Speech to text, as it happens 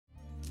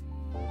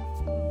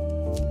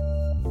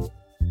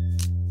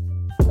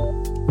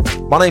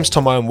My name's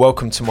Tommo and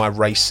welcome to my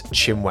race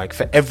Chinwag.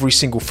 For every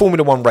single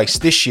Formula 1 race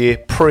this year,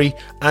 pre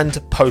and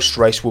post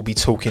race, we'll be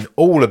talking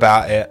all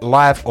about it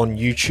live on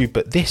YouTube,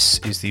 but this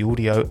is the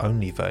audio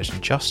only version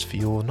just for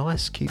your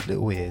nice cute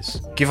little ears.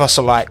 Give us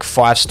a like,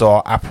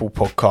 5-star Apple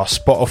Podcast,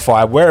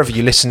 Spotify, wherever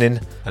you're listening,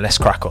 and let's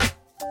crack on.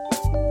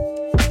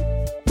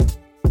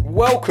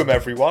 Welcome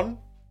everyone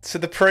to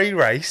the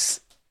pre-race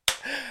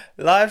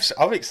live.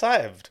 I'm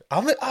excited.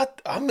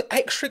 I'm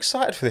extra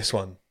excited for this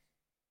one.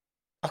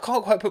 I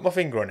can't quite put my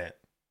finger on it.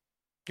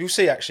 You'll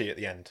see actually at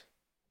the end.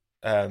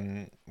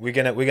 We're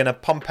gonna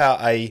pump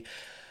out a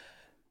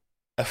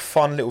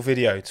fun little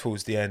video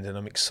towards the end, and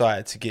I'm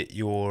excited to get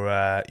your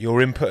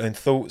input and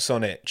thoughts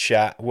on it.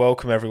 Chat.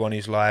 Welcome everyone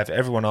who's live.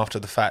 Everyone after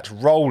the fact.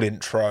 Roll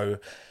intro.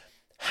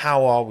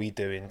 How are we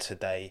doing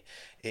today?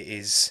 It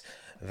is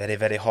very,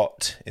 very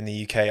hot in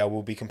the UK. I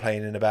will be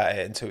complaining about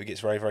it until it gets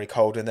very, very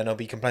cold, and then I'll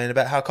be complaining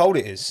about how cold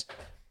it is.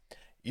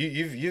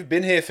 You've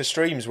been here for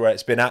streams where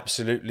it's been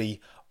absolutely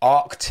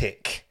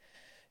Arctic,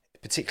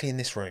 particularly in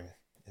this room,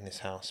 in this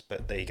house.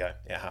 But there you go,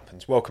 it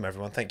happens. Welcome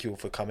everyone. Thank you all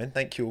for coming.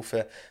 Thank you all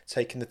for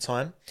taking the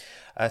time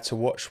to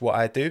watch what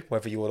I do,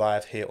 whether you're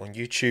live here on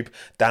YouTube.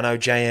 Dano,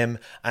 JM,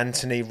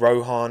 Anthony,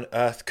 Rohan,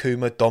 Earth,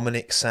 Kuma,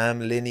 Dominic,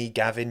 Sam, Linny,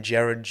 Gavin,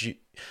 Jared,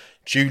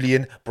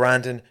 Julian,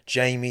 Brandon,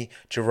 Jamie,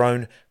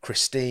 Jerome,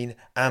 Christine,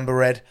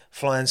 Ambered,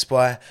 Flying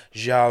Spy,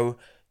 Joe,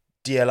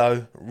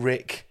 DLO,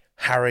 Rick,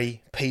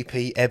 Harry,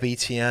 PP, Ebby,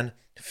 Tian,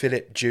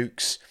 Philip,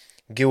 Jukes,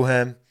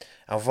 Gilham,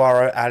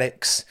 Alvaro,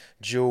 Alex,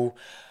 Jewel,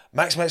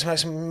 Max,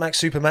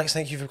 Super Max,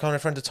 thank you for becoming a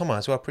friend of Tommo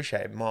as well.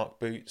 Appreciate it. Mark,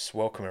 Boots,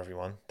 welcome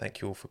everyone. Thank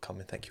you all for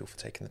coming. Thank you all for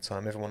taking the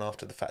time. Everyone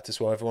after the fact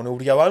as well. Everyone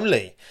audio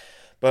only.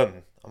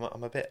 Boom.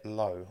 I'm a bit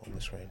low on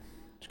the screen.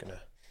 Just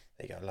gonna,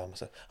 there you go, allow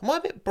myself. Am I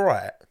a bit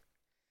bright?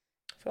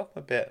 I feel like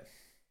I'm a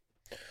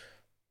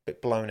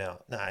bit blown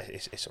out. Nah,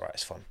 it's alright,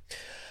 it's fun.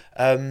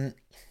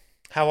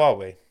 How are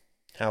we?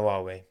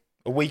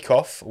 A week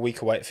off, a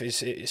week away.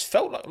 It's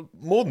felt like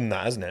more than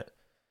that, hasn't it?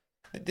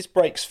 This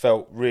break's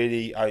felt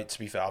really, to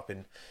be fair,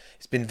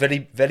 it's been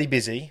very, very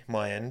busy,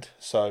 my end,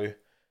 so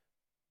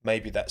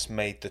maybe that's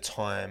made the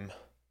time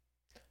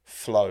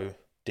flow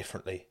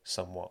differently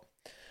somewhat.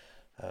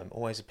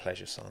 Always a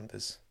pleasure,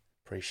 Sanders.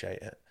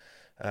 Appreciate it.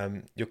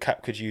 Your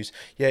cap could use,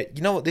 yeah,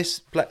 you know what, this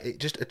black, it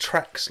just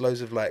attracts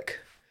loads of like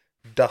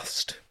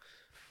dust,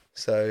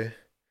 so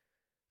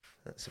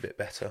that's a bit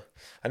better.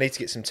 I need to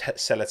get some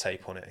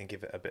sellotape on it and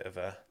give it a bit of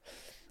a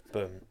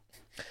boom.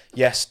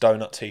 Yes,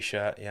 donut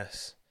t-shirt,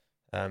 yes.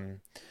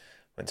 Went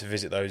to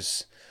visit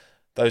those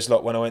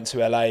lot when I went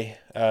to LA,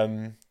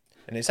 and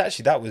it's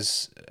actually, that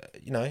was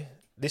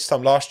this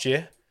time last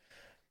year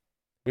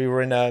we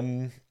were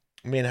in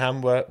me and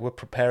Ham were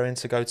preparing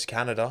to go to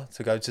Canada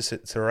to go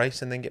to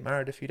race and then get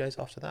married a few days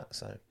after that,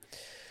 so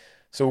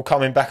it's all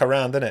coming back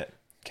around, isn't it?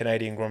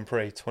 Canadian Grand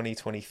Prix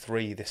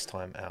 2023 this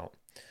time out.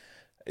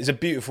 It's a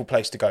beautiful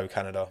place to go,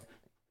 Canada.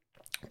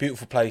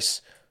 Beautiful place,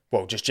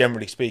 well, just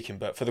generally speaking,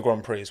 but for the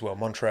Grand Prix as well.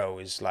 Montreal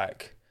is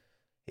like,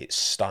 it's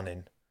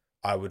stunning.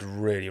 I would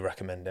really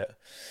recommend it.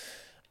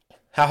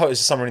 How hot is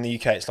the summer in the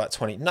UK? It's like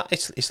 20. No,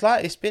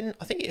 it's been,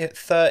 I think it hit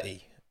 30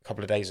 a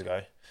couple of days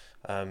ago.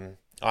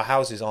 Our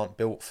houses aren't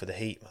built for the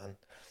heat, man.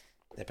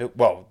 They're built,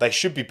 well, they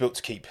should be built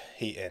to keep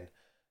heat in.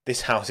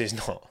 This house is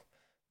not.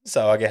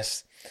 So I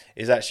guess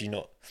it's actually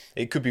not.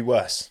 It could be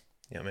worse.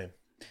 You know what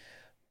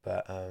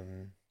I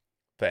mean?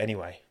 But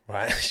anyway,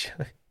 right?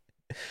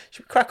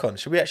 Should we crack on?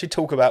 Should we actually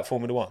talk about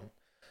Formula 1?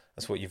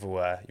 That's what you've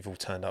all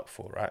turned up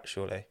for, right?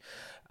 Surely.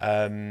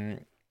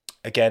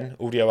 Again,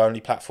 audio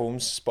only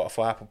platforms,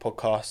 Spotify, Apple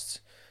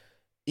Podcasts.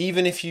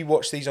 Even if you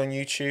watch these on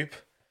YouTube,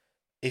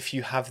 if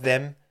you have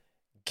them,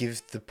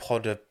 give the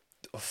pod a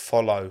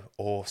follow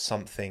or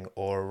something,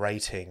 or a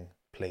rating,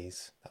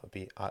 please. That would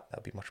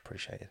be much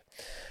appreciated.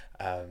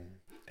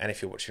 And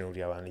if you're watching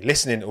audio only,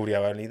 listening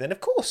audio only, then of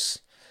course,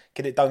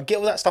 get it done. Get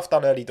all that stuff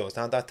done early doors.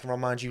 Now I don't have to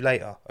remind you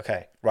later.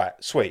 Okay, right,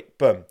 sweet,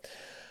 boom.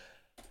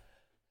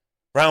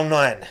 Round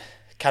 9,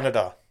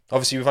 Canada.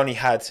 Obviously, we've only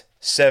had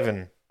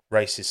 7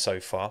 races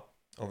so far.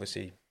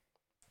 Obviously,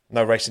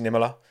 no race in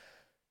Imola,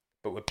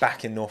 but we're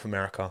back in North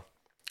America,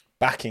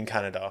 back in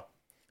Canada.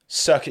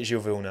 Circuit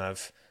Gilles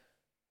Villeneuve.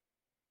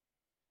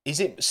 Is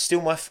it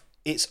still my?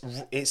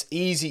 It's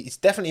easy. It's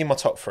definitely in my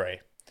top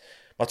 3.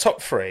 My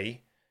top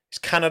 3 is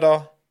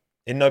Canada,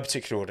 in no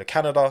particular order.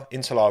 Canada,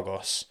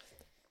 Interlagos.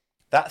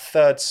 That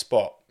third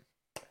spot,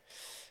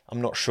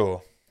 I'm not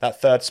sure. That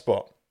third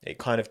spot, it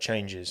kind of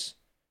changes.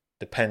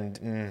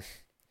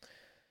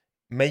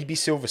 Maybe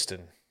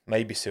Silverstone.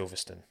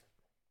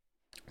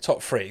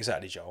 Top 3,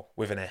 exactly, Joel,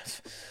 with an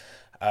F.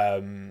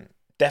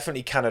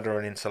 Definitely Canada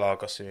and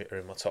Interlagos are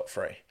in my top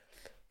 3.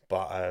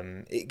 But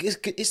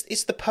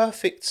it's the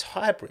perfect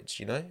hybrids,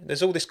 you know.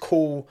 There's all this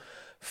call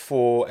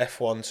for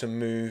F1 to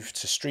move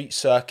to street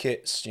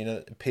circuits, you know,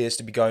 it appears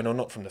to be going on,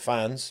 not from the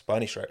fans by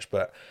any stretch,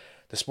 but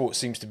the sport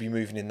seems to be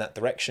moving in that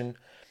direction.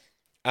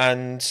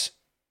 And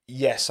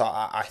yes,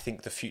 I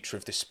think the future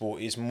of this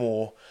sport is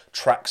more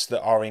tracks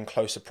that are in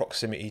closer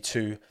proximity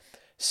to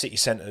city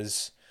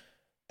centres.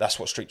 That's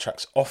what street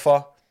tracks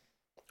offer.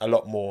 A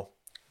lot more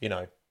you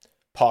know,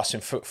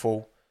 passing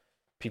footfall.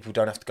 People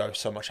don't have to go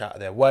so much out of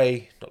their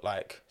way, not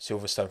like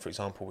Silverstone, for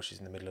example, which is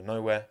in the middle of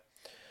nowhere.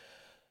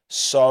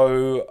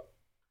 So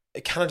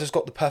Canada's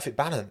got the perfect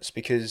balance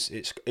because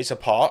it's a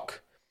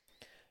park,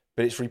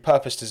 but it's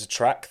repurposed as a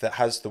track that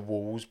has the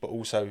walls, but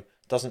also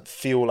doesn't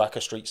feel like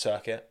a street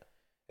circuit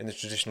in the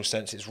traditional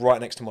sense. It's right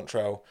next to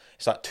Montreal.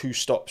 It's like 2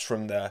 stops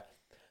from the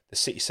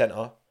city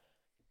centre.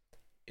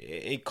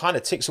 It kind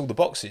of ticks all the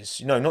boxes,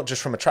 you know, not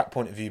just from a track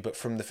point of view, but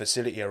from the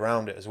facility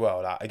around it as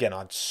well. Like, again,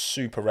 I'd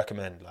super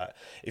recommend, like,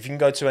 if you can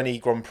go to any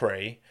Grand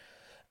Prix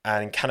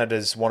and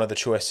Canada's one of the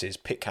choices,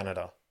 pick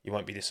Canada. You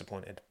won't be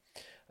disappointed.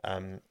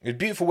 It was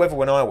beautiful weather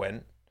when I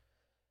went.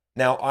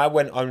 Now, I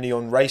went only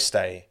on race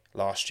day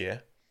last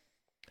year,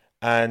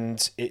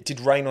 and it did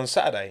rain on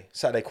Saturday.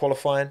 Saturday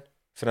qualifying,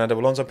 Fernando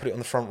Alonso put it on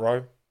the front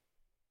row,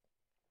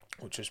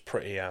 which was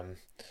pretty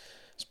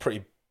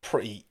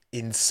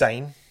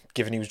insane,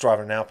 given he was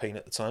driving an Alpine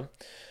at the time.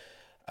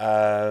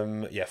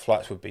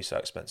 Flights would be so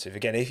expensive.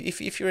 Again,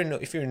 if you're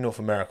in North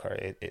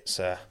America, it's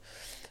a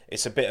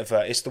bit of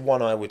a, it's the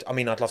one I would. I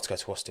mean, I'd love to go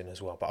to Austin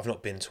as well, but I've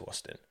not been to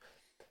Austin.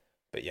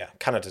 But yeah,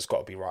 Canada's got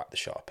to be right at the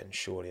sharp end,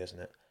 surely,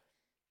 hasn't it?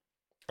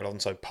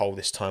 Alonso pole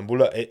this time. Well,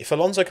 look, if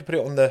Alonso could put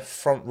it on the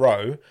front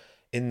row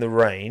in the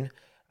rain,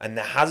 and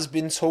there has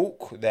been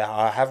talk,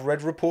 I have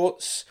read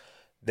reports,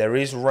 there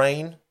is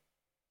rain.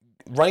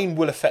 Rain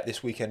will affect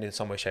this weekend in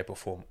some way, shape or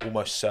form,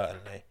 almost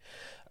certainly.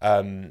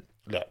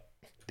 Look,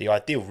 the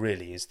ideal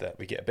really is that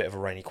we get a bit of a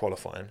rainy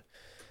qualifying,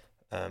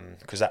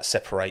 because that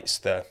separates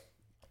the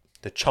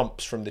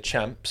chumps from the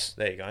champs.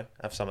 There you go,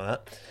 have some of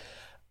that.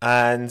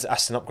 And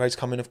Aston upgrades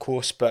coming, of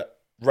course,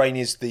 but rain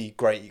is the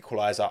great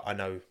equaliser. I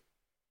know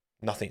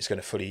nothing's going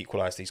to fully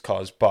equalise these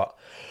cars, but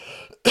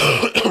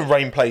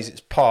rain plays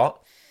its part.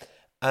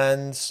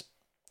 And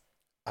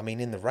I mean,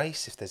 in the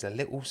race, if there's a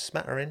little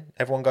smattering,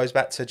 everyone goes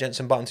back to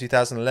Jenson Button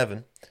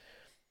 2011.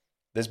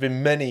 There's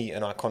been many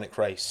an iconic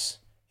race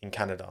in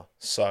Canada.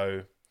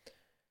 So,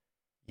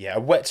 yeah, a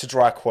wet to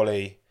dry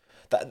quali.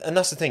 And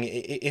that's the thing,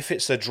 if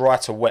it's a dry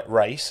to wet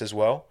race as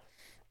well,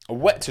 a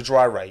wet to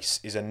dry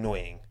race is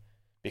annoying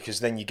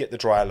because then you get the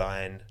dry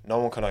line, no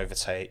one can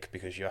overtake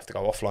because you have to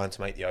go offline to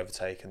make the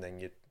overtake and then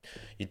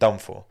you're done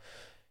for.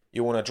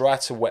 You want a dry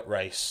to wet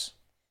race.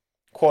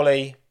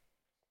 Quali,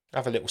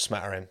 have a little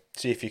smattering.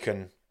 See if you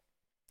can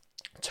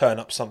turn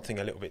up something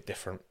a little bit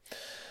different.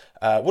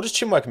 What does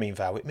Chinwag mean,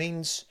 Val? It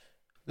means,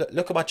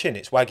 look at my chin,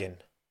 it's wagging.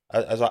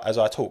 As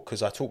I talk,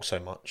 because I talk so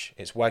much,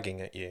 it's wagging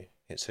at you.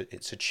 It's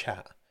a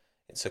chat.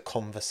 It's a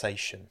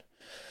conversation.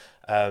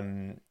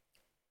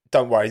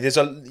 Don't worry.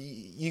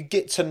 You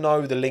get to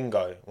know the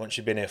lingo once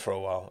you've been here for a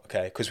while,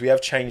 okay? Because we have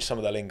changed some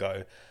of the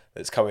lingo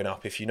that's coming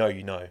up. If you know,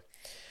 you know.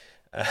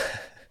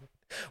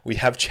 We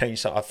have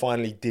changed some. I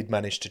finally did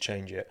manage to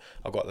change it.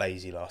 I got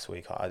lazy last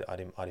week. I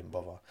didn't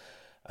bother.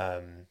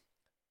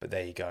 But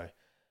there you go.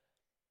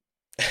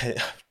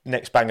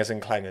 Next bangers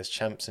and clangers,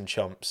 champs and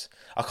chumps.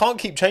 I can't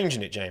keep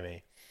changing it,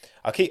 Jamie.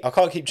 I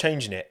can't keep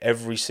changing it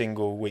every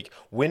single week.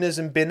 Winners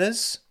and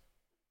binners.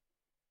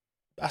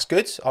 That's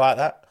good. I like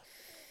that.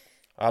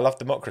 I love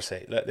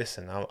democracy. Look,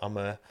 listen, I'm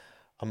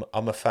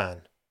a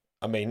fan.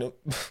 I mean,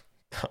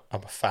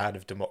 I'm a fan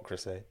of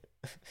democracy.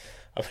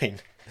 I mean,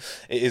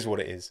 it is what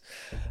it is.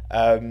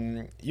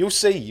 You'll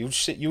see,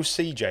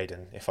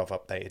 Jaden, if I've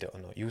updated it or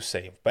not. You'll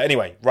see. But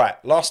anyway,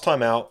 right. Last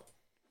time out,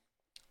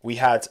 we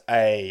had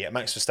a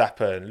Max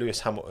Verstappen, Lewis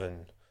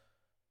Hamilton,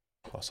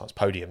 last night's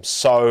podium.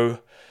 So,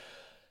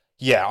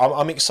 yeah,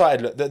 I'm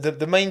excited. Look,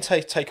 the main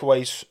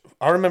takeaways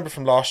I remember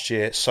from last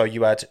year. So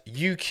you had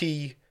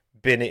Yuki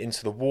bin it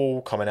into the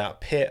wall coming out of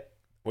pit,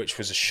 which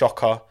was a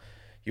shocker.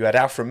 You had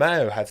Alfa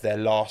Romeo have their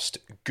last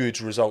good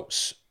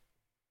results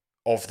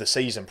of the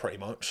season, pretty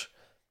much,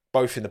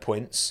 both in the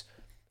points.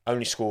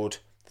 Only scored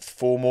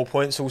 4 more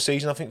points all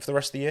season, I think, for the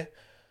rest of the year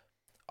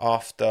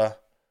after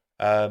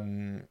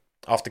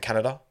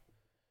Canada.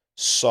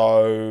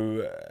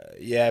 So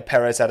yeah,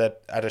 Perez had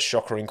a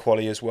shocker in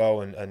quali as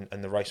well, and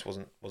the race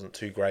wasn't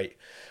too great.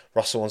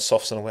 Russell on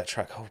softs on a wet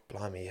track. Oh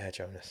blimey, yeah,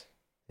 Jonas.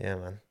 Yeah,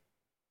 man.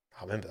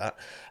 I remember that.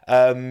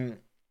 And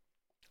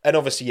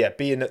obviously, yeah,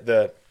 being at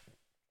the,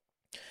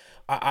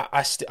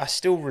 I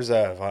still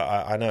reserve.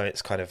 I know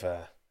it's kind of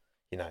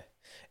you know,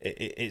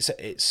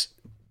 it's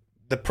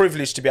the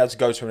privilege to be able to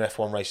go to an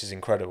F1 race is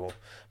incredible.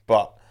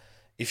 But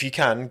if you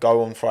can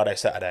go on Friday,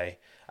 Saturday,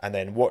 and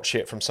then watch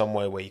it from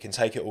somewhere where you can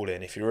take it all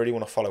in, if you really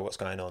want to follow what's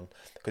going on,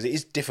 because it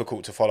is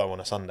difficult to follow on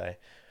a Sunday.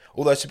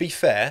 Although to be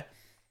fair,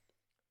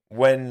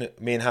 when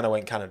me and Hannah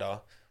went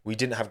Canada, we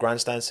didn't have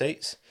grandstand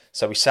seats.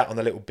 So we sat on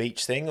the little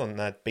beach thing, on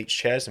the beach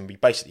chairs, and we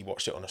basically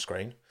watched it on a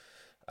screen,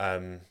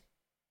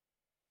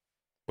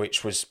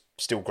 which was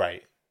still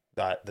great.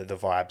 The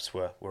vibes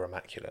were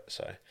immaculate.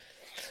 So,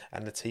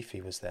 and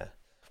Latifi was there.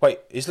 Wait,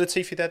 is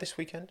Latifi there this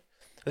weekend?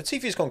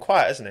 Latifi's gone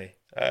quiet, hasn't he?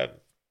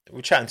 We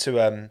were chatting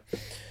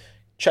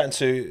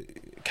to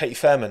Katie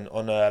Fairman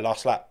on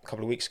last lap a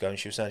couple of weeks ago, and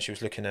she was saying she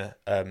was looking at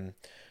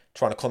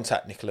trying to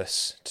contact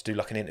Nicholas to do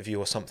like an interview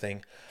or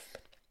something.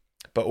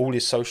 But all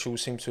his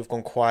socials seem to have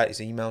gone quiet.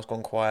 His email's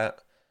gone quiet.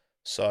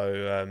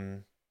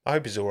 So, I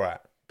hope he's all right.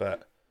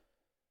 But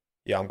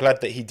yeah, I'm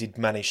glad that he did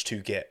manage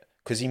to get,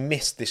 because he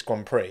missed this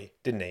Grand Prix,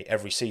 didn't he?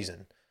 Every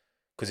season,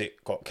 because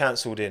it got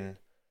cancelled in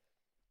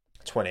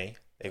 20,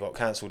 it got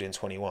cancelled in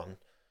 21,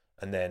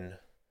 and then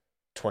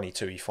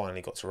 22 he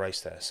finally got to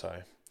race there.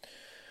 So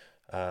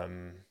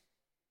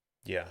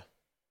yeah,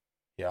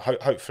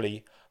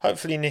 hopefully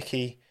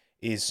Nicky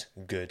is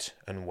good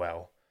and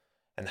well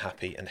and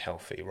happy and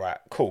healthy. Right,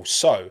 cool.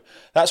 So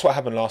that's what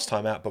happened last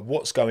time out. But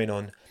what's going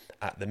on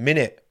at the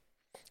minute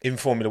in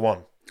Formula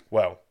One?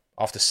 Well,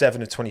 after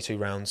 7 of 22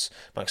 rounds,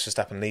 Max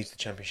Verstappen leads the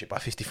championship by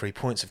 53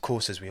 points, of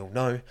course, as we all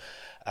know.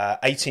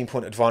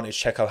 18-point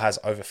advantage Checo has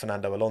over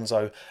Fernando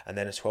Alonso, and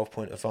then a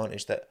 12-point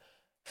advantage that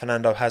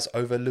Fernando has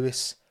over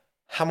Lewis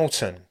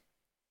Hamilton.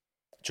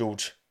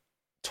 George,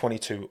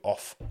 22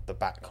 off the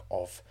back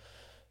of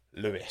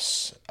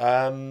Lewis.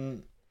 I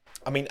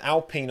mean,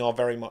 Alpine are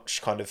very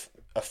much kind of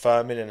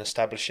affirming and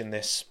establishing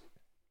this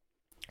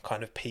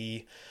kind of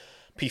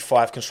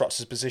P5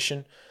 constructors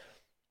position.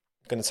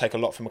 Going to take a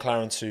lot for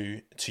McLaren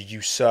to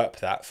usurp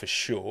that for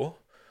sure.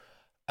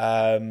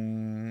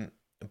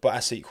 But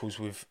as equals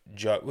with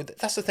Joe,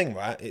 that's the thing,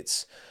 right?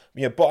 It's,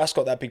 you know, Bottas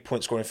got that big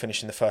point scoring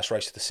finish in the first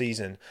race of the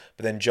season,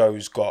 but then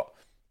Joe's got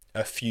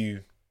a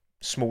few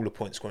smaller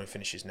point scoring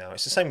finishes now.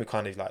 It's the same with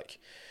kind of like,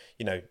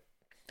 you know,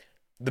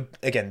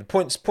 the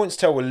points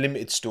tell a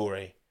limited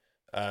story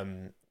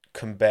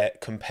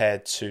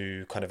compared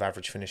to kind of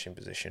average finishing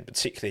position.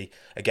 Particularly,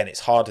 again, it's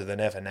harder than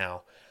ever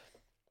now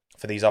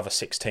for these other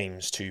 6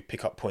 teams to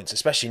pick up points,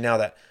 especially now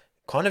that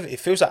kind of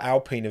it feels like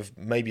Alpine have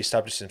maybe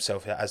established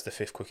themselves as the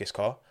 5th quickest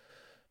car.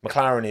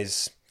 McLaren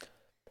is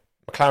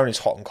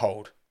hot and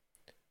cold.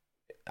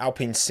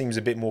 Alpine seems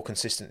a bit more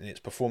consistent in its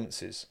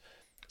performances.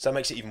 So that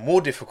makes it even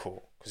more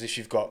difficult, because if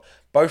you've got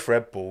both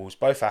Red Bulls,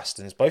 both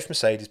Astons, both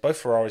Mercedes, both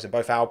Ferraris and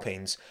both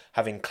Alpines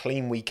having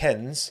clean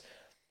weekends,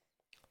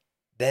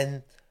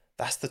 then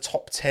that's the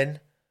top 10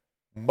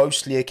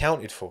 mostly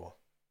accounted for.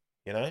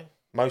 You know?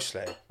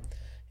 Mostly.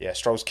 Yeah,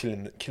 Stroll's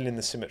killing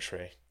the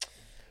symmetry.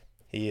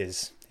 He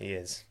is,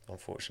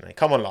 unfortunately.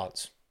 Come on,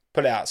 Lance.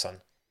 Pull it out,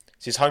 son.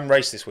 It's his home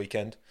race this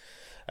weekend.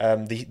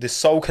 The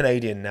sole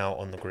Canadian now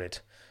on the grid.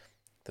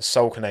 The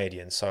sole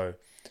Canadian. So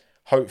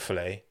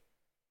hopefully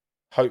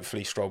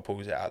Stroll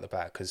pulls it out of the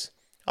bag, because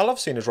I love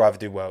seeing a driver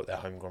do well at their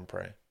home Grand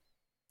Prix.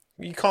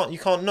 You can't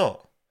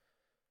not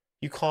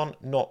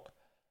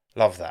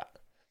love that.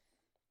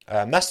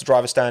 That's the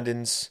driver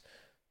standings.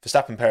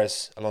 Verstappen,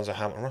 Perez, Alonso,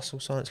 Hamilton, Russell,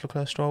 Sainz,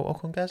 Leclerc, Stroll,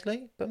 Ocon,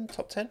 Gasly. Boom,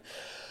 top 10.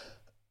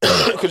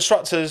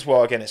 Constructors,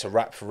 well, again, it's a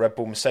wrap for Red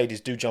Bull. Mercedes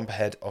do jump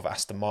ahead of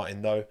Aston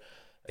Martin, though.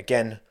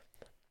 Again,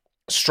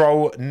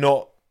 Stroll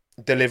not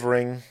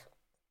delivering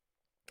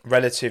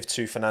relative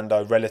to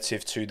Fernando,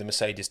 relative to the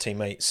Mercedes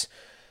teammates,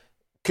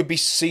 could be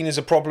seen as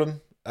a problem.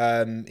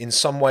 In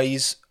some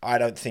ways, I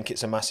don't think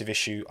it's a massive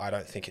issue. I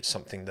don't think it's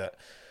something that,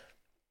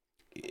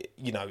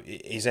 you know,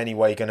 is any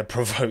way going to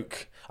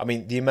provoke. I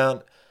mean,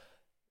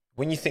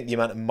 when you think the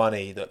amount of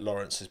money that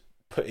Lawrence has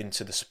put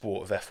into the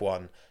sport of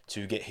F1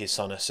 to get his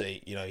son a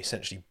seat, you know, he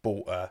essentially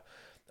bought a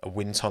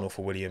wind tunnel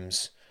for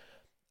Williams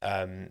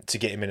to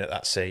get him in at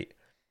that seat.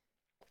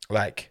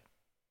 Like,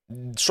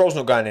 Stroll's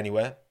not going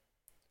anywhere.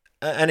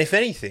 And if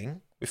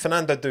anything, with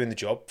Fernando's doing the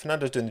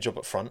job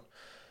up front,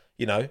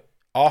 you know,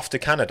 after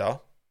Canada,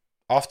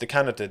 the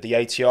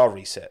ATR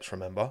resets,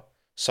 remember?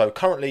 So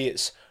currently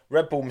it's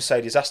Red Bull,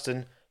 Mercedes,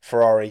 Aston,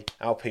 Ferrari,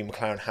 Alpine,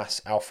 McLaren,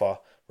 Haas, Alfa,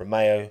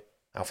 Romeo,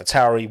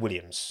 AlphaTauri,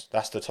 Williams.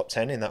 That's the top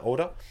 10 in that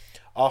order.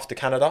 After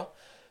Canada,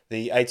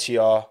 the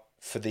ATR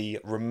for the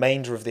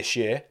remainder of this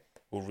year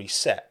will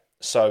reset.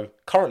 So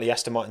currently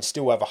Aston Martin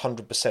still have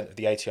 100% of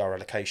the ATR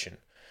allocation.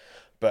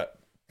 But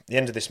at the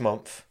end of this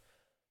month,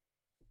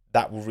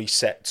 that will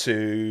reset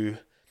to,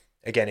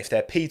 again, if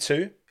they're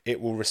P2, it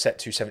will reset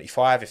to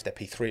 75. If they're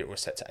P3, it will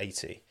reset to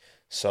 80.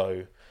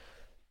 So,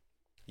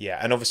 yeah.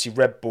 And obviously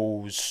Red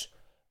Bull's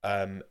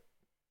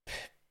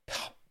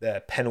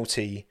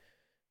penalty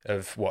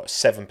of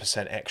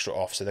 7% extra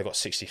off, so they've got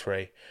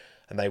 63,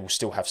 and they will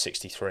still have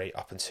 63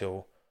 up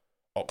until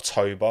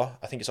October.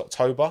 I think it's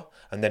October,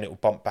 and then it will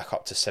bump back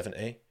up to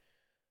 70.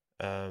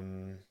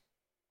 Penalty,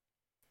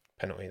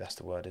 that's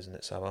the word, isn't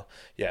it, Sava?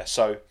 Yeah,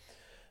 so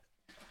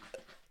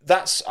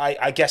that's,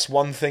 I guess,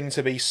 one thing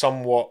to be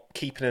somewhat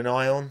keeping an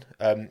eye on.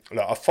 Look,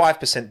 a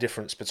 5%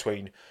 difference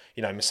between,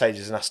 you know,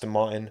 Mercedes and Aston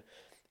Martin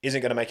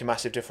isn't going to make a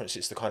massive difference.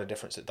 It's the kind of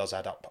difference that does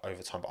add up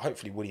over time. But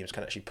hopefully Williams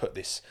can actually put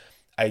this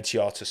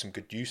ATR to some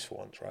good use for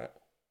once, right?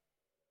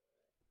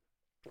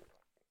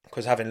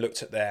 Because having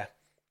looked at their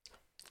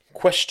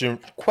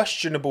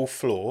questionable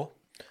floor,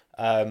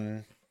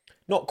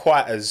 not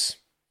quite as,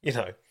 you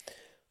know,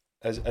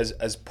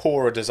 as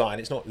poor a design.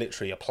 It's not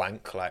literally a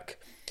plank like,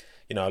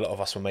 you know, a lot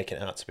of us were making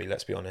it out to be,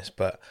 let's be honest.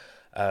 But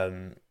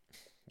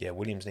yeah,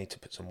 Williams need to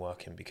put some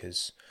work in,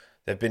 because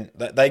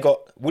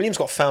Williams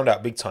got found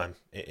out big time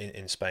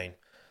in Spain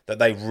that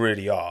they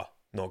really are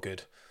not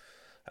good.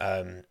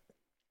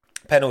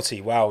 Penalty,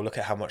 wow, look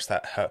at how much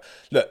that hurt.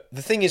 Look,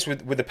 the thing is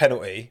with the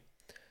penalty,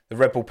 the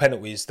Red Bull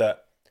penalty, is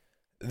that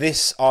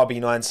this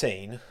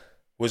RB19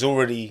 was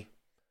already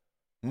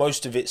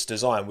most of its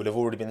design would have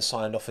already been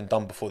signed off and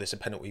done before this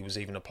penalty was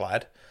even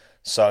applied.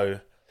 So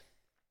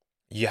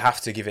you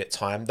have to give it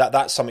time.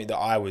 That's something that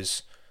I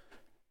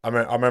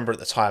remember at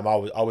the time I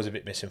was a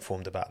bit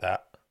misinformed about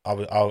that. I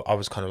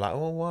was kind of like,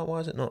 oh, why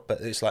is it not?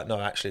 But it's like, no,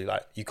 actually,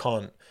 like, you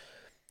can't,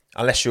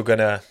 unless you're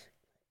gonna,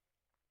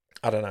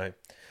 I don't know,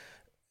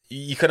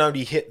 you can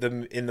only hit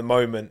them in the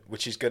moment,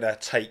 which is gonna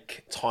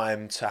take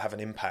time to have an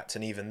impact.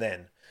 And even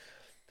then,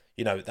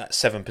 that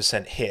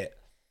 7% hit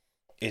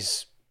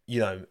is,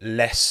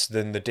 less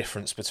than the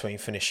difference between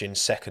finishing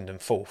second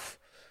and fourth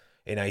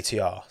in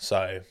ATR.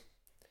 So,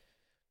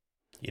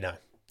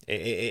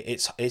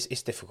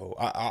 it's difficult.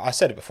 I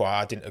said it before.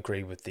 I didn't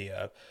agree with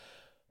the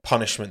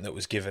punishment that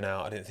was given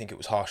out. I didn't think it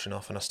was harsh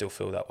enough, and I still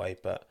feel that way.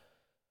 But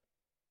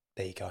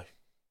there you go.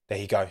 There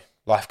you go.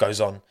 Life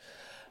goes on.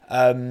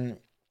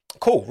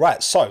 Cool.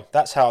 Right. So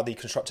that's how the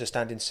constructors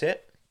standing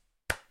sit.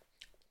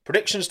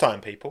 Predictions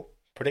time, people.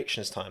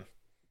 Predictions time.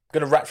 I'm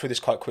going to wrap through this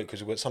quite quick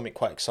because we've got something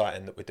quite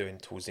exciting that we're doing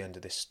towards the end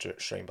of this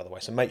stream, by the way.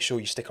 So make sure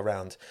you stick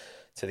around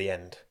to the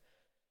end.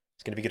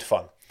 It's going to be good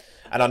fun.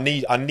 And I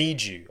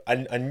need you.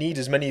 I need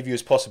as many of you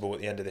as possible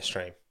at the end of this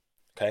stream.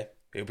 Okay?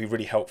 It'll be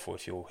really helpful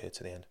if you're all here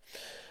to the end.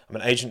 I'm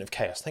an agent of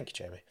chaos. Thank you,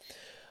 Jamie.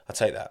 I'll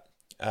take that.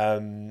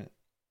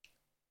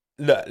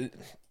 Look,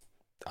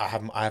 I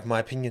have my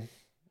opinion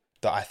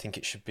that I think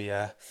it should be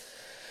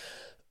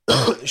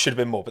it should have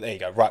been more, but there you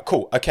go. Right,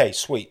 cool. Okay,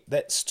 sweet.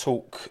 Let's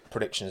talk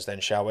predictions then,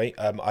 shall we?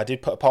 I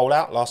did put a poll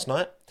out last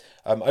night.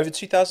 Over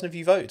 2,000 of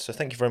you voted, so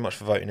thank you very much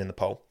for voting in the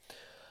poll.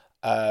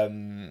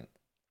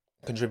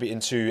 Contributing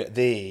to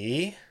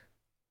the...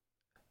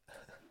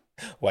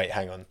 Wait,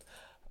 hang on.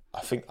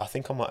 I think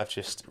I might have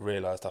just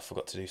realised I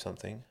forgot to do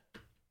something.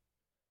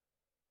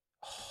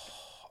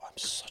 Oh, I'm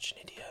such an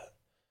idiot.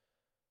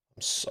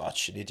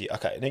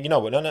 Okay, you know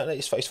what? No,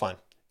 it's fine.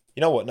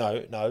 You know what?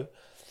 No.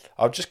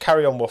 I'll just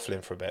carry on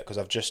waffling for a bit because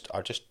I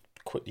just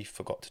quickly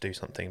forgot to do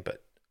something,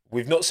 but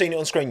we've not seen it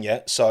on screen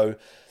yet, so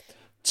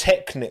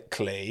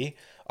technically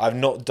I've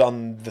not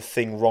done the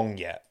thing wrong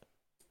yet.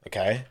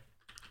 Okay?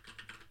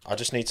 I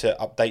just need to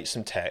update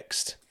some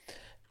text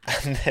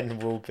and then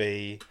we'll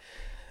be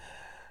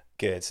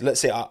good. So let's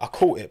see, I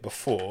caught it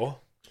before.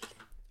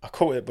 The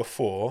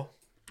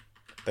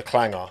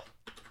clanger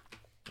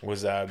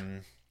was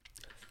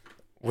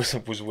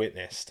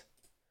witnessed.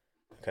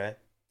 Okay?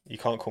 You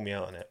can't call me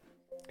out on it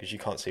because you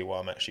can't see what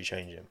I'm actually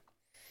changing.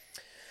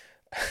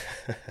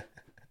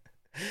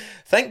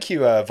 Thank you,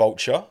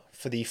 Vulture,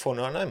 for the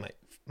 499, mate.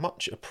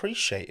 Much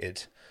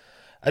appreciated.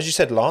 As you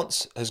said,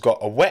 Lance has got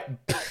a wet...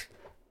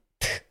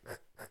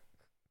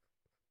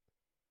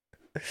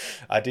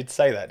 I did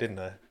say that, didn't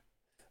I?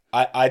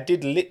 I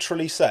did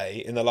literally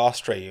say in the last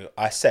stream,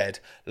 I said,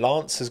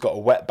 Lance has got a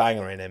wet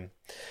banger in him.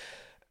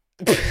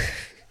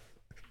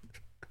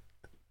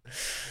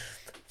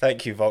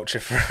 Thank you, Vulture,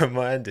 for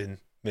reminding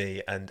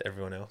me and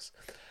everyone else.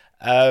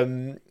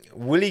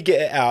 Will he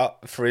get it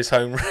out for his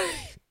home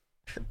race?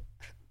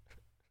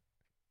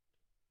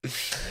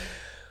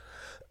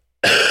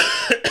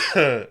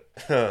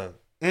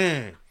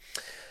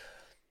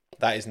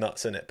 That is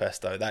nuts, isn't it,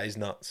 Pesto? That is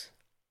nuts.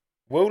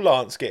 Will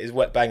Lance get his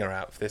wet banger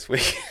out for this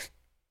week?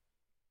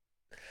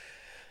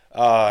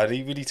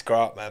 We need to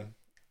grow up, man.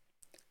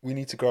 We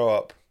need to grow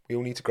up. We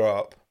all need to grow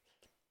up.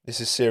 This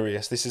is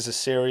serious. This is a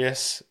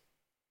serious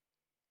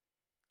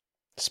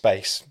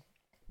space.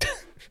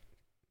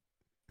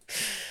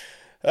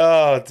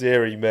 Oh,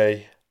 dearie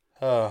me.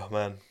 Oh,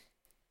 man.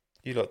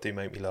 You lot do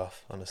make me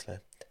laugh, honestly.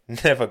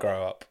 Never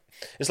grow up.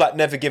 It's like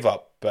never give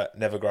up, but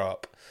never grow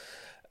up.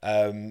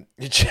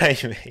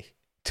 Jamie.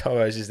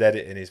 Tommo's just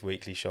editing his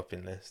weekly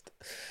shopping list.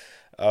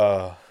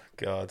 Oh,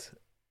 God.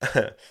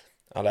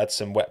 I'll add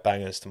some wet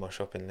bangers to my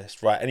shopping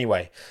list. Right,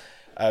 anyway.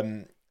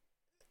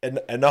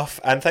 Enough.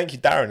 And thank you,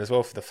 Darren, as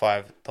well, for the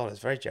 $5.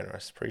 Very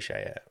generous.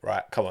 Appreciate it.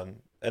 Right, come on.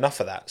 Enough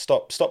of that.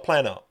 Stop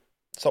playing up.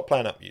 Stop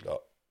playing up, you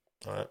lot.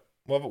 All right.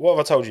 What have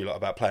I told you lot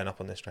about playing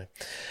up on this stream?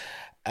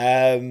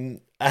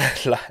 And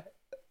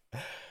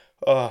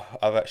oh,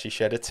 I've actually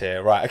shed a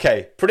tear. Right,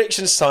 okay.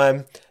 Predictions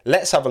time.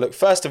 Let's have a look,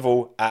 first of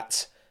all,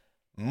 at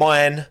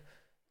mine.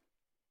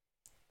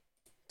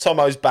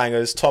 Tommo's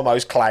bangers,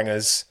 Tommo's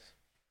clangers.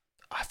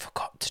 I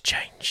forgot to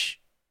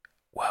change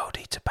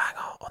worldie to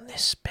banger on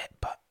this bit,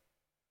 but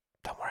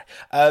don't worry.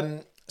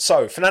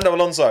 So, Fernando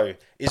Alonso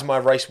is my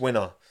race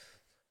winner.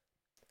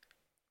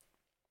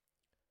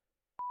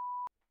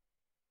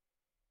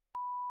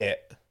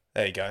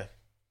 There you go.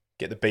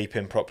 Get the beep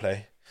in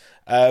properly.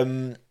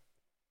 Fernando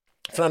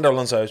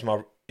Alonso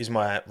is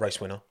my race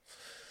winner.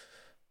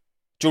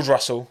 George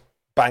Russell,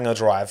 banger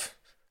drive.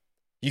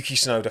 Yuki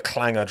Tsunoda,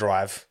 clanger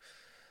drive.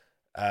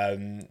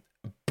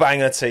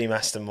 Banger team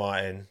Aston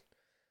Martin.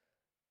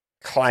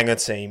 Clanger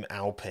team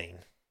Alpine.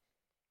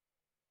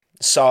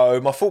 So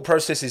my thought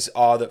processes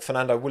are that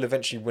Fernando will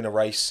eventually win a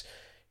race.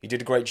 He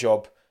did a great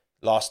job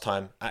last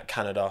time at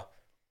Canada.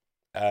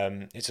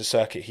 It's a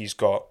circuit he's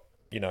got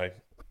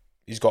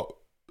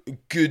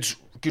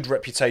good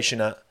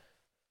reputation at,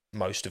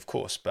 most of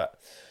course, but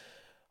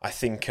I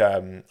think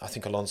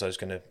Alonso's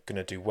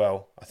gonna do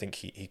well. I think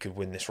he could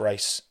win this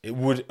race. It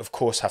would, of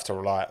course, have to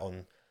rely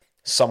on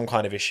some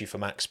kind of issue for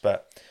Max,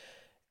 but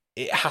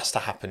it has to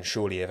happen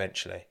surely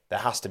eventually. There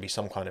has to be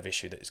some kind of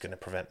issue that is going to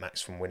prevent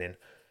Max from winning.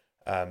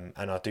 And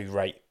I do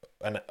rate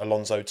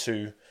Alonso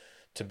to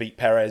beat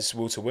Perez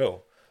will to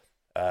will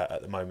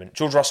at the moment.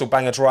 George Russell,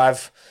 banger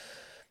drive.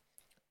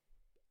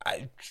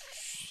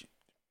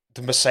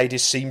 The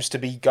Mercedes seems to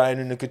be going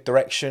in a good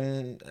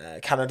direction.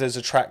 Canada's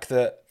a track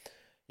that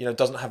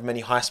doesn't have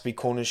many high-speed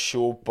corners,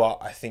 sure, but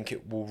I think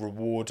it will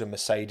reward a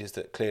Mercedes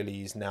that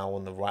clearly is now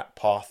on the right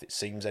path, it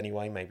seems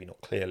anyway. Maybe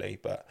not clearly,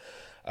 but...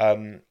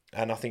 and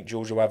I think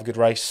Georgia will have a good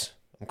race.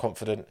 I'm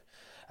confident.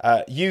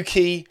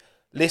 Yuki,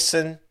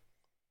 listen,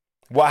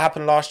 what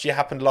happened last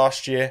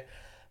year,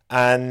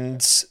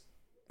 and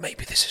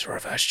maybe this is a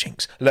reverse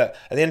jinx. Look,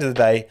 at the end of the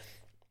day,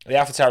 the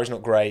AlphaTauri's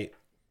not great.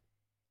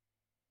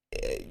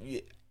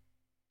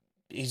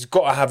 He's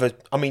got to have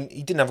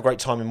he didn't have a great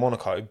time in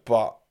Monaco,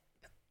 but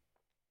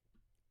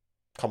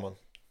come on.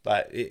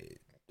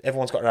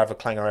 Everyone's got to have a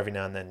clanger every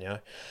now and then,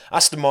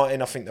 Aston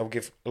Martin, I think they'll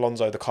give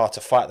Alonso the car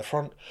to fight at the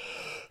front.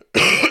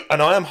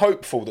 And I am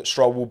hopeful that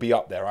Stroll will be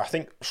up there. I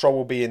think Stroll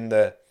will be in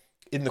the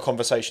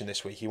conversation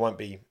this week. He won't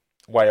be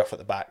way off at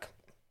the back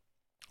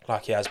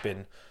like he has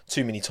been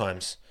too many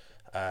times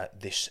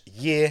this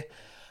year.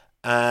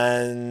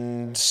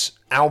 And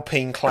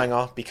Alpine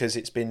clanger, because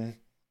it's been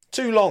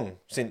too long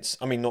since...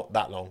 not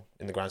that long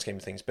in the grand scheme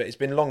of things, but it's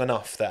been long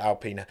enough that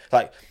Alpine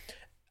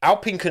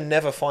can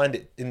never find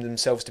it in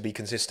themselves to be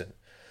consistent.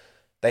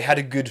 They had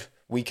a good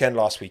weekend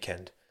last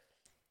weekend.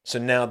 So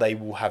now they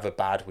will have a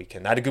bad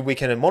weekend. They had a good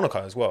weekend in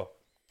Monaco as well.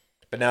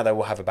 But now they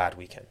will have a bad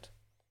weekend.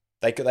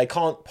 They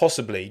can't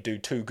possibly do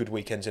 2 good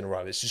weekends in a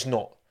row. It's just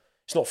not...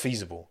 It's not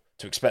feasible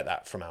to expect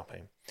that from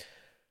Alpine.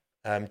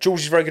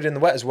 George is very good in the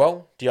wet as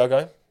well.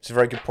 Diogo. It's a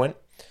very good point.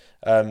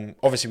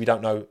 Obviously, we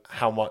don't know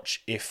how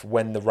much,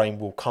 when the rain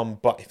will come.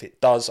 But if it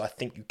does, I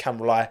think you can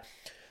rely.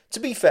 To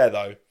be fair,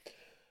 though,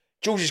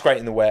 George is great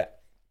in the wet.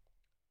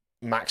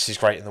 Max is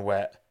great in the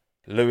wet.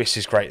 Lewis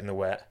is great in the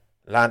wet.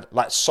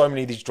 So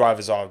many of these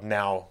drivers are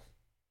now,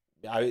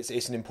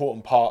 it's an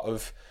important part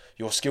of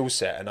your skill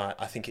set, and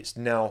I think it's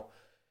now,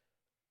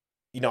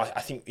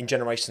 I think in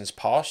generations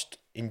past,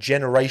 can't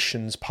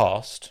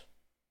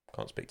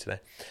speak today,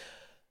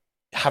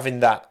 having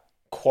that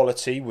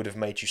quality would have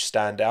made you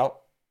stand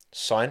out.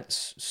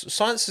 Science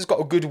has got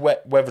a good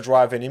wet weather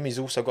drive in him. He's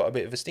also got a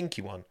bit of a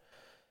stinky one.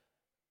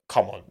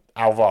 Come on,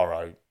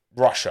 Alvaro,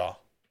 Russia.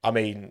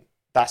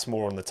 That's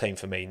more on the team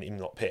for me, him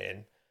not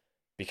pitting,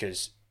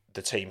 because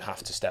the team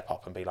have to step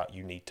up and be like,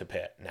 you need to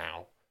pit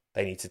now.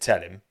 They need to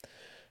tell him,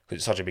 because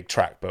it's such a big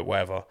track, but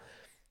whatever.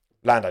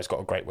 Lando's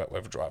got a great wet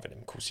weather drive in him,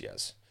 of course he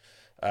has.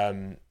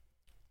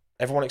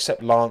 Everyone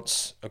except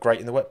Lance are great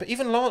in the wet, but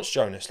even Lance,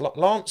 Jonas,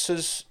 Lance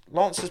has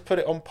put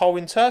it on pole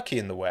in Turkey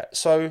in the wet,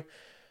 so,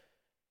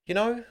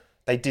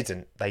 they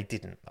didn't though.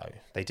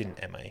 They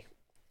didn't, MA.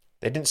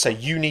 They didn't say,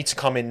 you need to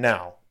come in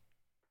now.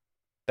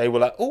 They were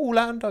like, oh,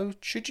 Lando,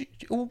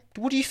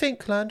 what do you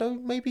think, Lando?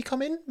 Maybe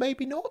come in,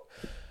 maybe not?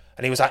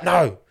 And he was like,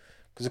 no.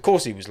 Because, of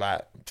course, he was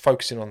like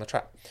focusing on the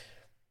track.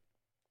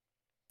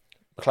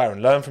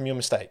 McLaren, learn from your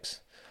mistakes.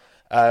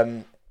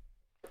 Lance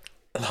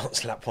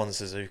lap 1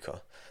 Suzuka.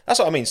 That's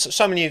what I mean.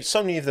 So many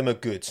of them are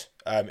good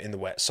in the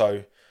wet.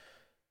 So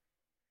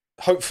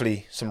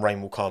hopefully some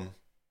rain will come.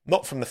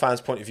 Not from the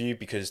fans' point of view,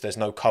 because there's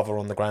no cover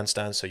on the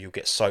grandstand, so you'll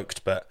get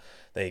soaked. But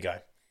there you go.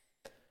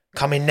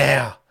 Come in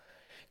now.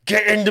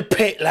 Get in the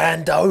pit,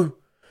 Lando.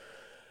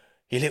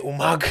 You little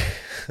mug.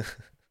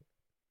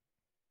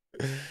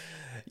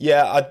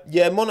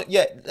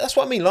 That's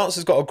what I mean. Lance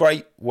has got a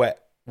great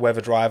wet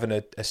weather drive and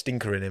a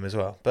stinker in him as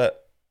well.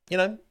 But,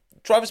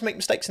 drivers make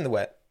mistakes in the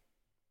wet.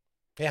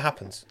 It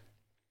happens.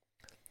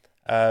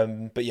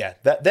 But yeah,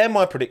 they're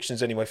my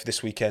predictions anyway for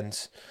this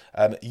weekend.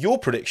 Your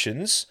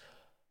predictions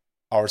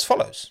are as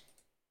follows.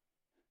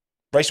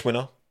 Race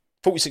winner.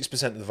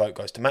 46% of the vote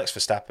goes to Max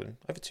Verstappen.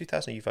 Over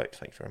 2,000 of you vote.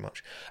 Thank you very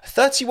much.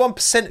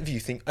 31% of you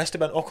think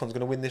Esteban Ocon's going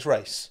to win this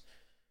race.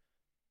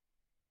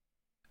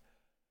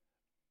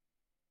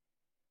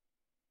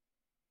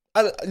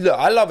 I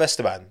love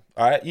Esteban.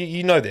 All right,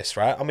 you know this,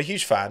 right? I'm a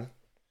huge fan.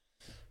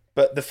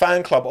 But the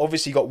fan club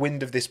obviously got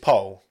wind of this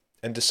poll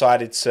and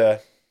decided to...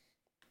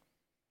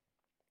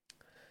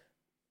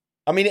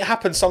 it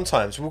happens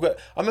sometimes. I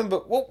remember,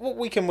 what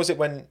weekend was it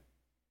when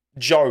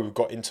Joe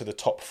got into the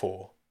top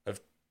 4 of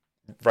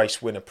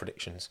race winner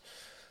predictions?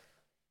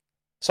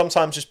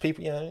 Sometimes just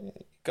people,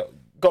 got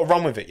to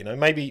run with it,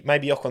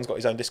 Maybe Ocon's got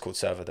his own Discord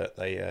server that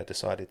they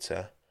decided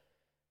to,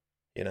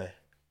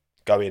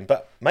 go in.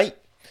 But, mate,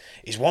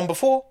 he's won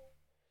before.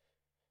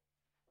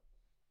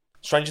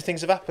 Stranger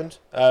things have happened.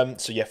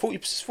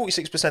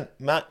 46%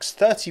 Max,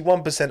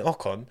 31%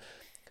 Ocon,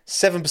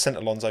 7%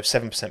 Alonso,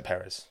 7%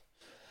 Perez.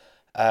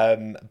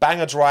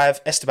 Banger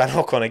drive, Esteban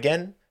Ocon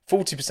again,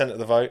 40% of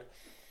the vote.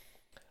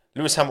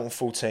 Lewis Hamilton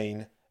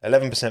 14,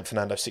 11%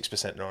 Fernando,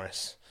 6%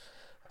 Norris.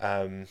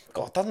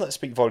 God, doesn't that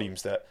speak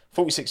volumes that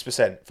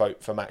 46%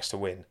 vote for Max to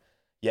win,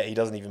 yet he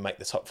doesn't even make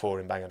the top 4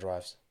 in banger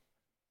drives?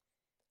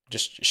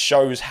 just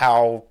shows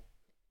how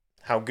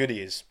good he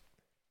is,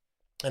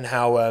 and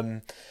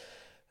how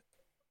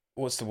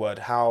what's the word?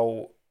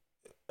 How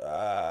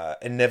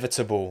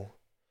inevitable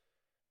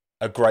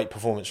a great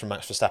performance from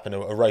Max Verstappen,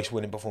 a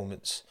race-winning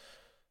performance,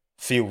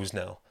 feels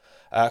now.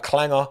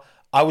 Clanger,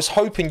 I was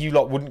hoping you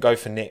lot wouldn't go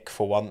for Nick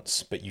for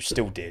once, but you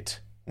still did.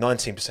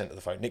 19% of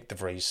the vote, Nick De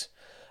Vries.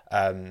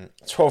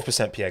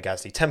 12% Pierre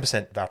Gasly,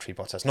 10% Valtteri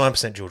Bottas,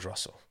 9% George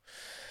Russell.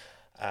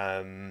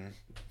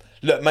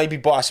 Look, maybe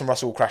Bottas and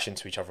Russell will crash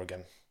into each other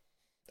again.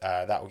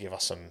 That will give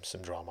us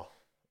some drama.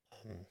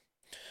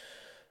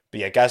 But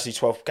yeah, Gasly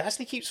 12.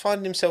 Gasly keeps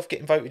finding himself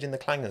getting voted in the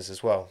clangers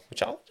as well,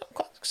 which I'm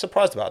quite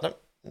surprised about. I don't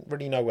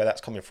really know where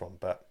that's coming from,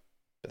 but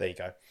there you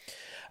go.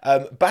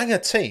 Banger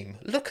team.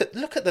 Look at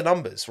the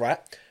numbers, right?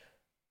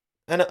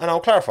 And I'll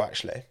clarify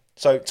actually.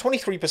 So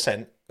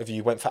 23% of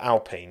you went for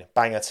Alpine,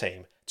 banger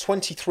team.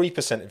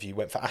 23% of you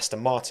went for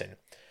Aston Martin.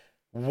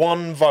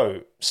 One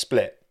vote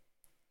split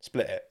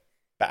it.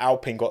 But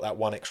Alpine got that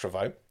one extra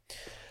vote.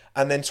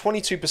 And then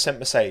 22%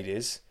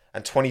 Mercedes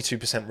and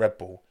 22% Red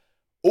Bull.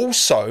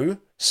 Also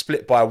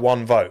split by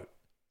one vote.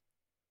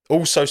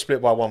 In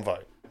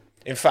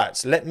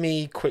fact, let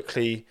me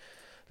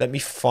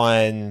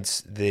find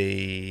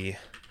the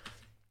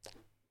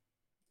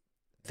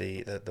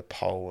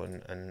poll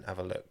and have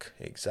a look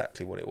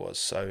exactly what it was.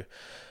 So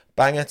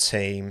banger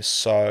team.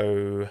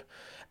 So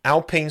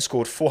Alpine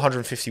scored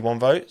 451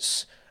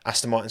 votes.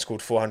 Aston Martin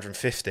scored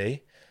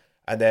 450.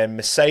 And then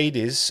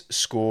Mercedes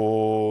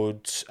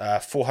scored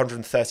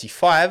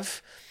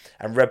 435.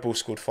 And Red Bull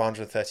scored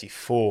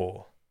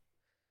 434.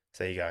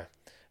 So there you go.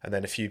 And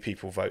then a few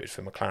people voted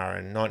for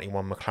McLaren.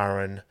 91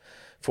 McLaren.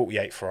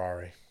 48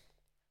 Ferrari.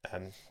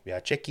 We are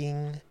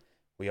checking.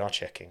 We are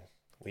checking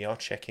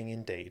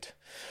indeed.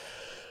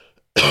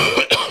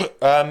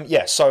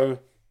 Yeah, so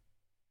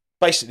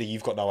basically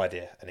you've got no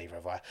idea, and neither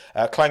have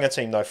I. Clanger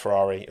team, no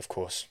Ferrari, of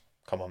course.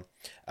 Come on.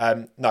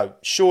 No,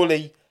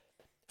 surely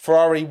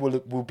Ferrari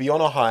will be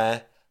on a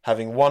high,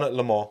 having won at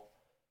Le Mans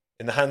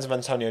in the hands of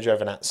Antonio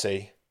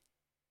Giovinazzi,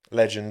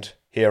 legend,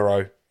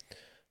 hero.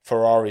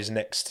 Ferrari's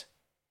next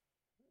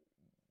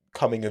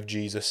coming of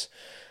Jesus.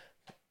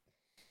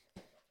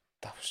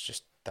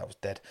 That was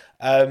dead.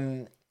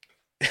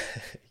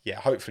 Yeah,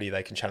 hopefully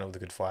they can channel the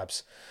good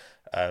vibes.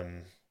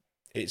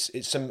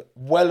 It's some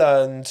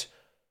well-earned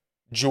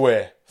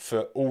joy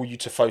for all you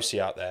Tifosi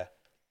out there.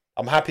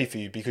 I'm happy for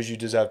you because you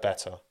deserve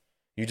better.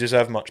 You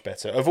deserve much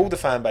better. Of all the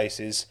fan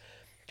bases,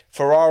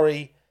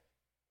 Ferrari,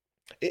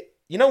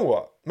 you know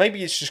what?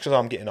 Maybe it's just because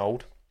I'm getting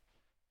old.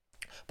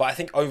 But I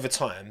think over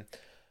time,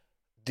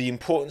 the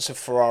importance of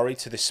Ferrari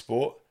to this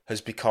sport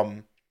has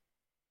become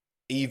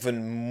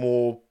even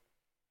more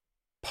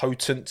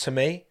potent to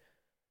me.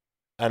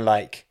 And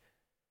like,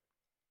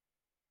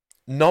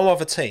 no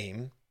other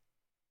team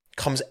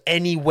comes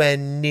anywhere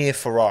near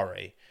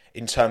Ferrari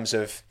in terms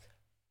of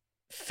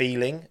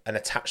feeling and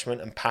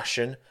attachment and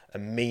passion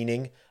and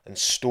meaning and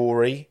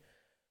story,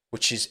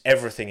 which is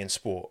everything in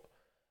sport.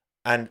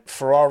 And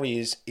Ferrari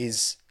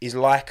is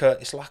like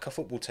a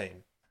football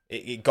team.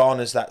 It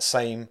garners that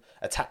same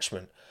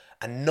attachment,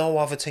 and no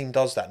other team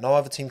does that. No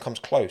other team comes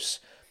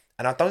close,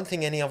 and I don't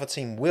think any other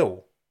team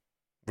will.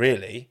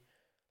 Really,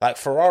 like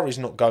Ferrari's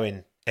not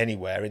going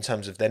anywhere in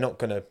terms of they're not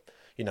gonna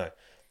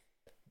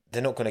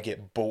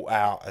get bought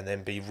out and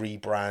then be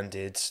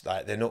rebranded.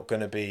 Like they're not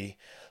gonna be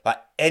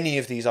like any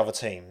of these other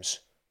teams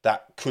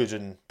that could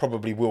and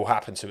probably will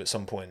happen to at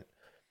some point.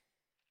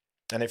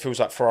 And it feels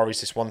like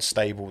Ferrari's this one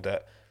stable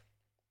that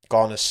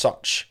garners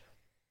such.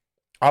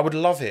 I would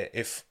love it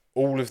if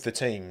all of the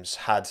teams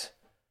had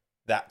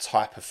that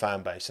type of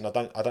fan base, and I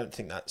don't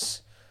think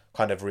that's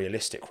kind of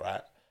realistic, right?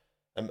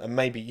 And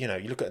maybe you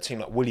look at a team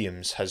like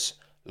Williams has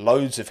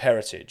loads of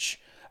heritage,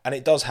 and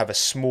it does have a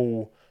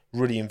small,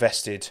 really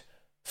invested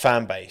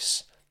fan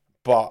base,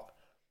 but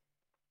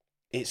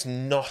it's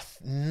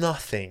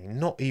nothing,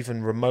 not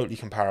even remotely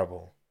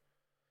comparable.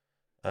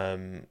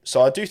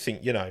 So I do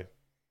think,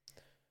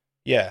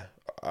 yeah,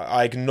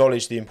 I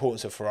acknowledge the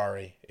importance of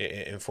Ferrari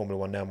in Formula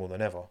One now more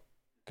than ever.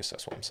 I guess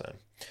that's what I'm saying.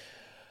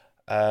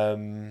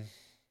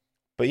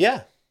 But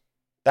yeah,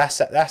 that's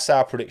how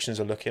our predictions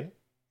are looking.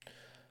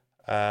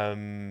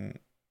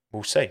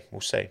 We'll see.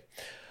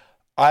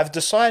 I've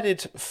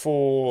decided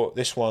for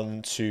this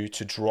one to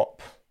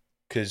drop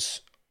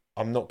because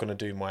I'm not going to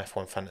do my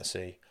F1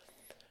 fantasy.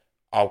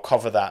 I'll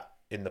cover that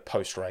in the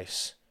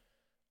post-race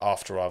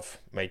after I've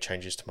made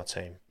changes to my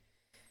team.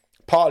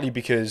 Partly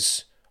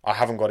because I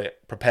haven't got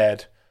it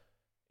prepared,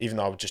 even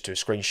though I would just do a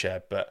screen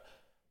share, but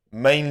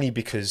mainly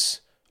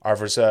because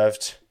I've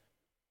reserved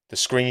the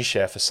screen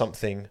share for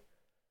something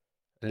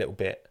a little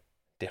bit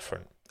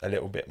different, a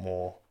little bit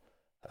more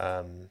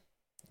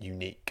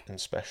unique and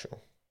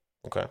special.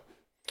 Okay.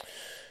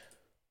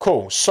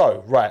 Cool.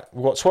 So, right,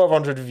 we've got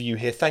 1,200 of you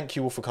here. Thank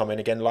you all for coming.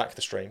 Again, like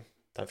the stream.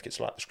 Don't forget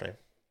to like the stream.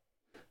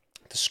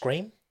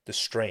 The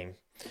stream.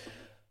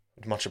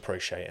 Would much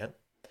appreciate it.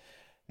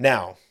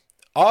 Now,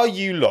 are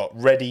you lot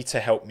ready to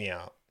help me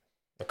out?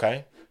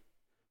 Okay.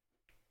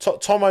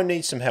 Tommo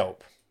needs some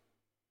help.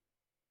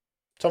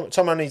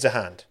 Tommo needs a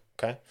hand.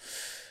 okay?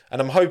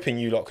 And I'm hoping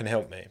you lot can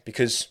help me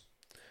because,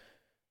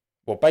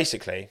 well,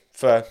 basically,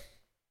 for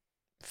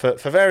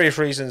various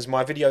reasons,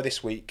 my video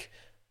this week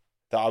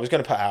that I was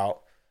going to put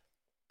out,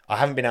 I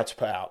haven't been able to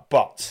put out.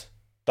 But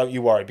don't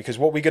you worry, because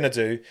what we're going to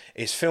do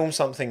is film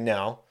something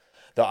now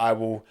that I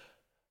will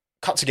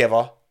cut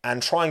together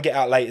and try and get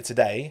out later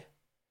today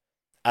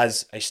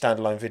as a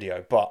standalone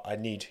video. But I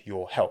need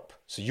your help.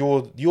 So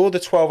you're the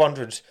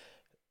 1,200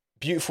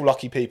 beautiful,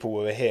 lucky people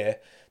who are here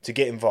to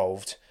get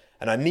involved,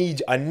 and I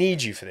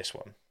need you for this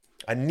one.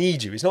 I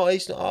need you. It's not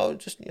oh,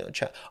 just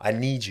chat. I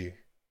need you.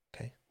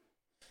 Okay,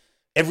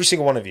 every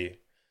single one of you.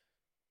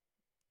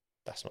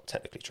 That's not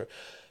technically true.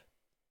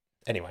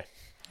 Anyway,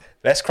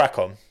 let's crack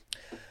on.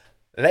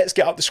 Let's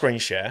get up the screen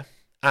share,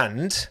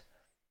 and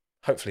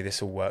hopefully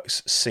this all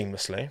works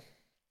seamlessly.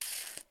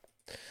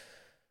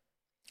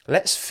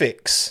 Let's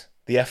fix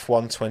the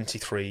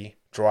F123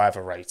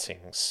 driver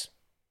ratings.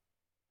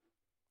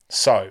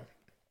 So,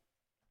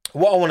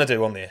 what I want to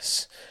do on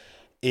this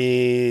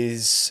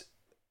is,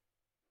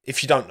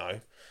 if you don't know,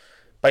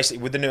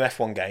 basically with the new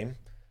F1 game,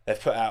 they've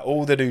put out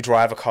all the new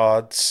driver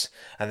cards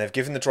and they've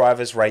given the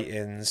drivers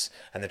ratings,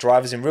 and the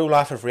drivers in real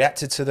life have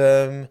reacted to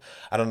them.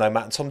 I don't know,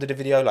 Matt and Tom did a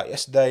video like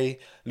yesterday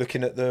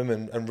looking at them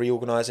and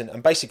reorganising.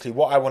 And basically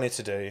what I wanted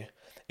to do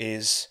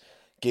is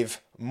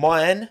give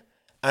mine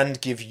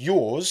and give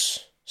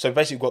yours. So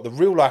basically we've got the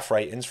real life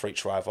ratings for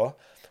each driver.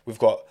 We've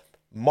got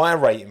my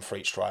rating for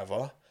each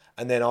driver.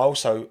 And then I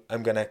also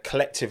am going to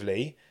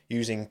collectively,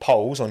 using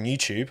polls on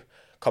YouTube,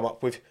 come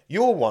up with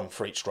your one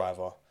for each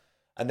driver.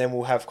 And then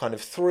we'll have kind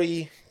of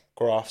 3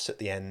 graphs at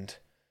the end,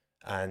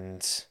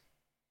 and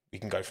we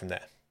can go from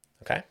there.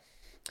 Okay?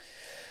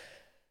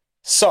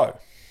 So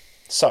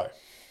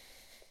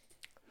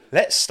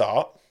let's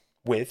start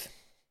with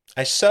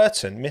a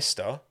certain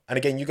Mr. And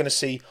again, you're going to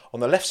see on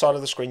the left side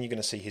of the screen, you're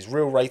going to see his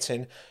real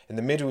rating. In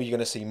the middle, you're going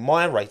to see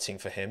my rating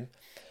for him.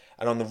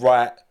 And on the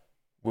right,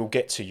 we'll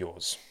get to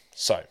yours.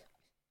 So,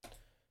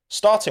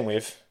 starting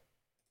with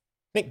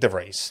Nick De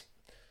Vries.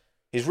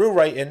 His real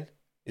rating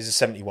is a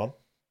 71.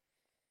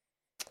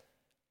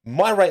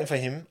 My rating for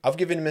him, I've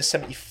given him a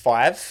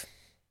 75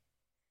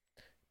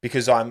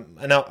 because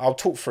and I'll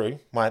talk through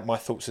my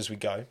thoughts as we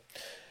go.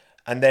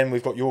 And then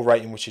we've got your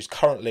rating, which is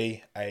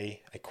currently a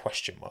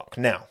question mark.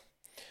 Now,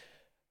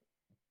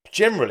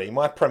 generally,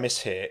 my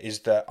premise here is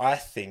that I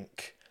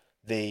think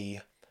the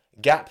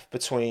gap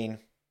between...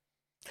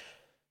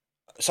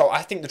 So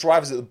I think the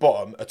drivers at the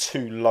bottom are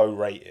too low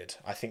rated.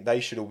 I think they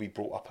should all be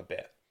brought up a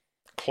bit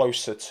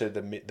closer to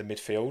the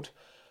midfield.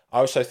 I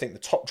also think the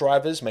top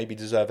drivers maybe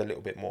deserve a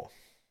little bit more.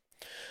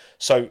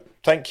 So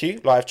thank you,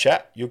 live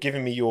chat. You're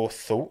giving me your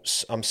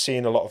thoughts. I'm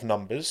seeing a lot of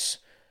numbers,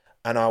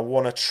 and I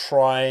want to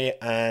try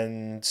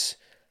and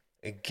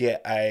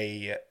get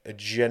a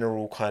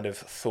general kind of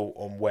thought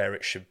on where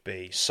it should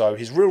be. So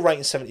his real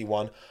rating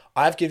 71.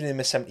 I've given him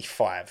a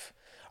 75.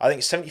 I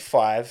think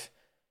 75,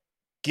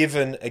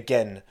 given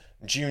again,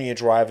 junior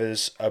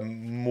drivers are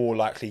more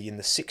likely in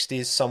the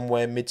 60s,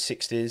 somewhere mid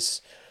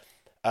 60s.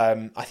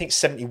 I think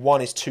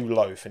 71 is too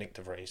low for Nick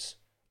De Vries.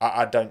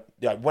 I don't.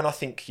 When I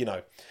think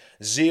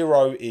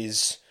 0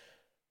 is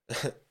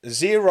a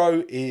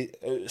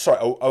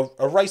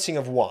rating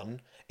of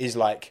 1 is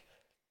like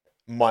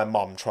my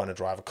mum trying to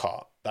drive a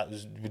car.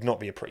 Would not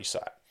be a pretty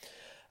sight.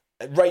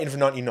 A rating of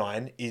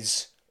 99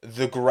 is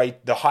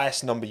the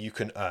highest number you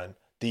can earn,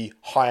 the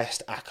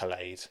highest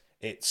accolade.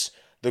 It's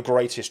the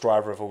greatest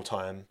driver of all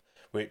time,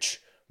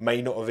 which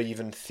may not have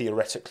even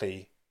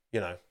theoretically,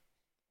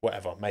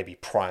 whatever, maybe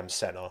prime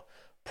Senna,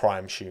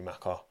 prime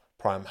Schumacher,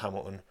 prime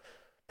Hamilton,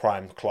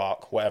 prime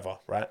Clark, whatever,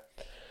 right?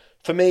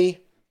 For me,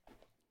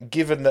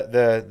 given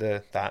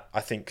that I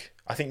think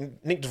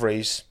Nick De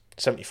Vries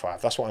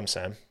 75. That's what I'm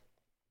saying.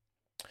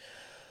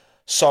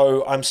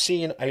 So I'm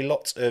seeing a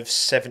lot of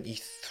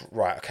 73.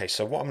 Right. Okay.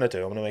 So what I'm going to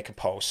do, I'm going to make a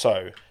poll.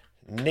 So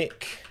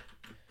Nick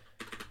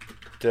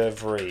De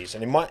Vries,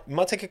 and it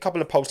might take a couple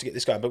of polls to get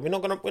this going, but we're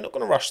not going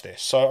to rush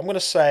this. So I'm going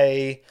to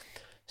say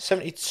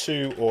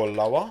 72 or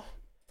lower.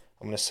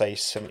 I'm going to say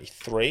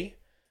 73.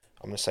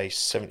 I'm going to say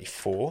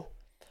 74.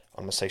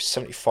 I'm going to say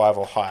 75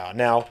 or higher.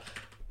 Now,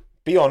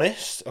 be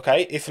honest,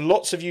 okay? If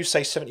lots of you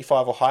say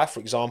 75 or higher,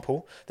 for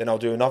example, then I'll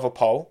do another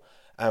poll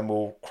and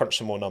we'll crunch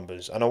some more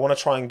numbers. And I want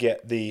to try and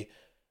get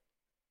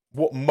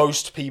what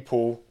most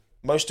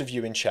of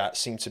you in chat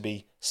seem to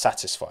be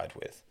satisfied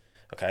with,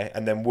 okay?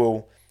 And then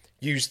we'll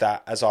use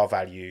that as our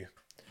value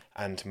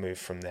and move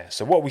from there.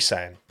 So what are we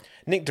saying?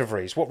 Nick De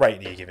Vries, what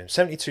rating do you give him?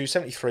 72,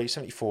 73,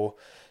 74,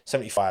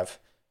 75.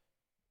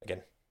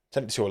 Again,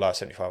 72 or lower,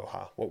 75 or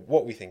higher.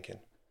 What are we thinking?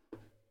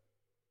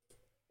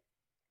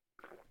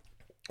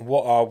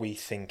 What are we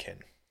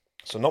thinking?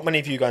 So not many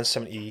of you going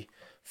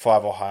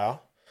 75 or higher.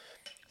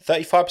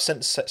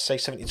 35% say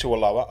 72 or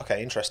lower.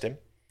 Okay, interesting.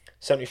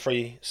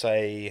 73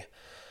 say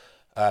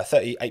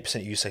 38%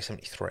 of you say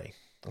 73.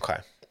 Okay.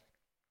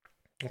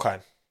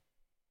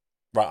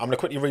 Right, I'm going to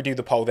quickly redo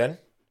the poll then.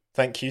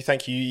 Thank you.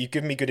 You've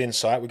given me good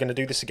insight. We're going to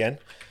do this again.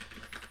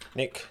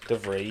 Nick De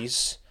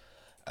Vries.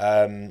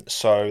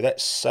 So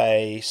let's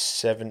say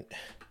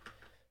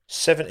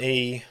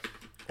 70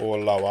 or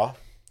lower,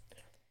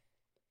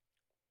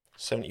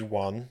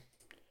 71,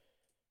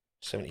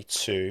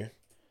 72,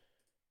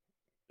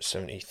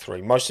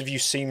 73. Most of you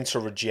seem to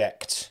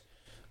reject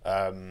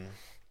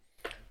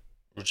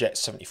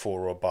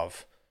 74 or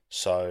above.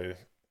 So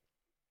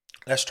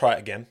let's try it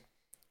again.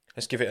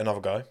 Let's give it another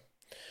go.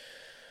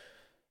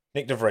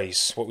 Nick De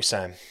Vries, what are we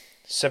saying?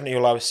 70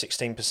 or lower,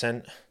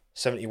 16%.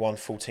 71,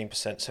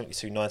 14%.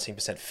 72, 19%.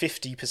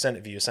 50%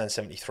 of you are saying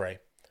 73.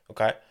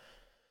 Okay?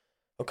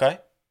 Okay?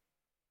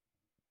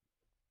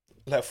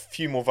 Let a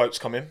few more votes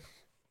come in.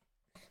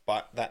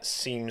 But that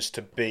seems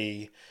to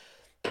be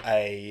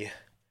a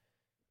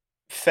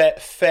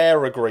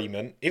fair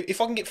agreement.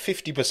 If I can get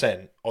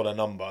 50% on a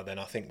number, then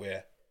I think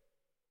we're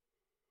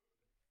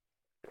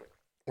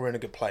in a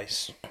good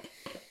place.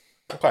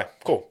 Okay,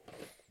 cool.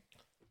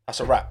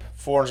 That's a wrap.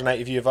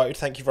 480 of you voted.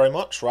 Thank you very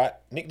much. Right,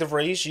 Nick De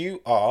Vries,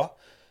 you are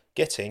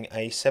getting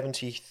a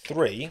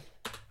 73,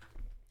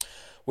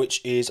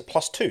 which is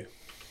 +2.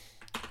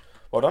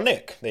 Well done,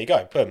 Nick. There you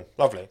go. Boom.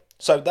 Lovely.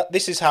 So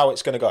this is how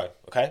it's going to go.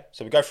 Okay.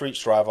 So we go for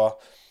each driver.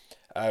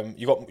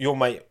 You got your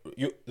mate,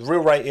 the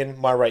real rating,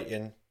 my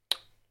rating.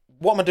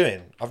 What am I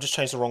doing? I've just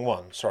changed the wrong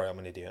one. Sorry, I'm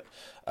an idiot.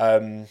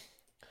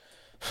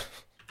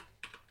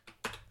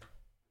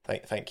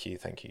 Thank you,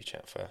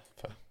 chat, for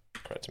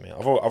correcting me.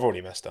 I've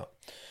already messed up.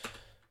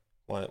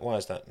 Why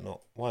is that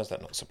not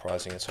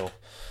surprising at all?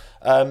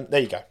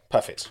 There you go.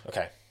 Perfect.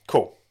 Okay.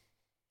 Cool.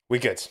 We're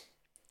good.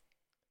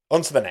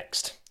 On to the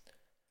next.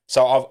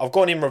 So I've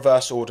gone in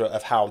reverse order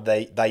of how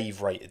they've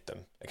rated them.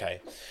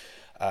 Okay.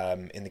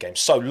 In the game.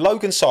 So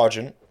Logan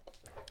Sargent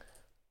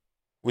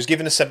was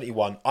given a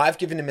 71. I've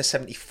given him a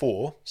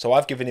 74. So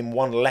I've given him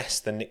one less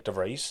than Nick De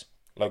Vries.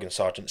 Logan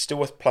Sargent.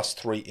 Still a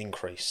 +3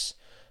 increase,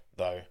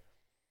 though.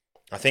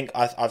 I think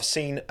I've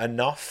seen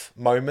enough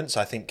moments.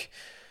 I think,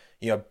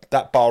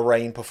 that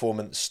Bahrain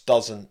performance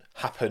doesn't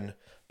happen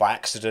by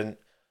accident.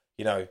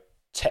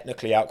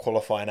 Technically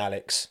out-qualifying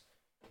Alex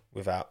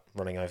without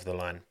running over the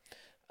line.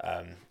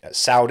 At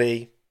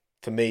Saudi,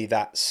 for me,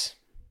 that's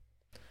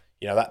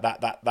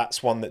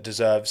that's one that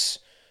deserves.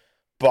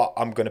 But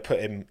I'm going to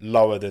put him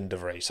lower than De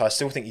Vries. So I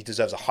still think he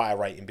deserves a higher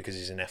rating because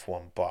he's in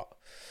F1. But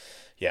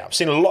yeah, I've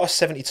seen a lot of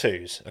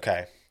 72s.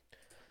 Okay.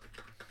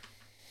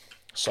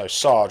 So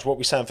Sarge, what are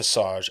we saying for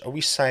Sarge? Are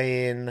we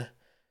saying...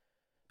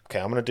 Okay,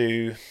 I'm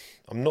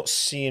not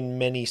seeing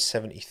many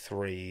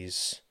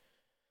 73s.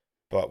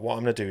 But what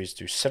I'm going to do is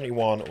do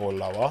 71 or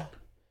lower.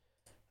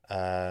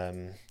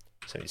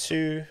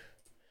 72,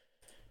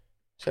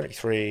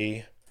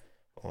 73,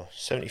 or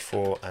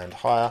 74 and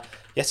higher.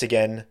 Yet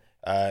again,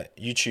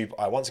 YouTube,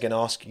 I once again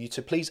ask you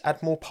to please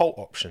add more poll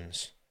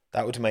options.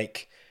 That would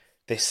make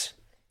this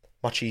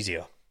much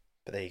easier.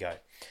 But there you go.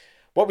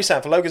 What are we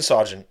saying for Logan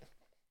Sargent?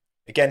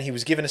 Again, he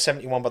was given a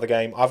 71 by the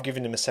game. I've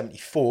given him a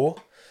 74.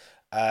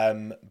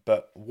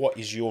 But what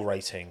is your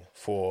rating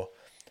for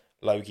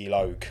Logie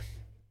Logue?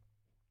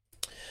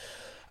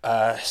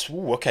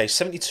 Okay,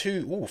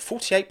 72.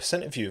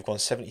 48% of you have gone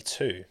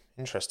 72.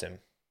 Interesting.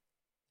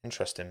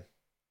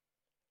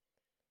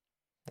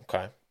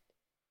 Okay.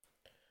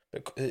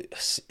 But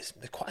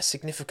quite a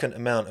significant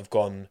amount have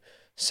gone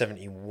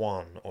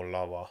 71 or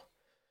lower.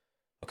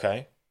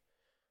 Okay.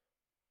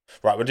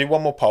 Right, we'll do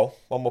one more poll.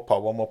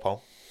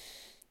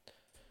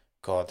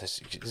 God,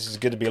 this is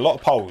going to be a lot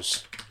of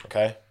polls.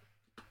 Okay.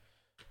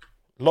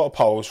 A lot of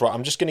polls. Right,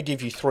 I'm just going to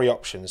give you three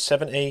options.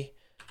 70,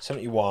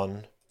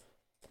 71,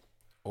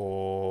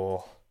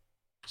 or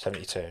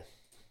 72.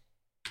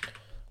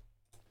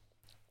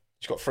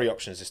 He's got three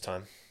options this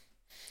time.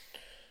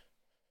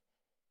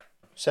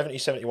 70,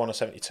 71, or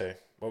 72.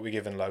 What are we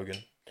giving Logan?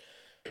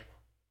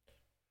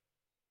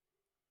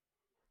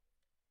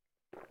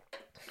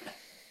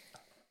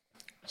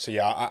 So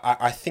yeah,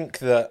 I think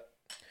that,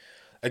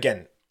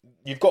 again,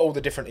 you've got all the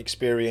different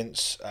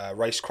experience,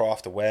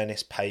 racecraft,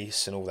 awareness,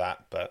 pace, and all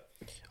that. But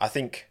I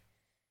think,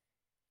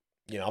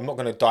 I'm not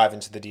going to dive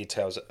into the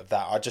details of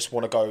that. I just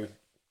want to go,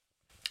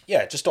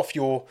 just off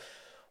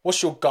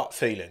what's your gut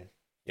feeling?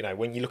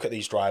 When you look at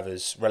these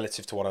drivers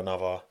relative to one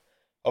another,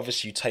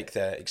 obviously you take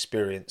their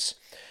experience.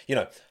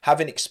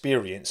 Having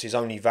experience is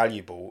only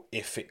valuable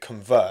if it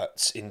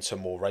converts into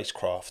more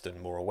racecraft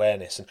and more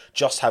awareness. And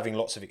just having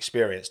lots of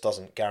experience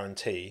doesn't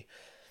guarantee,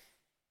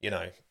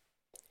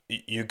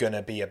 you're going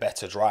to be a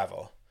better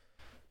driver.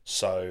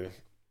 So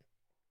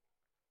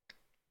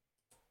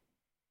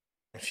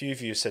a few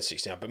of you said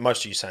 69, but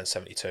most of you saying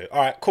 72.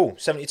 All right, cool.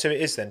 72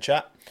 it is then,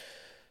 chat.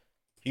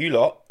 You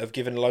lot have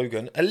given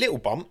Logan a little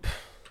bump,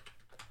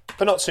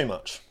 but not too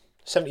much.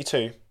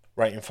 72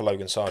 rating for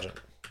Logan Sargent.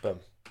 Boom.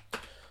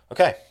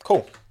 Okay,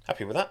 cool.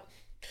 Happy with that.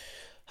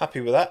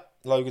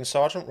 Logan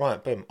Sargent.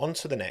 Right, boom. On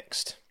to the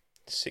next.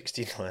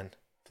 69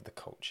 for the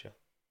culture.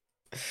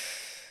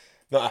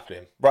 Not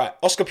happening. Right,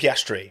 Oscar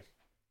Piastri.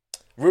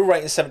 Real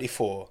rating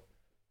 74.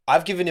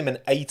 I've given him an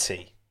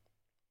 80.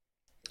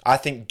 I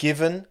think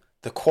given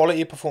the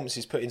quality of performance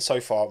he's put in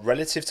so far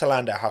relative to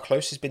Lando, how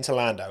close he's been to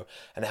Lando,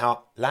 and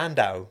how...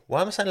 Lando?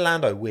 Why am I saying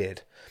Lando?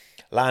 Weird.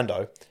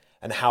 Lando.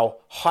 And how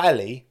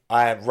highly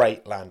I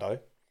rate Lando.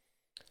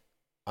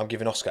 I'm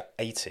giving Oscar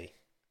 80.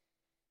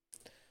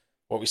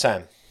 What are we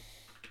saying?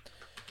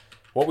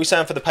 What are we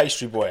saying for the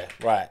pastry boy?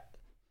 Right.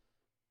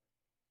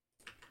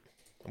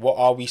 What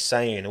are we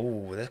saying?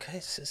 Oh, okay,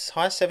 it's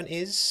high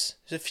 70s.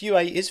 There's a few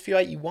 80s, a few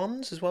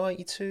 81s as well,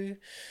 82.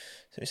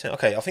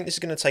 Okay, I think this is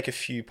going to take a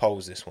few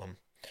polls, this one.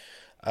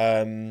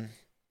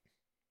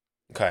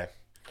 Okay.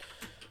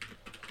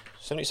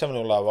 77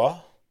 or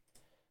lower.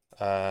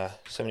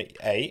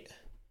 78.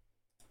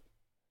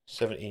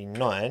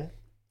 79.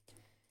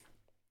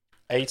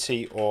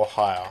 80 or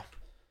higher.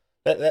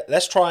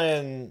 Let's try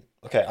and...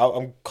 Okay,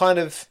 I'm kind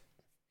of...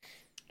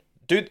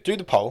 Do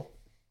the poll.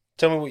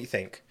 Tell me what you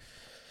think.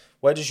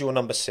 Where does your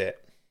number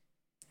sit?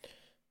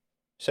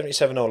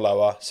 77 or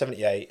lower,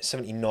 78,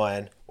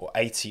 79, or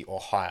 80 or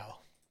higher?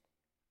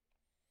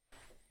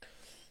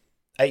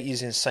 80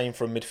 is insane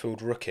for a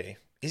midfield rookie.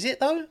 Is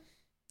it though?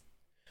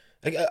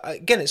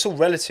 Again, it's all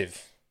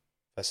relative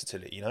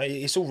versatility. You know,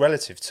 it's all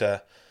relative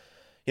to.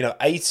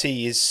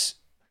 80 is.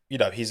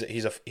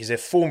 He's a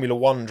Formula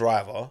One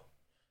driver,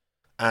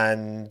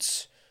 and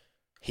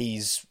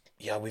he's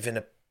within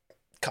a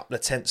couple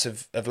of tenths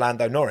of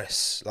Lando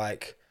Norris.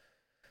 Like,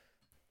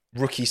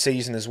 rookie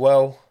season as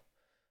well.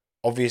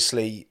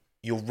 Obviously,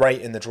 you're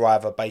rating the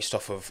driver based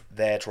off of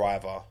their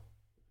driver.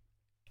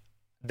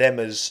 Them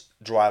as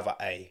driver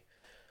A.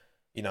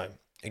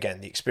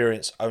 Again, the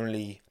experience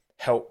only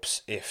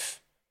helps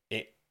if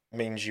it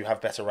means you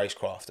have better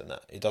racecraft than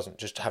that. It doesn't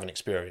just having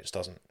experience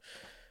doesn't,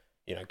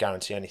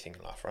 guarantee anything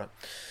in life, right?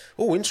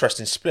 Oh,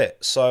 interesting split.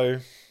 So,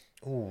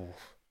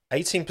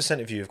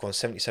 18% of you have gone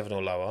 77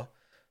 or lower.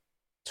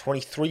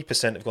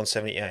 23% have gone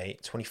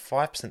 78.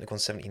 25% have gone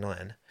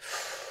 79.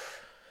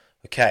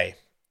 Okay,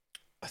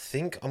 I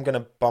think I'm going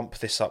to bump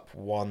this up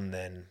one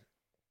then.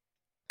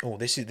 Oh,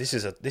 this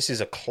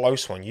is a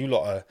close one. You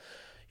lot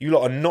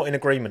are not in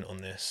agreement on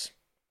this.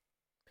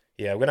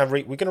 Yeah, we're gonna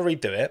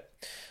redo it.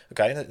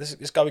 Okay,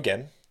 let's go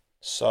again.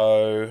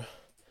 So,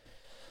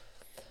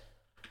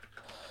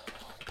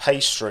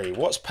 pastry.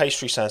 What's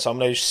pastry saying? So I'm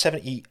gonna do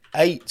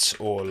 78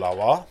 or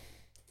lower.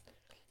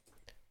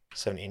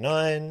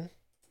 79,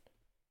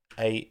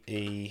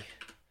 80,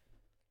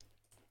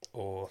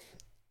 or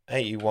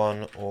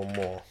 81 or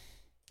more.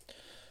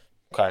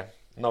 Okay,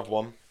 another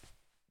one.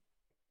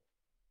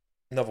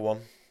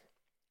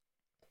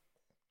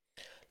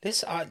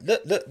 This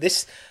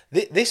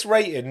this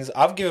ratings.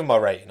 I've given my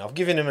rating. I've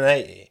given him an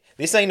 80.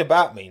 This ain't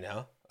about me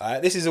now.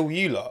 Alright, this is all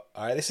you lot.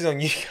 Alright, this is on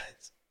you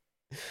guys.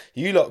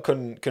 You lot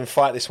can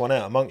fight this one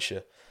out amongst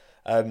you.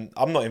 I'm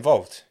not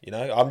involved.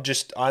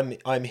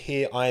 I'm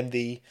here. I'm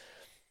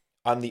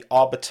the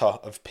arbiter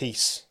of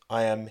peace.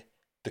 I am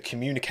the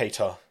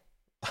communicator.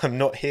 I'm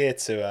not here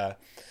to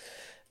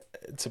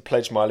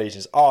pledge my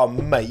allegiance. Oh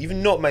mate, you've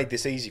not made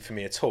this easy for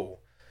me at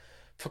all.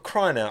 For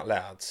crying out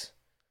loud.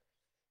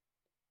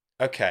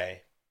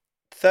 Okay,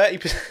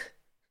 30%.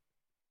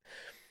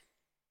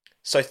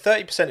 So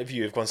 30% of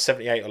you have gone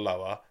 78 or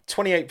lower.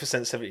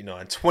 28%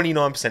 79.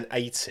 29%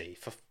 80.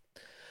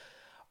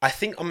 I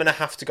think I'm gonna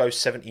have to go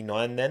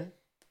 79 then.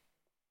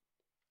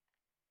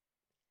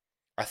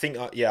 I think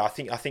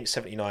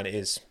 79 it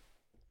is.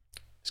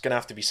 It's gonna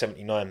have to be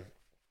 79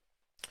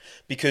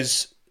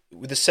 because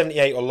with the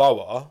 78 or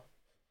lower,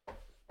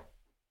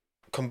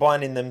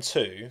 combining them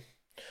two.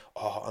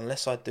 Oh,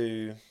 unless I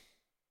do.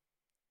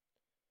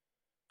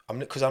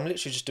 Because I'm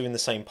literally just doing the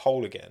same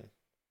poll again.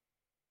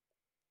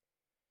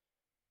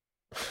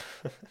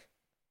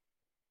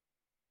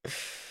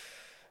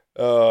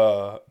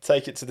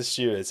 Take it to the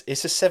stewards.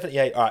 It's a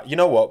 78. All right, you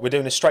know what? We're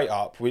doing it straight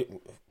up.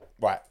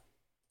 Right.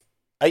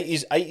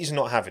 80's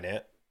not having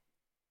it.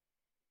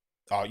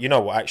 Oh, you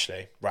know what?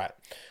 Actually, right.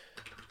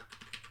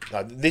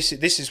 Now, this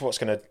is what's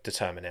going to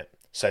determine it.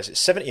 So is it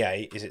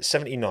 78? Is it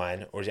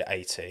 79? Or is it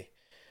 80?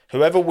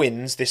 Whoever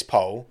wins this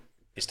poll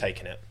is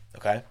taking it.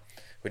 Okay.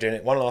 We're doing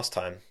it one last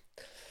time.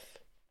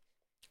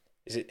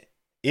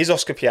 Is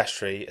Oscar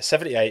Piastri a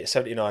 78, a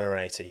 79, or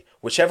an 80?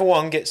 Whichever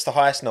one gets the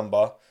highest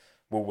number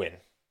will win.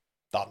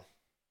 Done.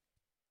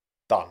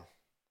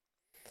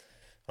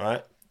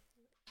 Alright?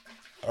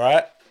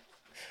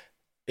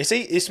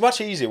 It's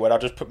much easier when I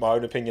just put my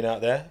own opinion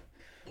out there.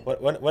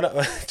 When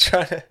I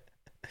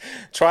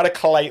try to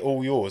collate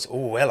all yours.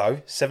 Oh,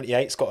 hello.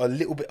 78's got a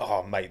little bit...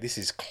 Oh, mate, this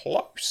is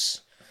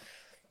close.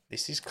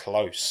 This is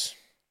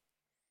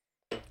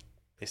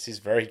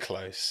very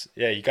close.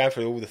 Yeah, you're going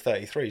for all the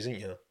 33s, aren't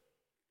you?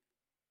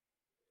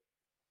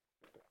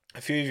 A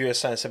few of you are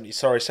saying 70.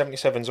 Sorry,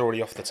 77's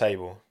already off the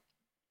table.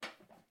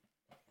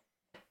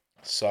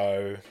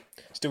 So,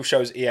 still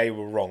shows EA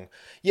were wrong.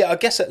 Yeah, I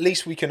guess at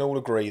least we can all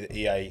agree that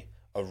EA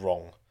are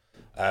wrong.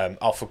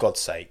 For God's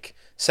sake.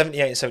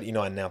 78 and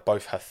 79 now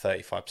both have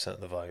 35%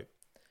 of the vote.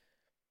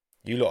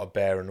 You lot are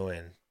bare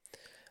annoying.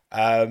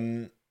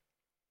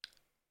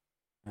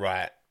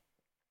 Right.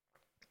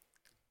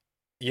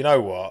 You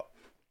know what?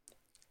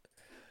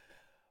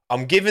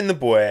 I'm giving the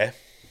boy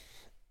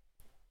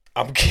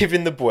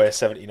a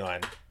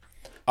 79.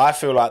 I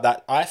feel like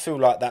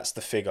that's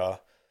the figure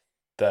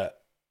that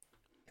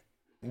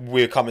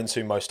we're coming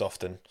to most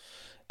often.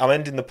 I'm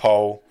ending the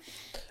poll.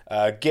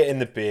 Get in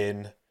the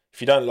bin.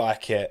 If you don't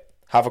like it,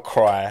 have a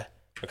cry.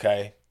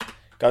 Okay,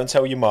 go and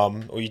tell your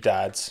mum or your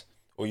dad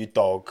or your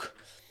dog,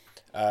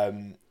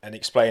 and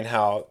explain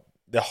how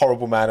the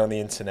horrible man on the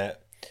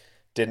internet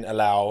didn't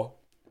allow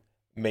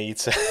me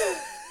to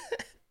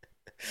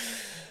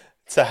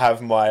to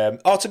have my.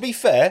 To be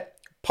fair,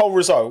 poll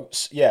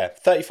results. Yeah,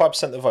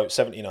 35% of the vote,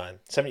 79.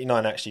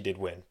 79 actually did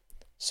win.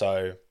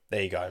 So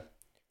there you go.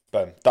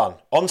 Boom, done.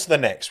 On to the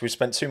next. We've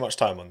spent too much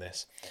time on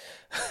this.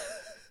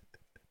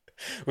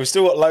 We've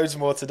still got loads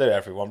more to do,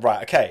 everyone.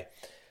 Right, okay.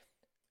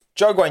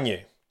 Zhou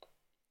Guanyu.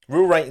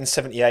 Real rating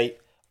 78.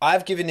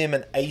 I've given him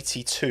an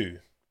 82.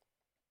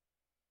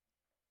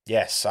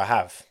 Yes, I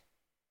have.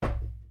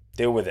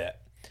 Deal with it.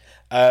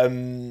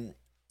 And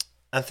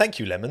thank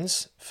you,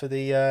 Lemons, for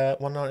the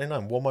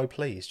 $1.99. One more,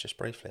 please. Just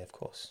briefly, of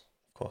course.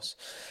 Of course.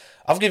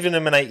 I've given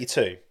him an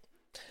 82.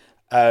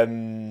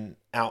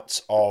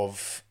 Out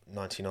of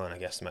 99, I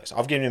guess, the max.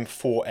 I've given him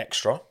 4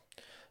 extra.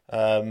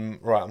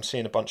 Right, I'm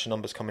seeing a bunch of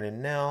numbers coming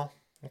in now.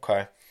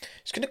 Okay.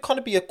 It's going to kind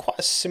of be quite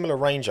a similar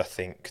range, I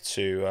think,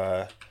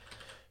 to...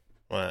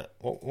 right,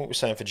 what we're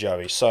saying for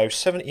Joey. So,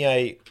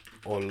 78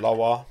 or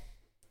lower.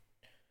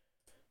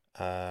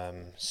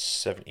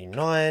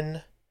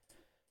 79,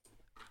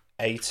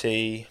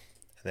 80,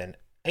 and then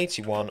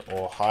 81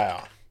 or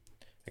higher.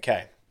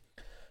 Okay.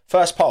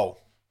 First poll.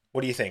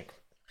 What do you think?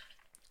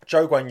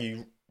 Zhou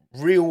Guanyu,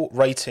 real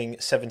rating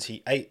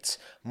 78.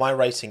 My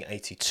rating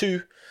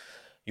 82.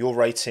 Your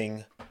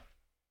rating,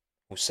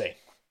 we'll see.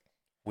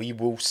 We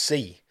will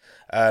see.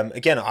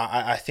 Again,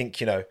 I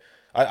think,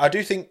 I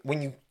do think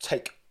when you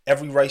take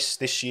every race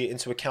this year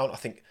into account, I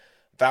think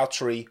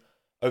Valtteri,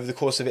 over the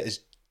course of it,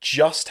 has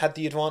just had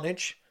the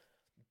advantage,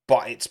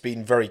 but it's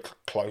been very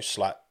close.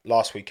 Like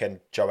last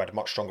weekend, Joe had a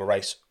much stronger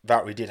race.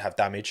 Valtteri did have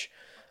damage,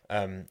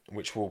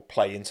 which will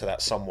play into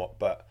that somewhat.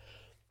 But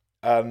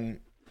I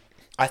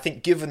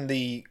think given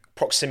the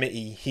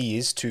proximity he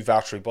is to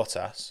Valtteri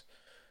Bottas,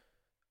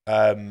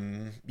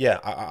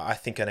 I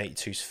think an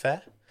 82 is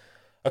fair.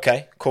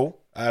 Okay, cool.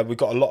 We've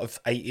got a lot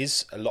of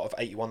 80s, a lot of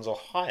 81s or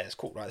higher. It's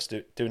cool. Right, let's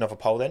do another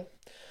poll then.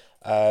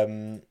 A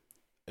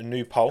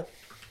new poll.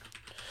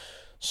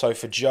 So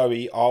for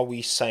Joey, are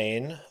we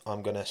saying,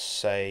 I'm going to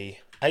say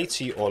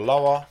 80 or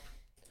lower,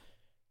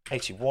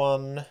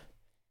 81,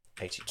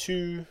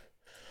 82,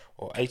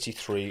 or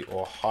 83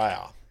 or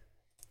higher?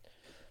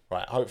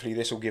 Right, hopefully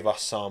this will give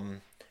us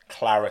some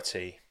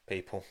clarity,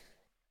 people.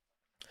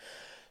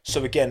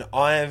 So again,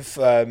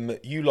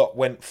 you lot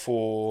went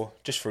for,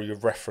 just for your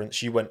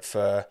reference, you went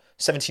for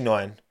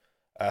 79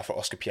 for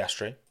Oscar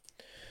Piastri,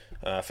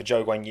 for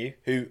Zhou Guanyu,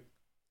 who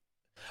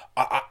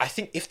I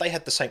think if they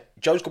had the same,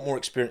 Joe's got more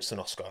experience than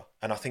Oscar,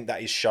 and I think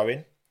that is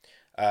showing.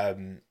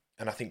 And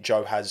I think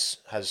Joe has.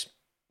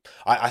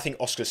 I think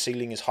Oscar's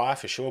ceiling is higher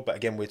for sure, but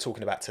again, we're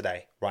talking about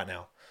today, right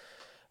now.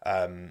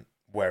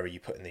 Where are you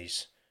putting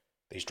these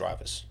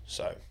drivers?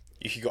 So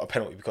if you got a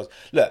penalty, because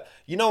look,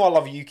 I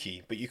love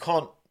Yuki, but you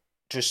can't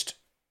just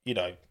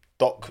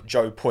dock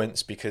Joe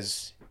points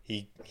because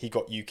he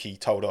got Yuki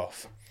told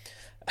off.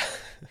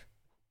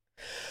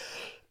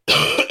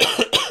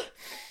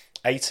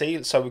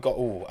 80, so we've got,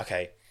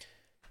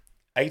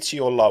 80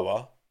 or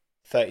lower,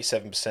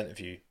 37% of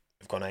you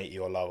have gone 80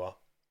 or lower.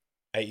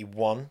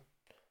 81,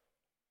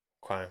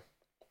 okay,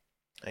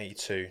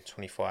 82,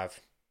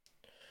 25.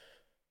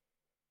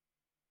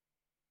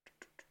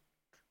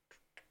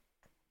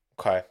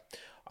 Okay,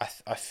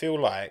 I feel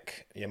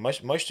like,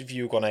 most of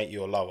you have gone 80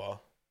 or lower.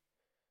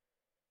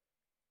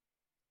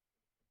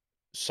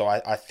 So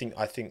I think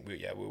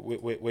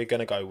we're going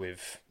to go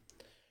with...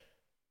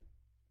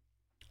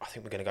 I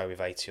think we're going to go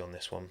with 80 on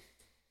this one.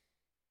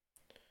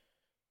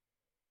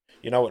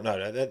 You know what? No,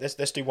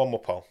 let's do one more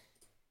poll.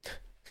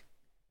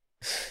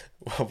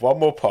 One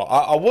more poll.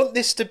 I want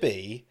this to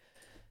be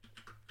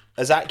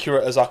as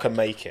accurate as I can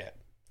make it.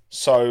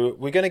 So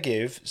we're going to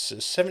give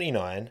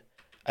 79,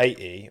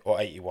 80,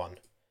 or 81.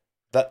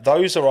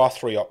 Those are our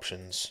 3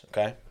 options,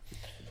 okay?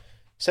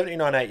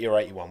 79, 80, or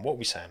 81. What are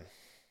we saying?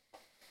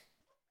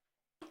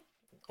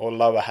 Or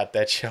lower had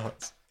their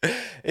chance.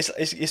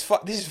 It's fun.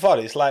 This is fun.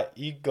 It's like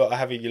you got to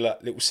have your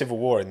little civil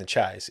war in the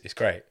chat. It's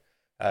great.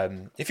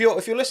 If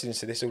you're listening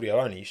to this audio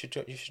only, you should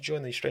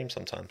join these streams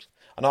sometimes.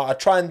 And I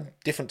try in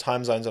different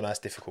time zones. I know it's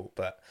difficult,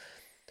 but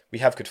we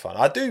have good fun.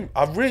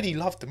 I really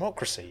love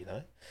democracy.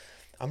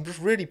 I'm just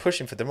really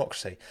pushing for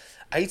democracy.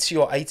 80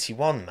 or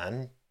 81,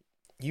 man.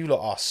 You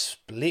lot are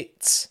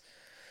split.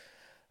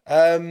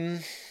 All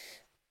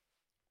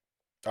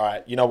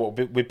right, you know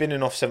what? We're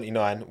binning off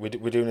 79.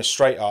 We're doing a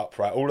straight up,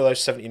 right? All of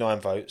those 79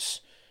 votes.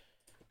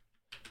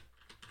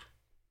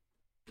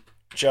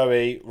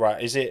 Joey,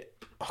 right, is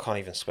it... I can't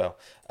even spell.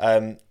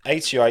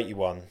 80 or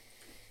 81.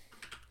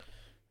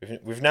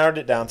 We've narrowed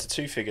it down to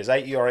 2 figures,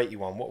 80 or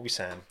 81. What are we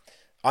saying?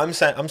 I'm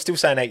still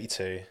saying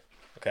 82.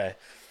 Okay.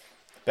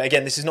 But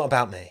again, this is not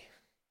about me.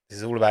 This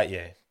is all about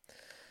you.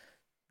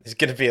 It's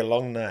going to be a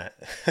long night.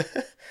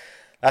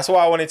 That's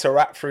why I wanted to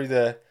wrap through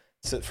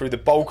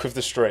the bulk of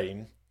the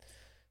stream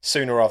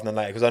sooner rather than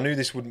later, because I knew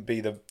this wouldn't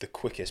be the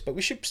quickest, but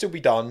we should still be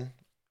done,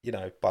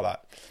 by like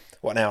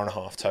What, an hour and a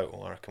half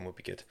total, I reckon would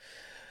be good.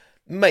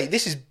 Mate,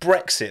 this is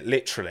Brexit,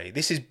 literally.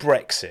 This is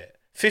Brexit.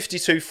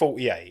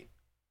 52-48.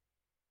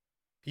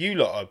 You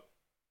lot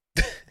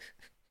are...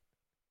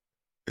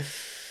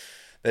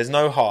 There's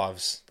no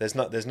halves. There's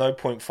no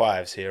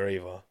 0.5s here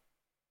either.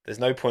 There's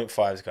no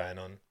 0.5s going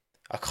on.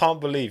 I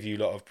can't believe you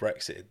lot have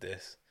Brexited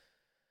this.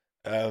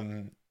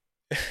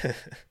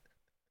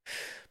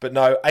 But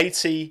no,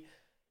 80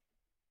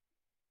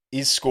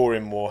 is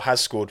scoring more,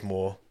 has scored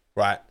more.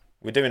 Right,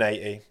 we're doing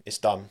 80. It's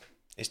done.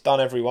 It's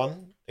done,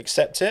 everyone.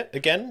 Accept it.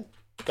 Again,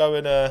 go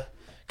and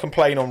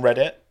complain on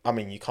Reddit. I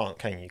mean, you can't,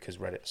 can you? Because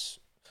Reddit's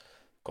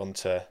gone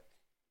to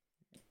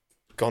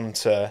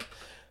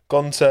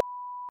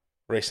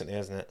recently,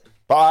 hasn't it?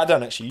 But I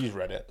don't actually use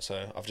Reddit,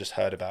 so I've just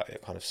heard about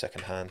it kind of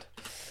secondhand.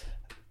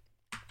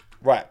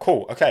 Right,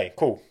 cool. Okay,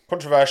 cool.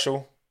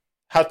 Controversial.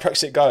 How's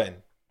Brexit going?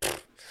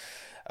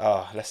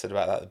 Less said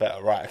about that, the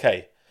better. Right,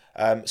 okay.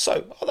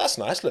 So that's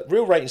nice. Look,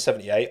 real rating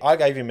 78. I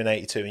gave him an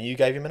 82, and you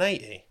gave him an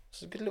 80.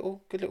 It's a good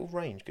little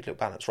range, good little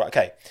balance. Right,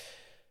 okay.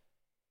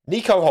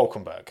 Nico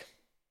Hulkenberg.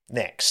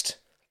 Next.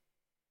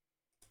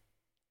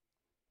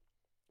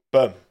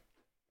 Boom.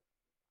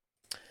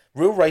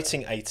 Real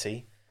rating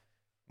 80.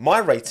 My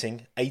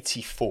rating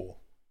 84.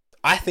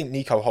 I think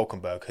Nico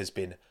Hulkenberg has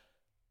been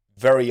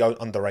very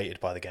underrated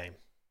by the game.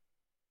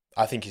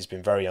 I think he's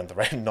been very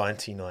underrated.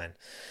 99.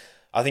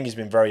 I think he's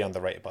been very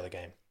underrated by the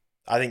game.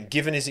 I think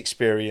given his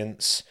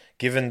experience,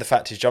 given the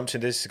fact he's jumped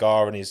into this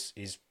cigar and he's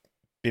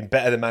been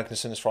better than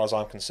Magnussen as far as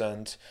I'm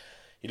concerned.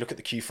 You look at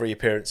the Q3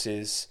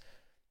 appearances,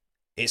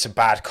 it's a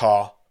bad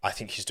car. I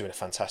think he's doing a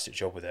fantastic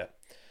job with it.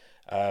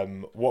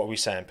 What are we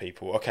saying,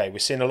 people? Okay, we're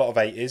seeing a lot of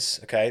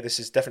 80s. Okay, this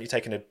is definitely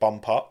taking a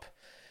bump up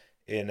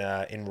in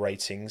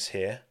ratings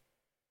here.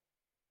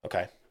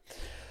 Okay.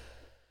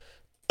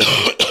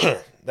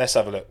 Let's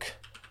have a look.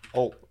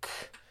 Hulk.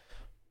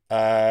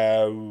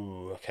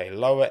 Okay,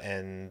 lower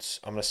end.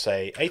 I'm going to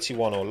say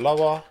 81 or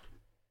lower.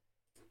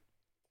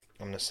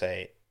 I'm going to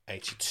say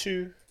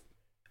 82,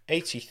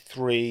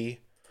 83,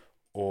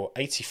 or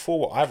 84,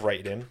 what I've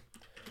rated him,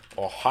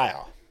 or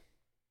higher.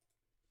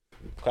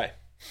 Okay.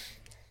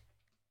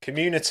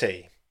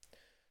 Community.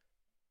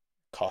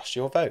 Cast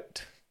your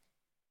vote.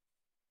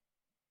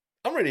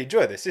 I'm really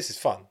enjoying this. This is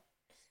fun.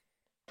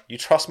 You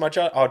trust my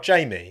judge? Oh,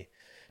 Jamie,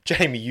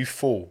 you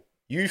fool.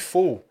 You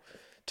fool.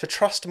 To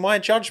trust my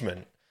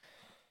judgment.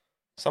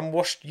 Some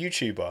washed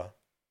YouTuber.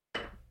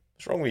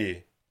 What's wrong with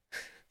you?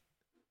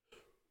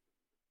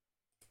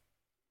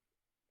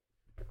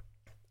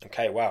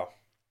 Okay, wow.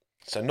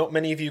 So not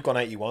many of you gone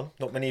 81.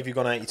 Not many of you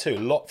gone 82. A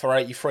lot for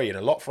 83 and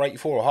a lot for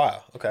 84 or higher.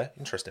 Okay,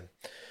 interesting.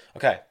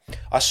 Okay,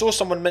 I saw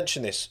someone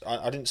mention this.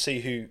 I didn't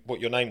see what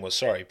your name was,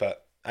 sorry.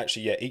 But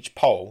actually, yeah, each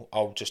poll,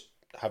 I'll just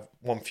have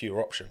one fewer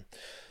option.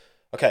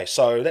 Okay,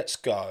 so let's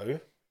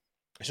go.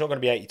 It's not going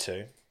to be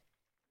 82.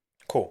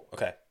 Cool,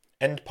 okay.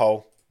 End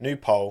poll, new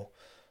poll.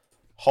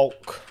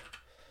 Hulk.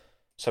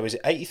 So is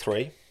it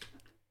 83?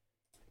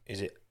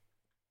 Is it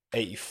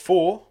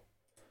 84?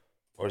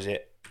 Or is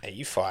it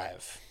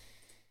 85?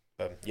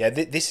 Yeah,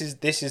 this is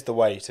the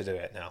way to do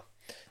it now.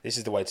 This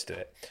is the way to do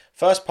it.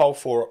 First poll,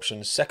 4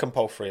 options. Second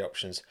poll, 3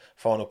 options.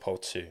 Final poll,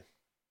 2.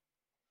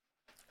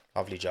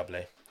 Lovely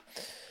jubbly.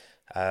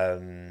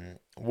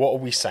 What are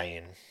we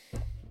saying?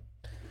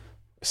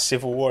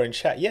 Civil war in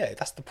chat? Yeah,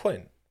 that's the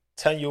point.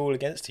 Turn you all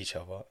against each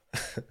other.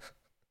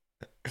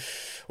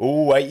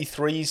 Ooh,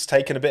 83's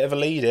taking a bit of a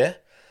lead here.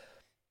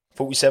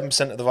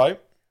 47% of the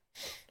vote.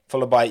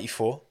 Followed by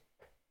 84.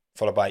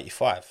 Followed by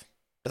 85.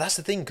 But that's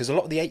the thing, because a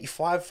lot of the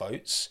 85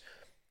 votes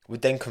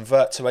would then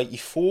convert to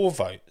 84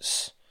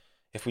 votes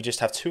if we just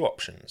have 2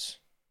 options.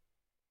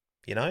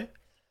 You know?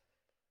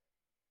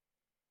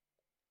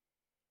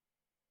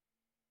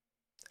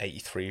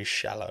 83 is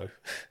shallow.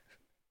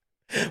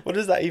 What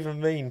does that even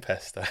mean,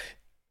 Pesto?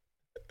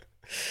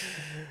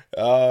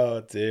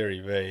 Oh,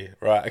 dearie me.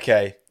 Right,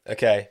 okay.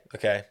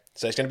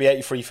 So it's going to be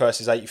 83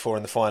 versus 84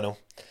 in the final.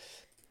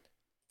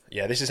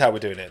 Yeah, this is how we're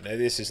doing it.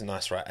 This is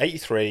nice, right?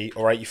 83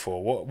 or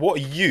 84. What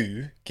are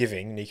you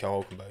giving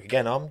Nico Hulkenberg?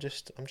 Again, I'm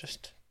just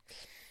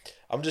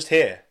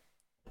here.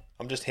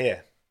 I'm just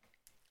here.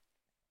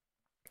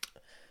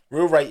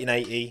 Real rating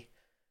 80.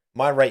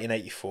 My rating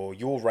 84.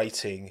 Your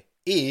rating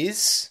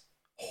is...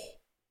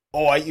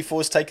 Oh,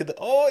 84's taken the...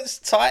 Oh, it's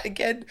tight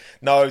again.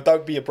 No,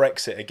 don't be a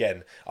Brexit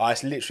again. Oh,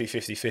 it's literally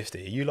 50-50.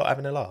 Are you lot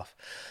having a laugh?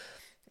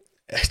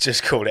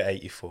 Just call it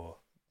 84.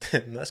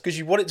 That's because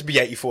you want it to be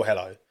 84,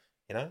 hello.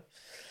 You know?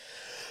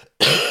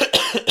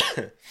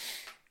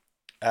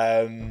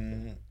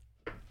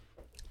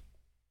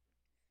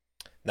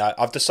 No,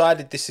 I've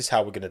decided this is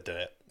how we're going to do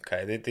it.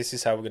 Okay, this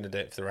is how we're going to do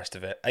it for the rest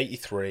of it.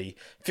 83,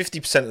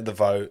 50% of the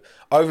vote,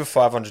 over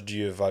 500 of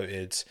you have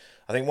voted.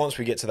 I think once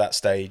we get to that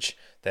stage,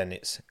 then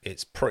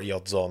it's pretty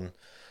odds on.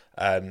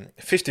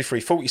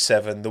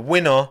 53-47. The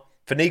winner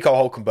for Nico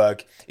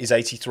Hulkenberg is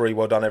 83.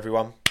 Well done,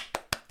 everyone.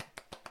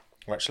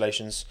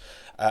 Congratulations.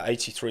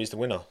 83 is the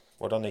winner.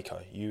 Well done,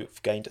 Nico.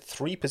 You've gained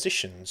 3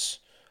 positions,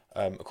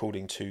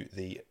 according to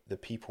the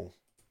people.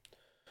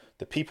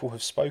 The people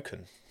have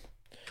spoken.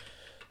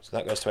 So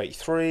that goes to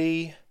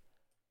 83,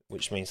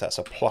 which means that's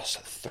a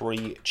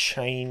 +3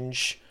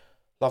 change.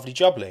 Lovely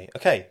jubbly.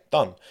 Okay,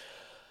 done.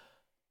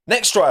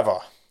 Next driver.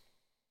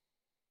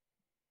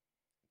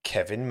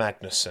 Kevin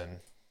Magnussen.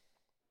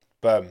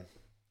 Boom.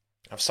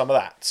 Have some of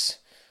that.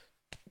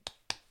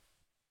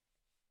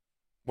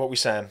 What are we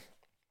saying?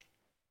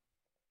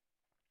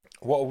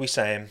 What are we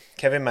saying?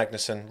 Kevin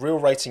Magnussen, real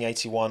rating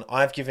 81.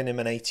 I've given him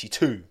an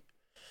 82.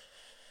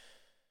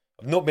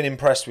 I've not been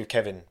impressed with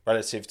Kevin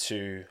relative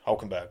to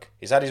Hulkenberg.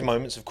 He's had his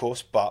moments, of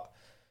course, but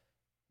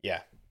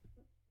yeah.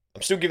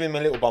 I'm still giving him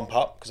a little bump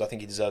up because I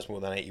think he deserves more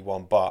than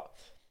 81, but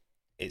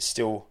it's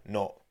still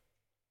not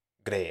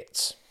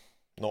great.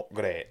 Not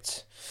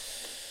great.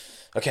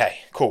 Okay,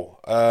 cool.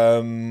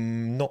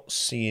 Not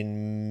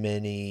seeing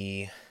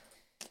many.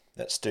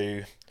 Let's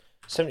do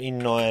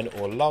 79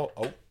 or lower.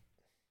 Oh.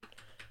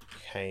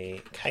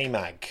 Okay,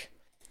 K-Mag.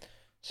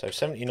 So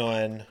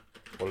 79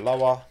 or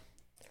lower.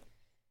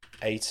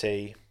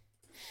 80,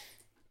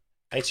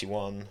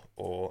 81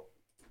 or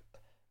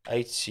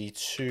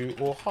 82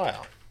 or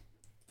higher.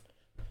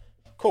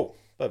 Cool.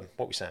 Boom.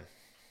 What are we saying?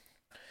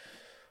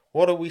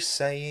 What are we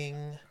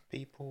saying,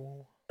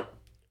 people?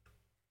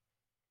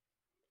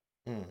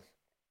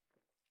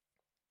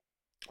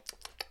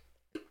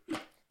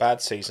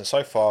 Bad season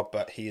so far,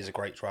 but he is a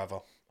great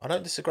driver. I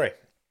don't disagree.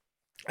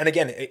 And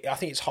again, I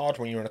think it's hard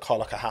when you're in a car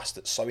like a Haas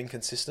that's so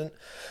inconsistent.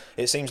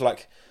 It seems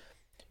like,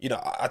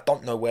 I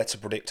don't know where to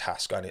predict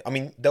Haas going. I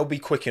mean, they'll be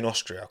quick in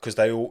Austria because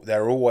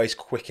they're always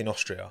quick in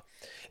Austria.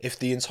 If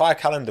the entire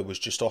calendar was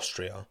just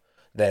Austria,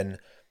 then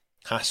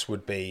Haas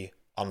would be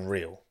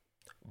unreal.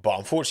 But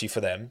unfortunately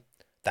for them,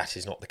 that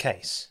is not the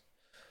case.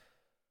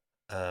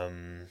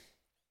 Okay,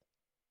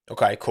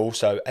 cool.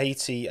 So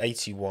 80,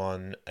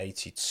 81,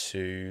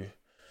 82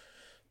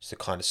 is the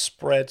kind of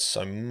spread.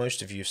 So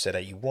most of you have said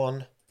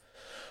 81.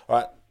 All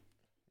right,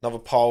 another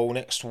poll.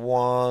 Next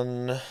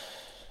one.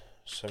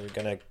 So we're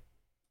going to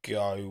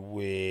go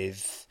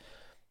with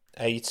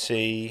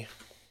 80,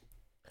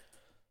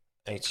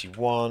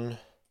 81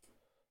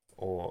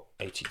 or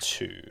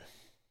 82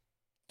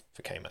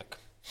 for K-Mag.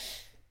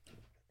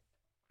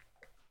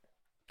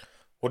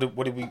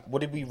 What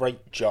did we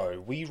rate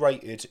Joe? We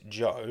rated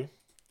Joe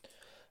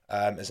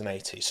as an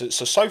 80.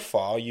 So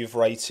far you've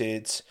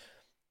rated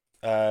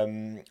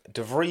De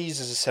Vries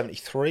as a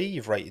 73.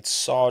 You've rated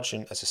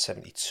Sargent as a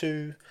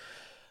 72.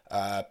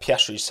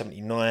 Piastri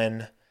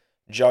 79.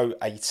 Joe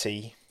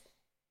 80.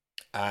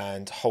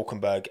 And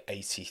Hulkenberg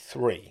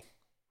 83.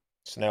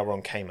 So now we're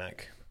on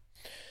K-Mag.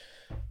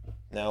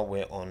 Now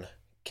we're on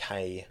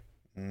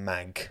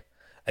K-Mag.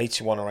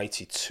 81 or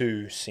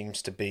 82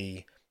 seems to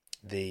be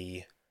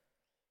the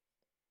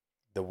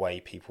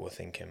way people are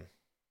thinking.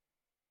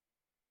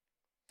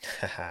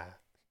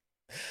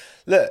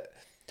 Look,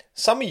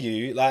 some of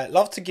you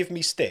love to give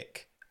me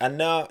stick, and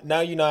now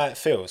you know how it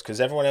feels because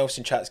everyone else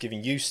in chat's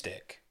giving you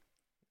stick.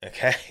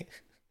 Okay,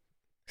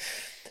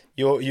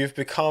 you've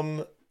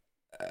become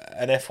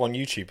an F1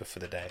 YouTuber for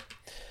the day.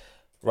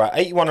 Right,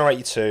 81 or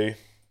 82.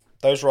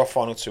 Those are our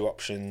final two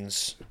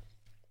options.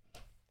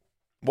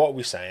 What are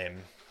we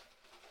saying?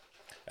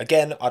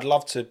 Again, I'd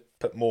love to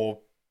put more,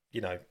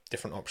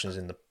 different options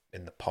in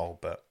the poll,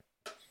 but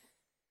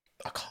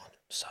I can't.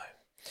 So,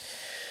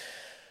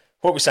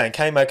 what we're saying,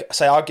 K-Mag,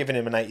 say I've given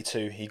him an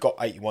 82. He got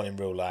 81 in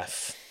real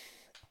life,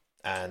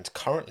 and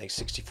currently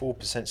 64%,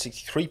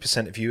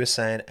 63% of you are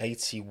saying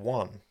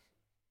 81.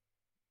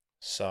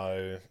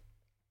 So,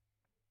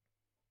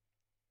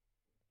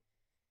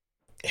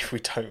 if we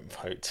don't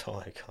vote,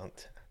 tie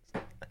contest.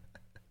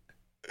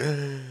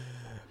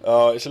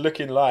 Oh, it's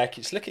looking like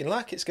it's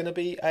going to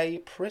be a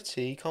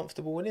pretty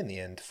comfortable win in the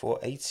end for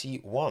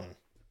 81.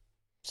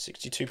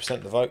 62%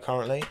 of the vote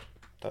currently.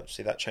 Don't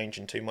see that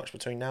changing too much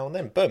between now and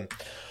then. Boom.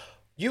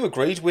 You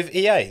agreed with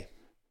EA.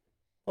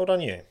 Well done,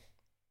 you.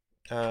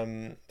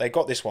 They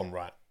got this one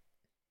right.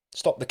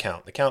 Stop the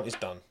count. The count is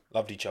done.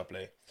 Lovely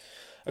jubbly.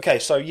 Okay,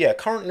 so yeah,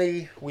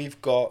 currently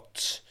we've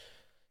got...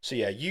 So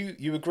yeah,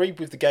 you agreed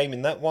with the game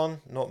in that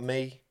one, not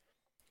me.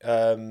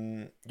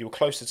 You were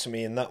closer to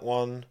me in that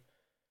one.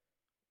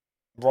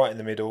 Right in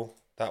the middle,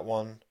 that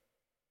one.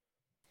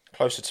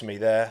 Closer to me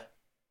there.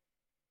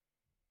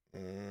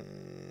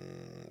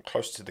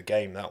 Closer to the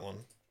game, that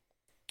one.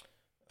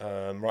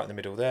 Right in the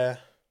middle there.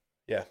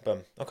 Yeah,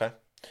 boom. Okay.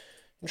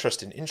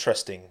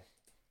 Interesting.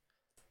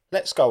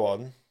 Let's go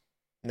on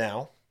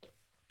now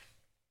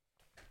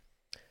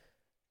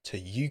to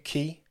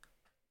Yuki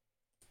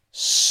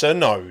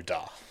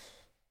Tsunoda.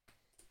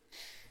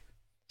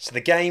 So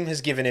the game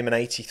has given him an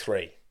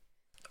 83.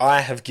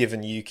 I have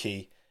given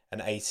Yuki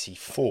an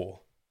 84.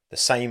 The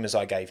same as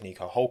I gave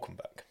Nico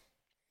Hulkenberg.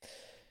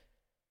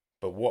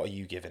 But what are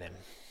you giving him?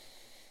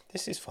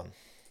 This is fun.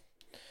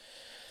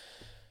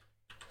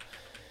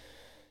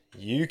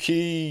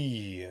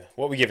 Yuki.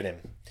 What are we giving him?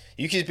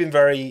 Yuki's been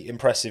very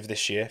impressive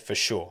this year, for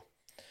sure.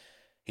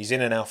 He's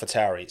in an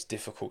AlphaTauri. It's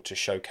difficult to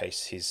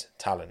showcase his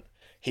talent.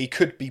 He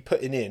could be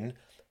putting in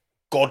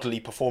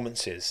godly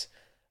performances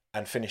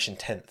and finishing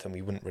 10th, and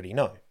we wouldn't really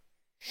know.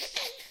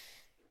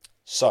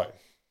 So,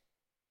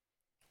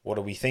 What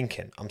are we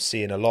thinking? I'm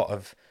seeing a lot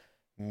of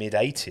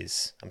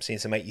mid-80s. I'm seeing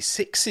some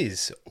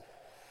 86s. Ooh,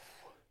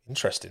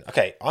 interesting.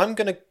 Okay, I'm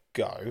going to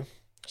go.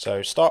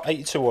 So start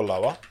 82 or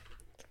lower.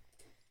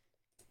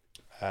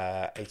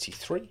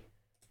 83.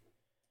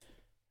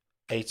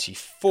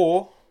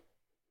 84.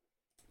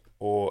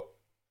 Or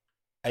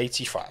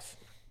 85.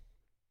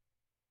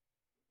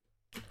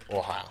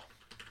 Or higher.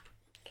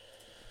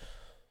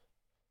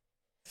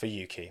 For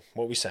Yuki.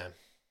 What are we saying?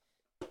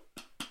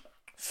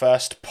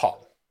 First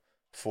poll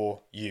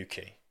for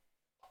Yuki.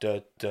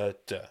 Duh.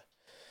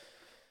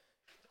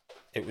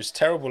 It was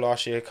terrible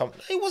last year.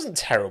 It wasn't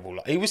terrible.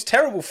 It was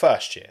terrible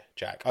first year,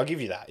 Jack. I'll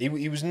give you that.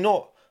 He was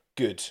not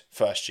good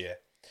first year.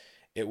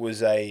 It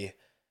was a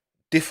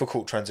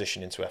difficult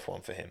transition into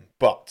F1 for him.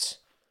 But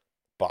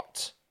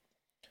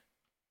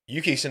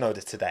Yuki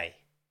Tsunoda today,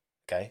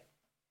 okay?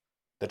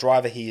 The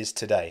driver he is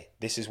today,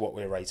 this is what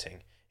we're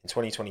rating in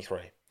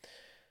 2023.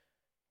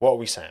 What are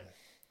we saying?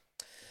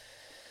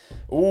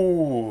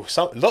 Ooh,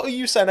 a lot of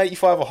you saying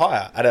 85 or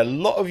higher, and a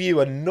lot of you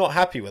are not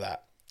happy with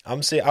that.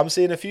 I'm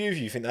seeing a few of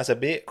you think that's a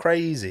bit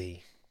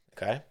crazy.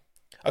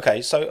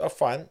 Okay, so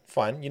fine.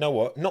 You know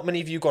what? Not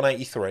many of you gone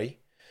 83.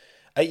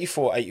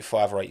 84,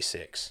 85, or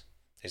 86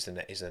 is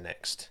the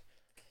next.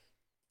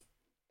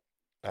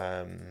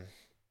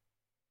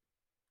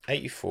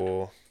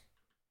 84,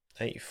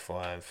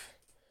 85,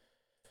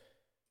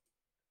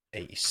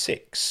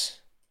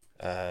 86.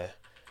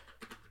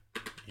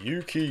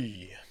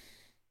 Yuki.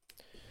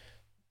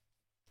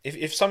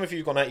 If some of you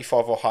have gone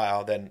 85 or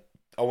higher, then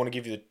I want to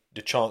give you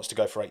the chance to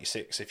go for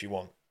 86 if you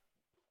want.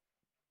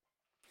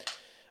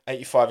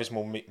 85 is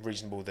more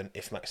reasonable than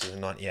if Max is a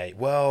 98.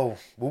 Well,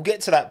 we'll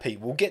get to that, Pete.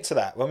 We'll get to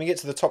that when we get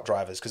to the top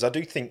drivers, because I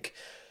do think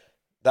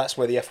that's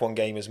where the F1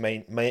 game has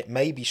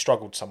maybe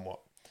struggled somewhat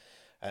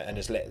and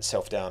has let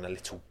itself down a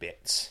little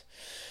bit.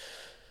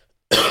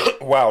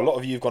 Wow, a lot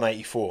of you have gone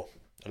 84.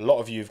 A lot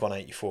of you have gone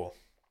 84.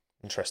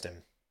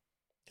 Interesting.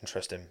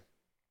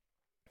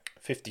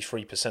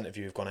 53% of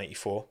you have gone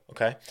 84.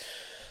 Okay,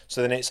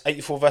 so then it's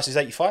 84 versus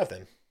 85.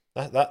 Then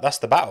that's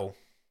the battle.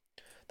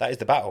 That is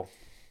the battle.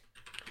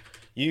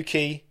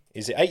 Yuki,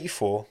 is it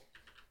 84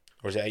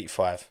 or is it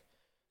 85?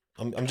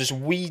 I'm just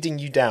weeding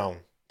you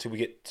down till we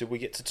get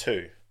to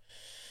 2.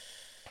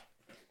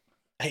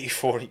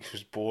 84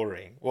 equals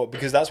boring. Well,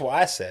 because that's what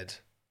I said.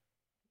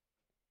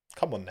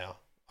 Come on now.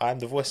 I am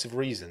the voice of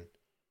reason.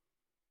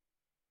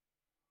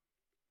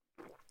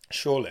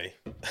 Surely.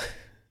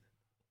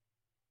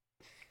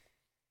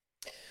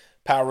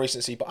 Power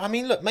recency, but I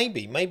mean, look,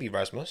 maybe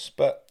Rasmus,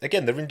 but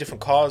again, they're in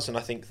different cars, and I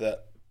think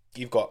that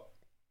you've got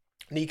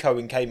Nico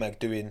and K-Mag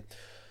doing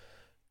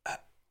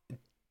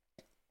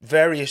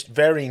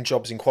varying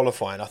jobs in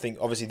qualifying. I think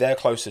obviously they're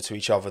closer to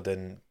each other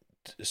than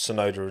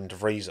Tsunoda and De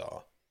Vries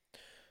are.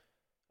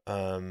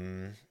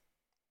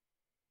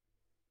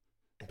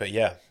 But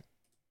yeah,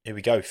 here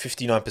we go.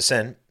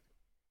 59%.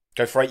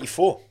 Go for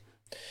 84.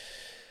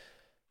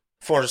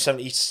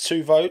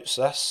 472 votes.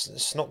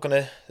 It's not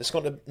gonna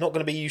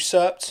be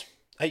usurped.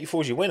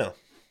 84 is your winner.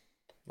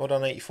 Well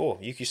done, 84.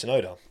 Yuki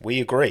Tsunoda. We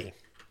agree.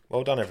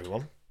 Well done,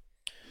 everyone.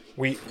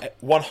 We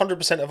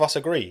 100% of us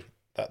agree.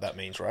 That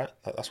means, right?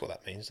 That's what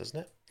that means, doesn't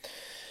it?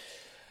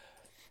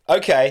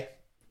 Okay.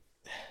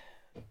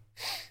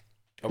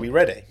 Are we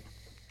ready?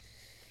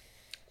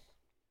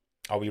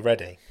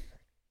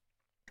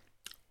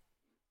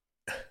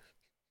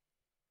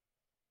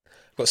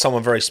 Got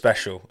someone very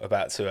special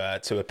about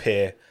to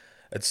appear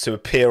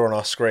on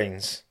our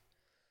screens.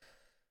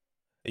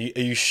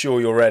 Are you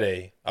sure you're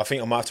ready? I think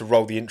I might have to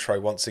roll the intro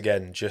once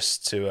again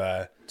just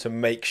to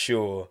make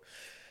sure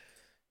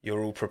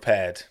you're all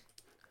prepared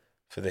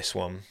for this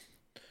one.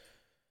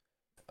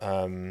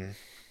 I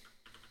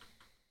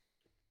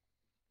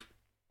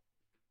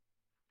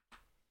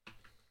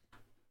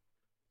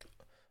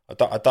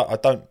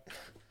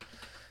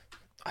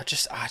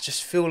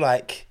just feel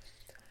like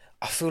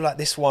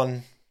this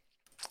one.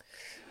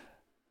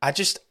 I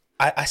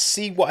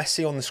see what I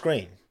see on the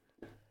screen.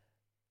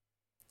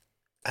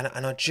 And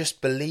I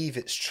just believe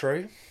it's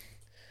true.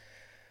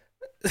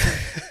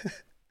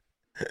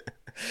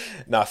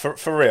 No,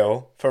 for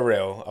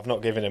real. I've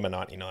not given him a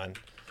 99.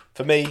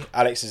 For me,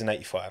 Alex is an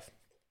 85.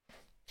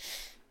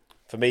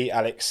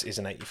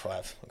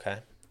 Okay?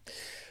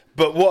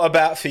 But what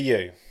about for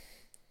you?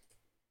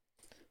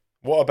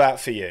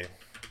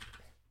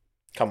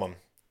 Come on.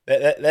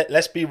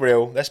 Let's be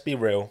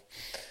real.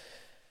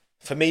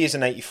 For me, he's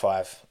an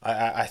 85.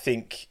 I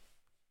think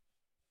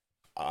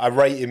I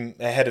rate him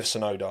ahead of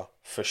Tsunoda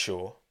for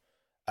sure.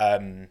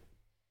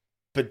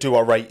 But do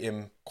I rate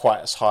him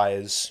quite as high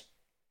as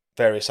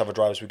various other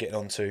drivers we're getting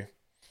onto?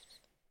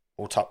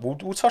 We'll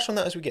touch on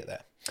that as we get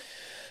there.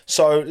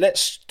 So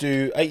let's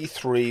do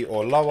 83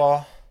 or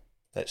lower.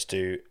 Let's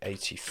do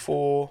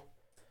 84,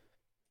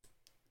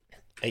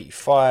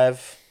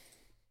 85,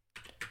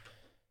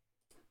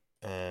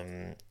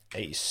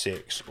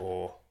 86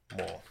 or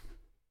more.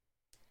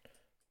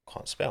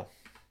 Can't spell.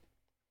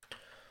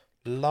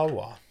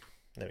 Lower.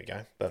 There we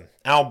go. Boom.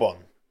 Albon.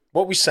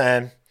 What we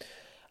saying?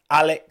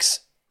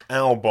 Alex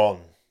Albon.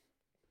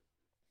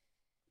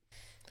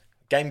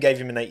 Game gave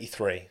him an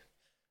 83.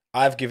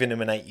 I've given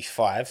him an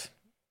 85.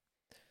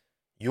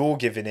 You're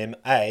giving him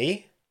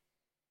a...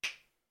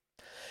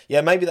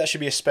 Yeah, maybe that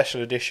should be a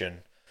special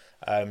edition.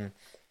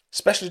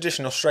 Special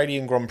edition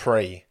Australian Grand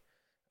Prix.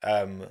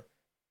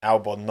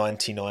 Albon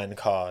 99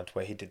 card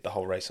where he did the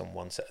whole race on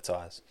one set of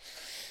tyres.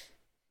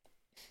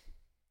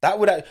 That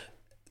would...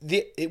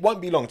 It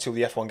won't be long till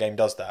the F1 game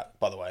does that,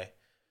 by the way.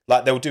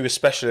 Like, they'll do a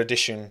special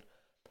edition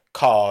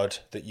card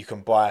that you can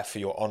buy for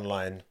your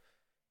online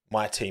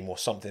My Team or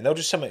something. They'll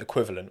do something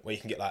equivalent where you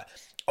can get like,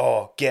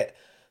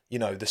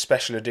 the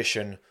special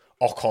edition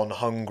Ocon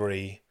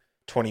Hungary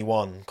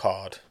 21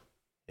 card.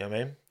 You know what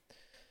I mean?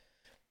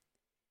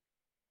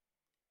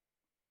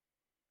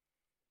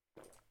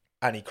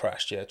 And he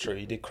crashed, yeah, true.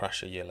 He did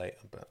crash a year later,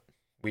 but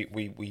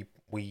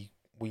we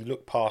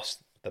look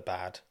past the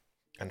bad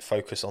and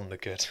focus on the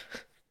good.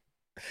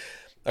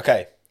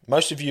 Okay,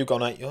 most of you have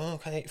gone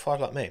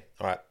 85 like me.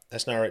 All right,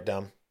 let's narrow it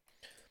down.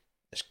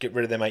 Let's get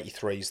rid of them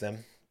 83s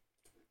then.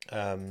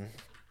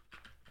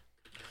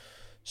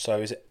 So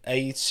is it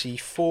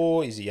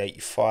 84? Is he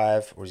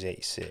 85 or is he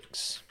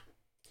 86?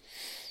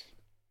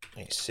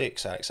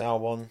 86, Alex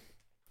Albon.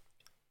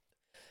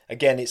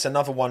 Again, it's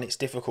another one. It's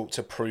difficult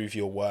to prove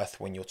your worth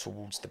when you're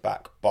towards the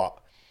back, but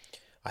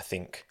I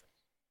think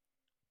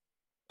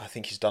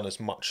he's done as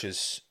much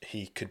as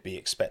he could be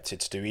expected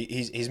to do.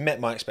 He's met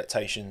my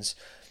expectations.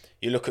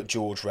 You look at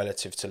George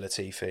relative to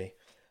Latifi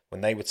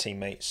when they were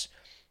teammates.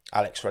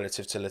 Alex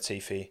relative to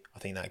Latifi, I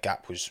think that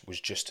gap was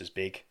just as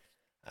big.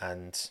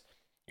 And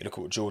you look at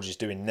what George is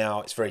doing now.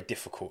 It's very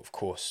difficult, of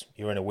course.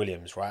 You're in a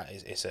Williams, right?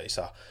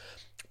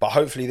 But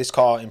hopefully this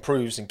car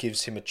improves and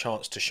gives him a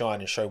chance to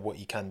shine and show what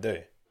he can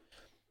do.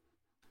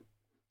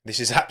 This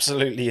is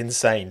absolutely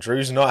insane.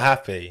 Drew's not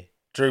happy.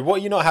 Drew, what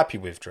are you not happy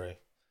with, Drew?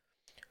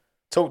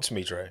 Talk to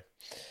me, Drew.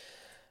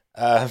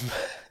 Okay,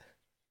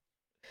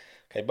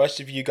 most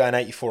of you going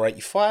 84,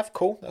 85.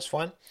 Cool, that's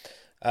fine.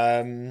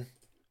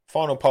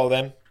 Final poll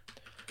then.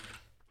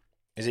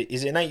 Is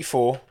it an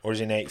 84 or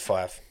is it an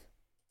 85?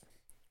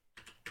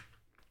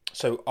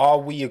 So are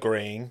we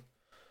agreeing,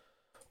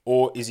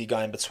 or is he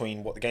going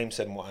between what the game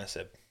said and what I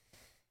said?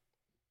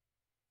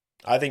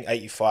 I think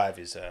 85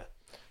 is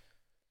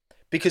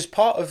because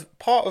part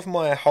of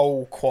my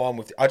whole qualm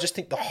with I just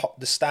think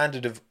the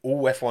standard of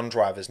all F1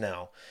 drivers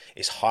now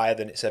is higher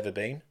than it's ever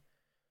been.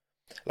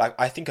 Like,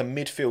 I think a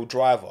midfield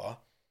driver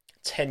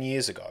 10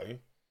 years ago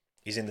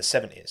is in the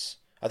 70s.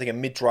 I think a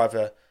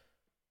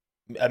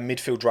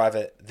midfield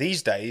driver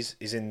these days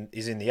is in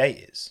the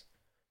 80s.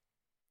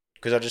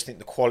 Because I just think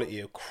the quality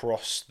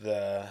across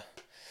the...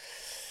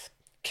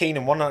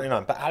 Keenan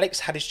 199, but Alex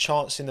had his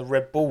chance in the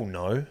Red Bull,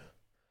 no?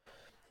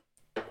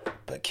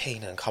 But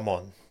Keenan, come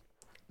on.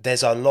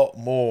 There's a lot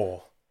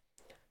more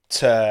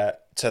to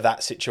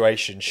that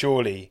situation.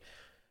 Surely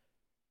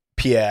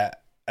Pierre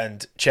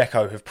and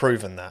Checo have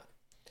proven that.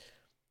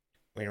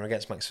 When you're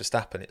against Max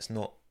Verstappen, it's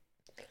not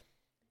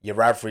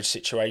your average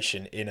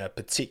situation in a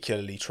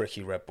particularly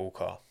tricky Red Bull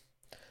car.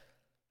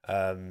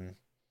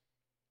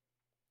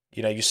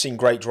 You've seen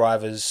great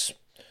drivers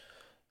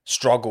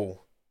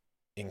struggle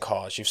in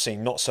cars. You've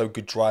seen not so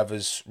good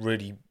drivers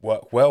really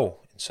work well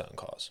in certain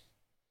cars.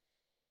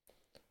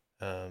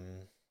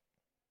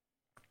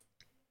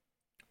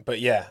 But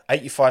yeah,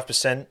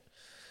 58%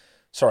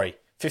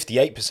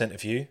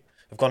 of you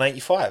have gone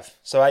 85.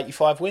 So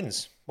 85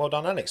 wins. Well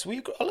done, Alex.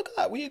 Look at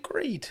that. We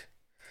agreed.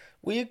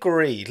 Look,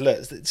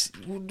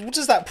 what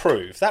does that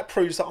prove? That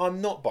proves that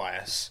I'm not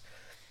biased.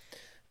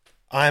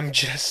 I'm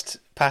just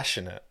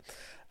passionate.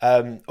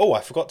 I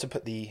forgot to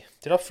put the...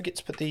 Did I forget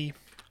to put the...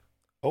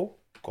 Oh,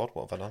 God,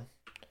 what have I done?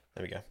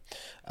 There we go.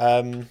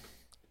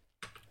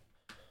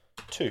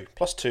 2.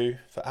 +2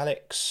 for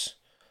Alex.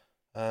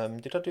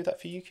 Did I do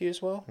that for Yuki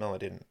as well? No, I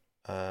didn't.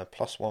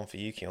 +1 for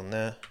Yuki on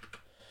there.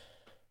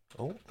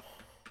 Oh.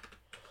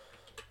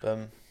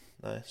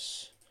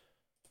 Nice.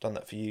 Done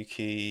that for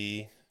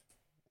Yuki.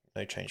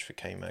 No change for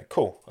K-Mag.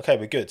 Cool. Okay,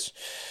 we're good.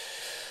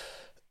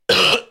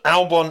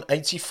 Albon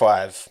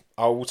 85.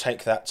 I will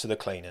take that to the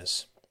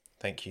cleaners.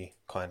 Thank you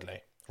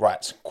kindly.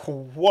 Right.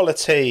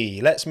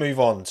 Quality. Let's move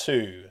on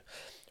to...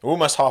 We're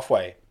almost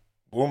halfway.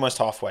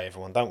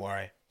 Everyone. Don't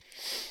worry.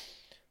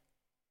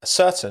 A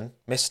certain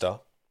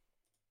Mr.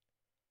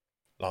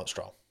 Lance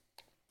Stroll.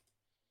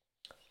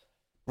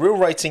 Real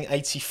rating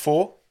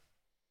 84.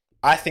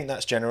 I think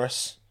that's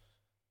generous.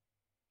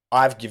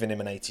 I've given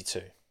him an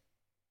 82.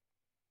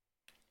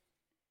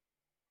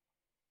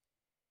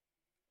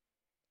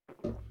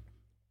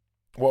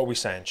 What are we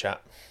saying,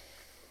 chat?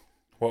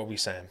 What are we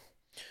saying?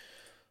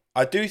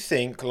 I do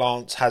think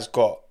Lance has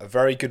got a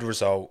very good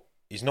result.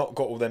 He's not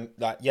got all them...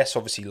 yes,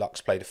 obviously luck's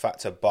played a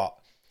factor, but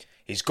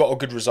he's got a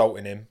good result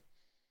in him.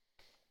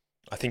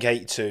 I think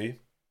 82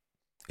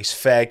 is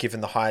fair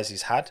given the highs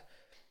he's had.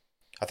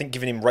 I think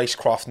giving him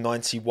Racecraft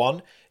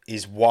 91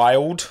 is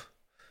wild.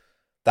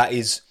 That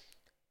is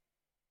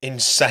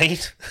insane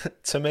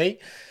to me.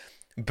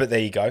 But there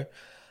you go.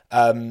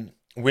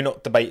 We're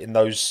not debating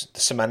the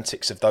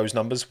semantics of those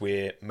numbers.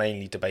 We're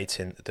mainly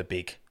debating the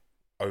big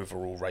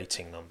overall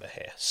rating number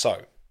here.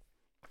 So,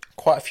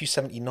 quite a few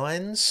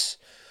 79s.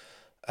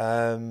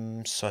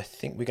 So I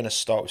think we're going to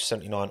start with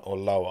 79 or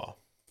lower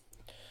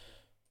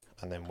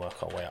and then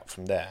work our way up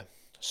from there.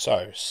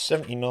 So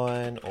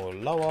 79 or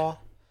lower.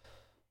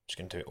 I'm just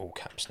going to do it all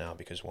caps now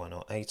because why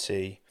not?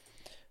 80,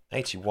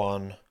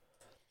 81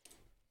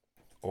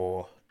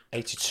 or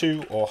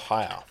 82 or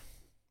higher.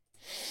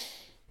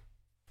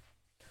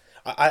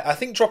 I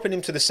think dropping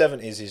him to the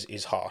 70s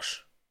is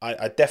harsh.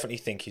 I definitely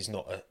think he's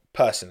not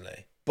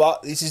personally.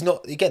 But this is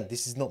not, again,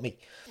 this is not me.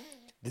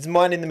 This is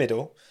mine in the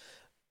middle.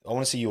 I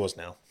want to see yours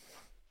now.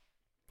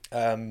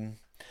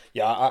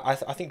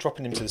 I think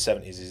dropping him to the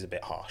 70s is a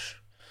bit harsh.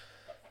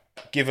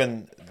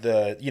 Given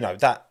the,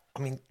 that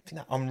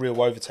unreal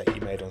overtake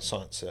he made on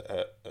Science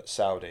at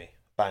Saudi.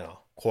 Banger.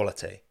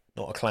 Quality.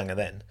 Not a clanger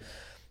then.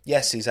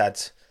 Yes, he's had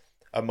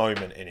a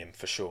moment in him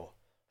for sure.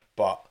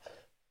 But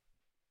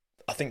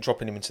I think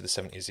dropping him into the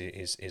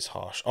 70s is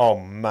harsh. Oh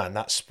man,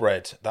 that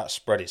spread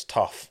is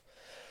tough.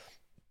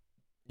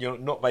 You're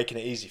not making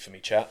it easy for me,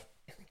 chat.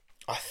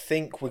 I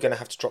think we're going to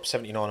have to drop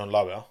 79 on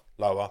lower,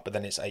 but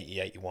then it's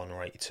 80, 81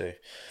 or 82.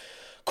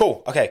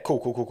 Cool. Okay,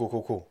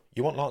 cool.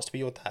 You want Lance to be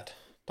your dad?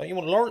 Don't you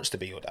want Lawrence to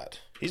be your dad?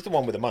 He's the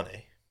one with the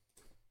money.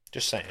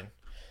 Just saying.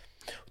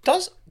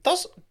 Does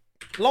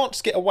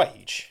Lance get a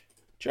wage?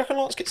 Do you reckon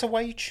Lance gets a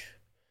wage?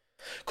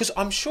 Because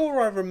I'm sure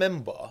I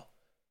remember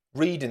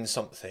reading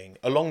something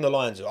along the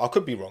lines of, I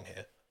could be wrong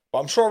here, but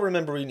I'm sure I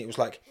remember reading it was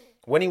like,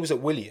 when he was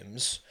at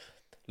Williams,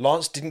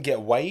 Lance didn't get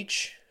a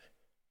wage,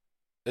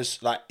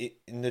 as like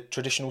in the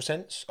traditional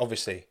sense.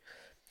 Obviously,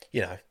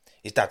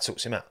 his dad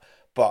sorts him out,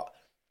 but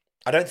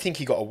I don't think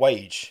he got a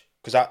wage,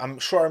 because I'm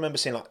sure I remember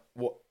seeing like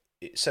what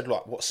it said,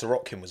 like what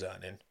Sorokin was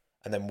earning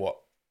and then what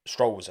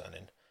Stroll was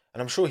earning,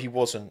 and I'm sure he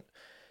wasn't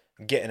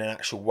getting an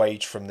actual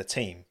wage from the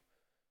team,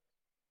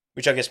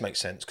 which I guess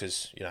makes sense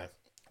because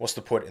what's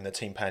the point in the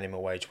team paying him a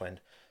wage when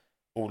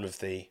all of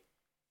the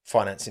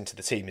finance into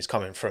the team is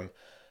coming from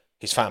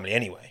his family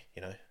anyway,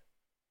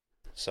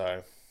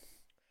 So,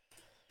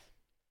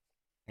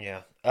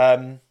 yeah.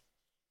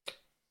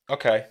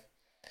 Okay.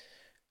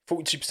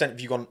 42%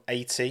 of you gone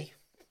 80.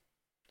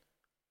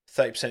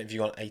 30% of you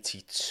gone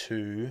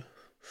 82.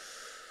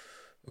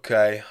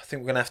 Okay, I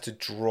think we're going to have to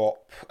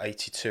drop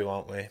 82,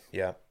 aren't we?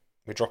 Yeah,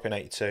 we're dropping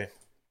 82.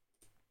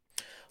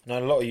 I know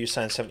a lot of you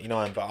saying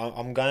 79, but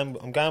I'm going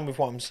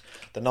with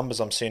the numbers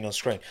I'm seeing on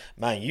screen.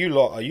 Man, you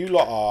lot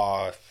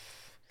are.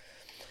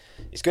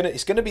 It's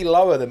gonna be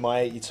lower than my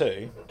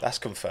 82. That's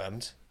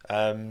confirmed.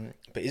 But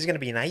it's gonna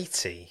be an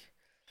 80.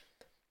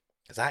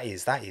 That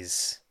is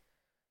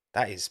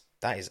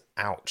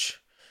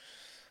ouch.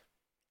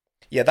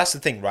 Yeah, that's the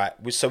thing, right?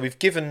 So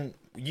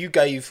you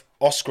gave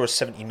Oscar a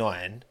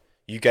 79.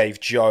 You gave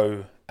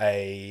Joe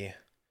a.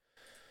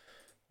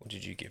 What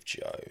did you give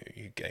Joe?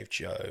 You gave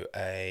Joe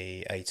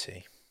a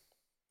 80.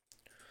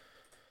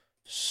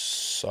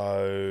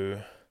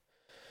 So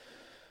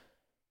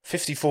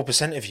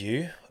 54% of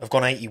you have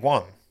gone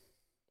 81.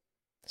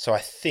 So I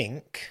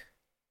think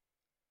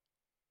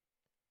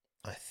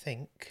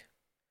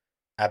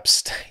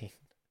abstain.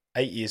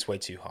 80 is way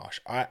too harsh.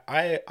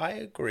 I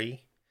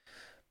agree.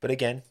 But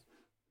again,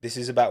 this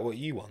is about what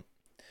you want.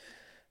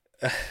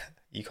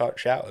 You can't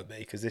shout at me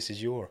because this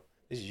is your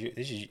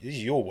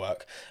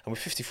work, and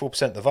with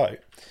 54% of the vote,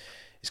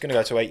 it's going to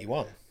go to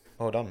 81.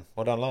 Well done,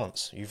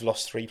 Lance. You've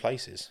lost 3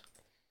 places.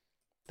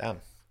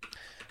 Damn.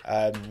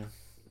 I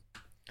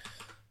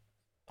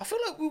feel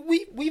like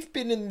we've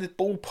been in the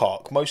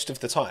ballpark most of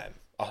the time.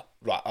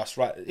 Right.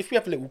 If we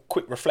have a little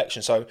quick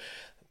reflection, so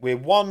we're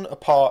 1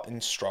 apart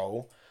in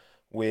Stroll.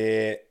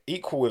 We're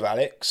equal with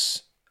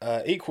Alex,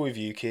 equal with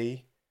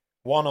Yuki,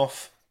 1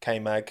 off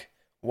K-Mag,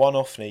 1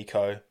 off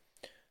Nico,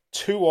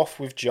 2 off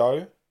with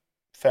Joe.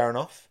 Fair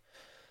enough.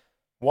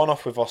 1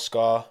 off with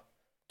Oscar,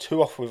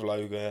 2 off with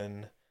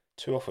Logan,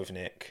 2 off with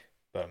Nick.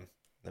 Boom.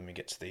 Then we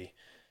get to the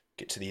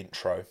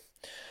intro.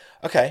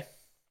 Okay.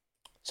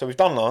 So we've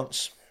done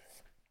Lance.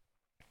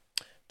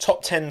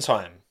 Top 10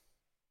 time.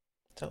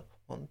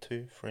 1,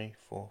 2, 3,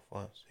 4,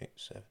 5, 6,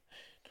 7.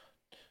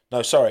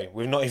 No, sorry,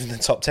 we're not even in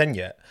the top 10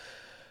 yet.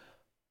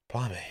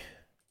 Blimey.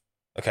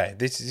 Okay,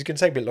 this is going to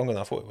take a bit longer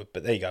than I thought it would,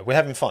 but there you go. We're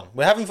having fun.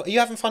 Are you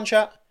having fun,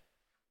 chat?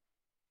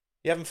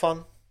 You having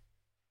fun?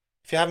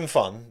 If you're having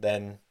fun,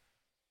 then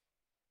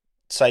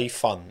say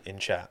fun in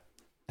chat.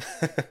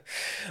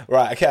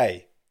 Right,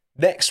 okay.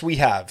 Next we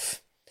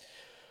have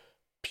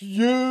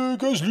Pierre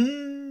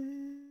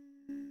Gasly.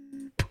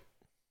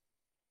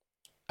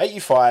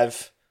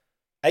 85.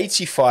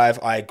 85,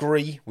 I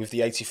agree with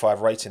the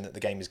 85 rating that the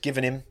game has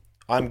given him.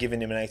 I'm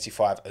giving him an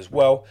 85 as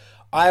well.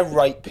 I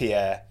rate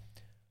Pierre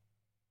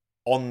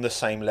on the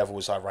same level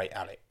as I rate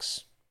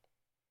Alex,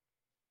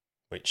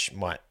 which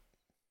might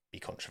be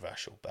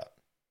controversial, but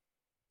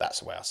that's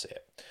the way I see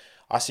it.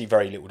 I see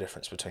very little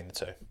difference between the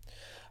two.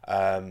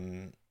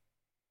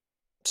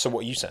 So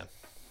what are you saying?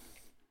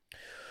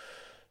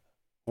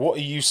 What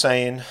are you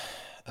saying?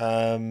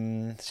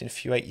 Seen a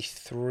few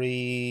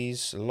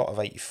 83s, a lot of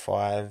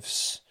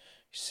 85s,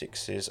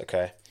 6s.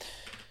 Okay.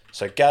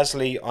 So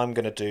Gasly, I'm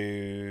going to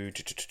do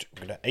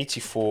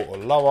 84 or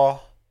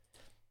lower.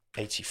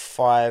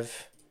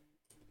 85,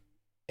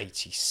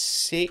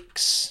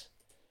 86,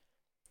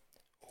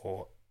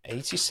 or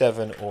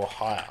 87 or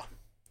higher.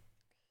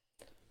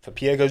 For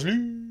Pierre Gasly.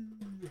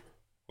 What are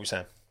we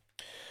saying?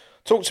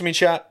 Talk to me,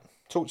 chat.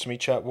 Talk to me,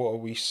 chat. What are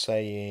we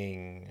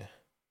saying?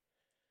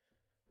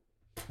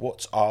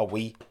 What are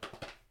we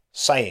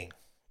saying?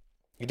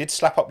 He did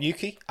slap up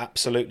Yuki,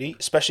 absolutely,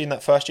 especially in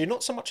that first year.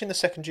 Not so much in the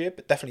second year,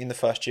 but definitely in the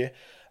first year.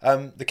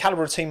 The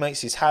calibre of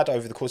teammates he's had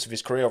over the course of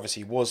his career,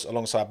 obviously, was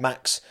alongside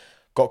Max,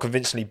 got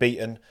convincingly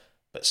beaten,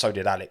 but so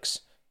did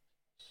Alex.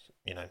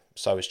 You know,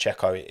 so is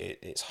Checo.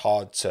 It's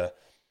hard to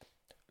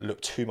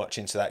look too much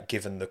into that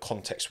given the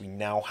context we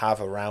now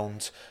have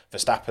around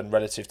Verstappen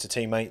relative to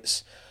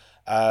teammates.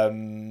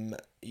 You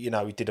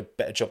know, he did a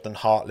better job than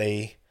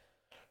Hartley.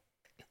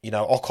 You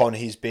know, Ocon,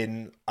 he's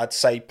been, I'd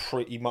say,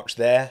 pretty much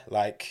there.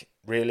 Like,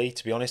 really,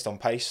 to be honest, on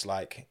pace.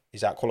 Like,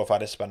 he's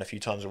out-qualified Esteban a few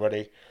times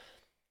already.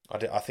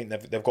 I think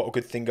they've got a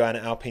good thing going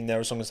at Alpine there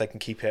as long as they can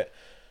keep it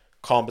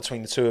calm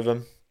between the two of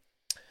them.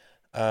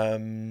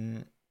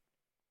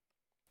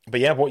 But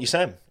yeah, what are you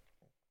saying?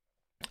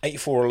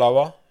 84 or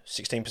lower,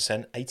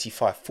 16%.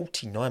 85,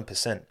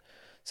 49%.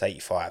 It's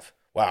 85.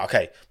 Wow,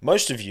 okay.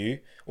 Most of you,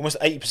 almost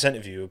 80%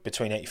 of you, are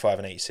between 85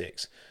 and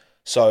 86.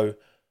 So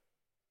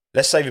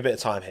let's save a bit of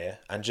time here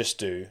and just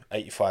do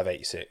 85,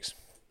 86.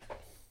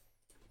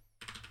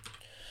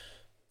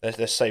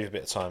 Let's save a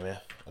bit of time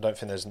here. I don't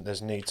think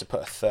there's need to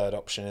put a third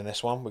option in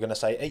this one. We're going to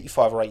say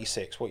 85 or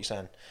 86. What are you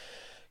saying?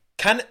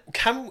 Can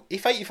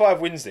if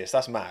 85 wins this,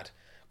 that's mad.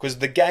 Because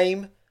the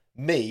game,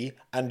 me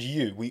and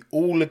you, we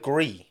all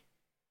agree.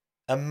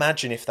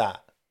 Imagine if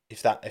that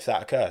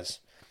occurs.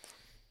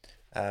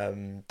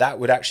 That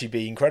would actually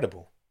be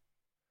incredible.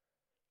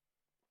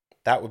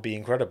 That would be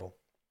incredible.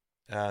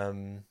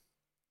 I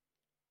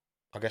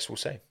guess we'll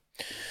see.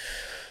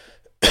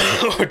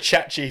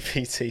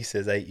 ChatGPT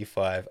says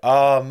 85.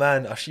 Oh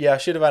man, I should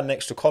have had an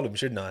extra column,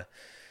 shouldn't I?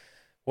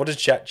 What does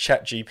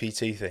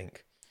ChatGPT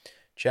think?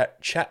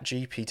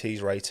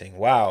 ChatGPT's rating.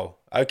 Wow.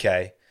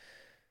 Okay.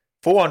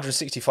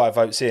 465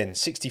 votes in.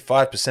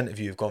 65% of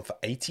you have gone for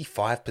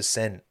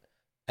 85%.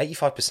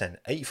 85%.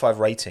 85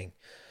 rating.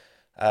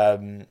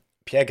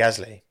 Pierre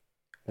Gasly.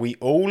 We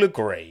all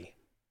agree.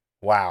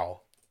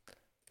 Wow.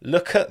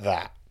 Look at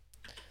that.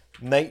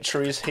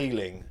 Nature is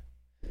healing.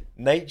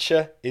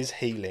 Nature is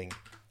healing.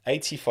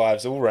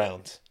 85s all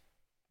round.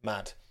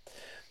 Mad.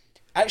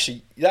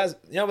 Actually, you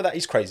know what, that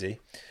is crazy?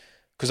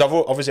 Because I've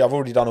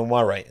already done all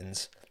my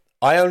ratings.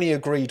 I only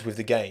agreed with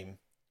the game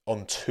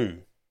on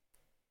 2.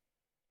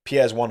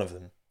 Pierre's one of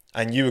them.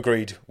 And you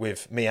agreed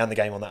with me and the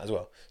game on that as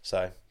well.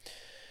 So,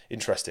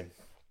 interesting.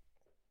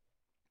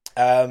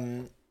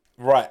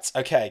 Right,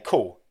 okay,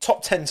 cool.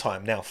 Top 10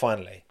 time now,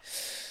 finally.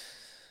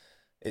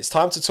 It's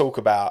time to talk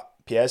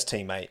about Pierre's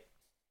teammate,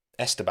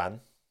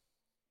 Esteban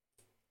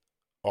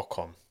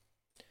Ocon.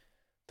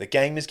 The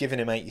game has given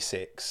him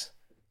 86.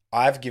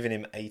 I've given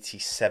him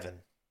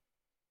 87.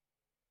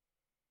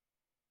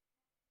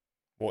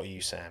 What are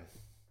you saying?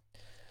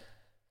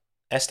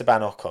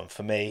 Esteban Ocon,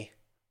 for me,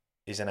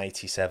 is an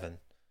 87.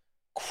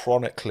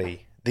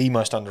 Chronically, the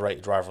most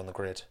underrated driver on the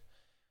grid.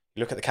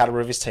 You look at the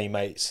calibre of his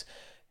teammates.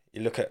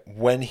 You look at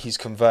when he's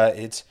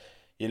converted.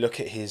 You look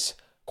at his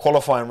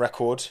qualifying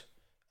record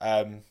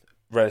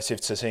relative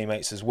to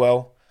teammates as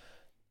well.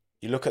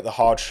 You look at the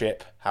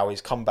hardship, how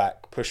he's come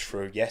back, pushed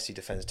through. Yes, he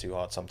defends too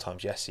hard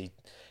sometimes. Yes,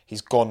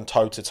 he's gone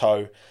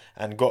toe-to-toe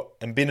and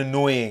been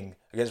annoying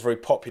against very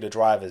popular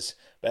drivers.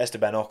 But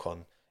Esteban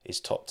Ocon is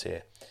top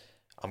tier.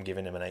 I'm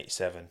giving him an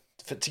 87.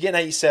 To get an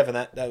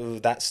 87,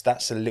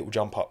 that's a little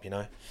jump up, you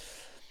know.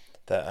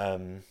 That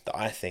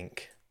I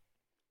think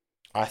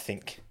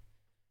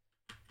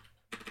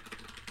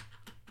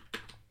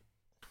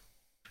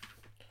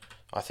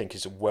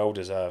is well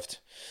deserved.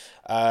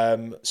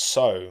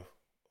 So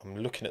I'm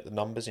looking at the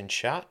numbers in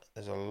chat.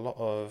 There's a lot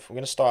of. We're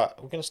gonna start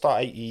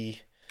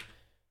 80,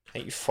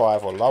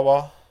 85 or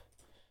lower,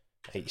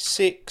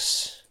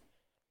 86,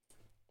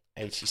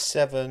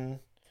 87,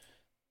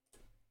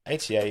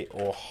 88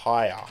 or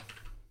higher.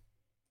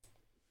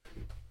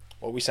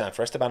 What are we saying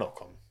for Esteban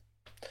Ocon?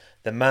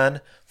 The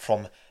man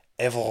from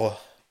Évreux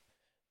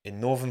in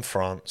northern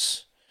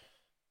France.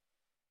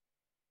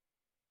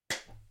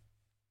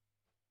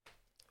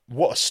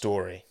 What a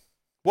story.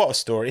 What a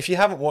story. If you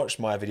haven't watched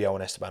my video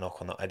on Esteban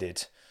Ocon that I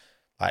did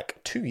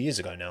like 2 years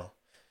ago now,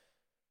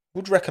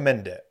 would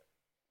recommend it.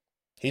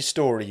 His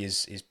story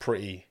is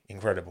pretty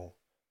incredible.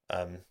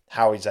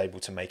 How he's able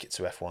to make it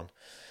to F1.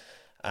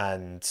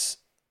 And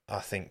I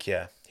think,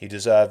 yeah, he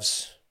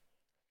deserves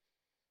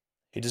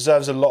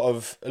a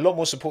lot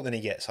more support than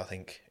he gets, I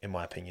think, in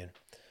my opinion.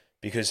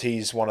 Because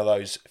he's one of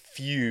those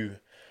few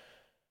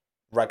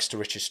rags to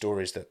riches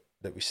stories that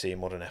we see in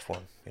modern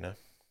F1, you know.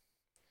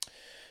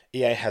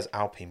 EA has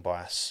Alpine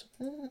bias.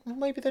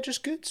 Maybe they're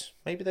just good.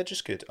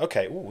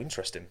 Okay,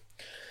 interesting.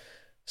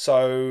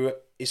 So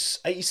it's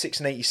 86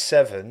 and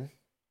 87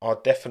 are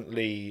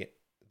definitely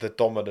the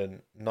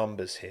dominant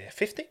numbers here.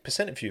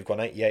 15% of you have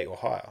gone 88 or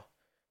higher,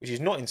 which is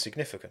not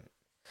insignificant.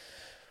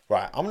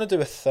 Right, I'm going to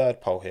do a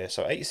third poll here.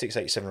 So 86,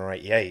 87 or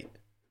 88.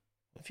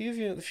 A few of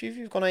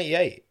you have gone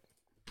 88.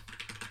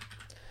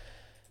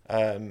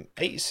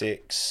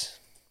 86,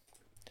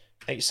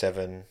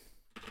 87,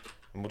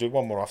 and we'll do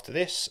one more after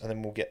this, and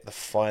then we'll get the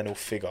final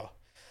figure.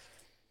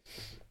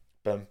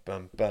 Bum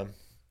bum bum,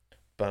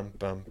 bum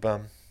bum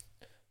bum,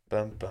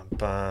 bum bum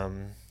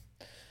bum,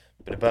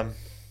 bum.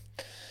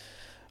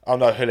 Oh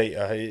no,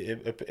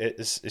 Julita,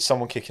 is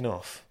someone kicking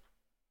off?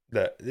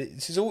 Look,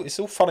 it's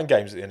all fun and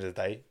games at the end of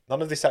the day.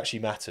 None of this actually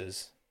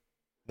matters.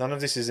 None of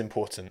this is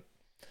important.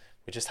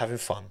 We're just having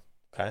fun,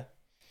 okay?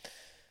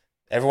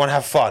 Everyone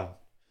have fun.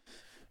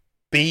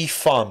 Be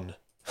fun.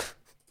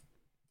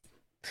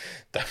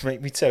 Don't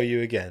make me tell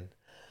you again.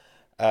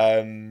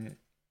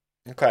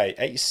 Okay,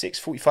 86,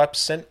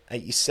 45%,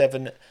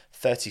 87,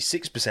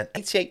 36%,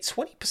 88,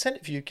 20%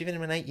 of you giving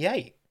him an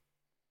 88.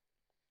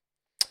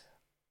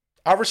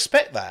 I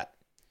respect that.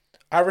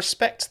 I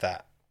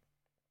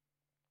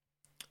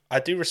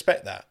do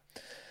respect that.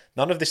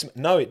 None of this...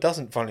 No, it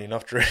doesn't, funnily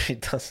enough, Drew.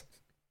 It doesn't.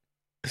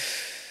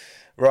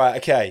 Right,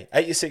 okay.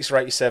 86 or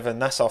 87,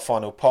 that's our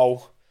final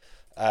poll.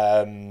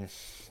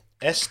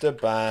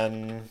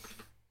 Esteban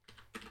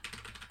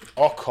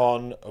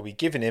Ocon, are we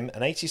giving him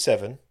an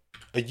 87?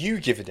 Are you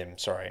giving him?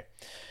 Sorry.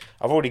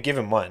 I've already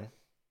given mine.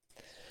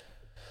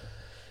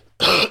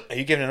 Are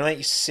you giving him an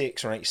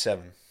 86 or an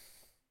 87?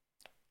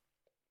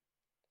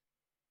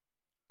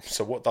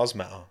 So what does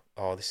matter?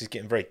 Oh, this is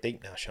getting very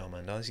deep now,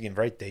 Charmander. This is getting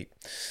very deep.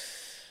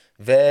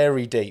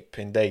 Very deep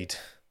indeed.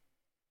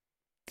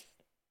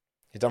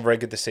 He's done very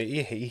good this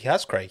season. He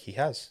has, Craig. He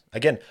has.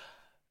 Again,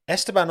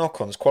 Esteban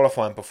Ocon's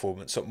qualifying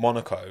performance at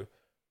Monaco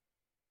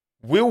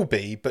will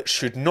be, but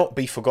should not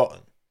be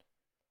forgotten.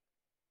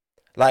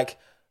 Like,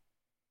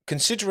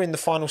 considering the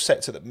final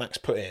sector that Max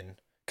put in,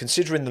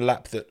 considering the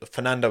lap that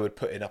Fernando had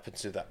put in up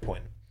until that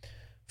point,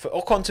 for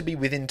Ocon to be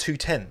within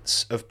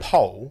 2/10 of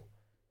pole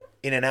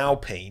in an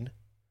Alpine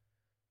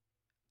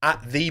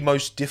at the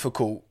most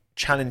difficult,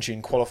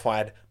 challenging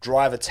qualified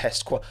driver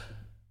test.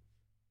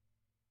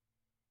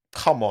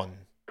 Come on.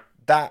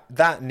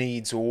 That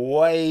needs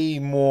way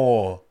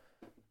more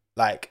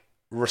like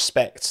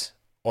respect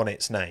on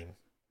its name.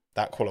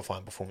 That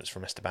qualifying performance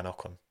from Esteban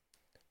Ocon.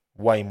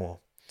 Way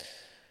more.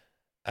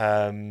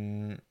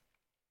 And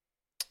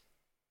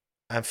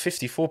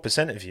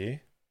 54% of you,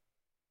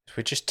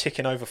 we're just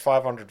ticking over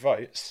 500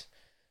 votes,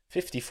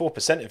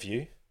 54% of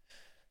you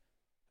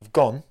have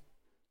gone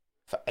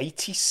for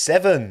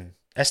 87.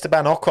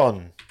 Esteban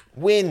Ocon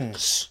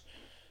wins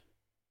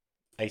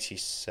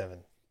 87.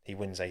 He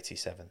wins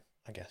 87,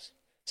 I guess.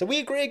 So we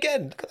agree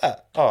again. Look at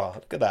that. Oh,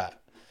 look at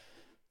that.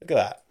 Look at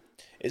that.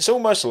 It's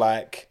almost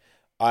like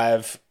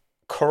I've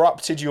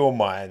corrupted your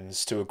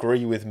minds to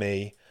agree with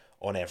me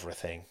on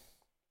everything.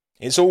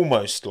 It's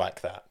almost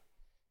like that.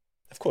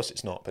 Of course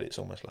it's not, but it's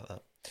almost like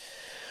that.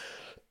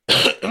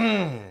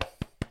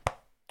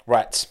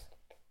 Right.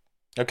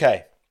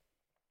 Okay.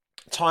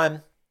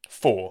 Time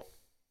 4.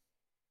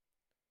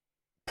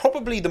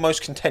 Probably the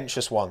most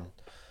contentious one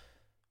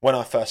when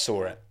I first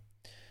saw it.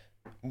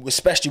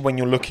 Especially when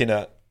you're looking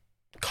at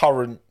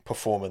current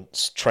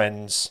performance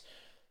trends.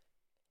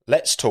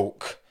 Let's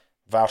talk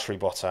Valtteri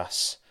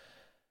Bottas.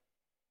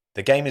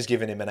 The game has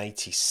given him an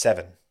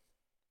 87,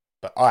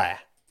 but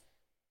I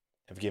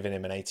have given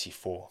him an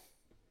 84.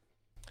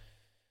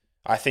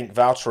 I think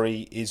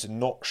Valtteri is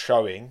not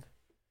showing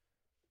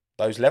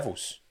those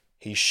levels.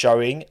 He's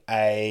showing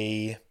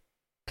a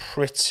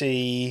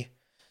pretty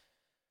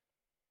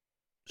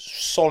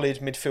solid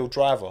midfield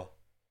driver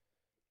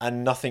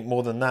and nothing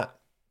more than that.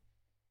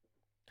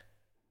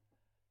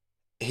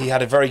 He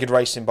had a very good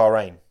race in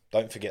Bahrain.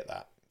 Don't forget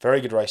that.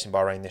 Very good race in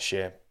Bahrain this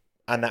year.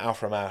 And that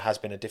Alfa Romeo has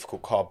been a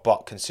difficult car.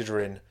 But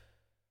considering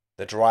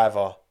the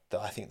driver that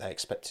I think they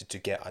expected to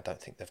get, I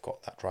don't think they've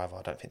got that driver.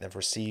 I don't think they've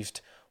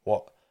received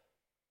what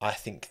I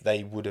think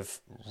they would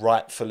have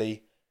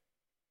rightfully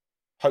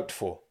hoped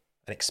for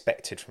and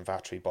expected from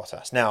Valtteri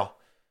Bottas. Now,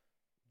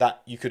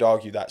 that you could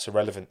argue that's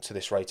irrelevant to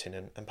this rating,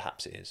 and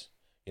perhaps it is.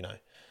 You know,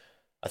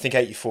 I think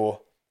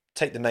 84,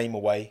 take the name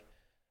away,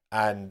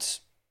 and,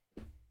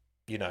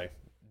 you know,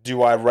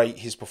 do I rate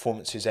his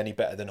performances any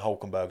better than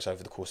Hulkenberg's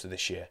over the course of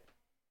this year?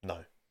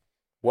 No.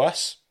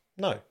 Worse?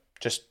 No.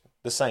 Just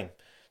the same.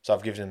 So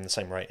I've given him the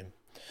same rating.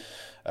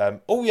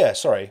 Oh yeah,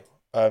 sorry.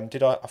 I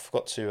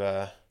forgot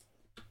to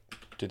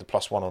do the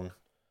 +1 on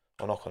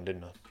Ocon,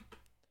 didn't I?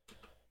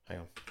 Hang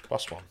on.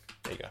 +1.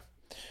 There you go.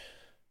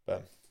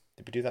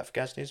 Did we do that for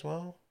Gasly as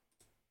well?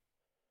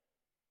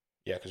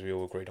 Yeah, because we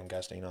all agreed on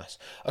Gasly. Nice.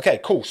 Okay,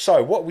 cool.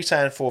 So what are we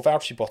saying for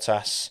Valtteri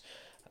Bottas?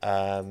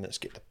 Let's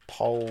get the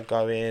poll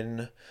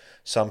going.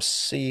 So I'm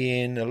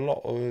seeing a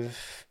lot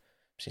of...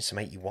 I'm seeing some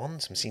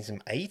 81s. I'm seeing some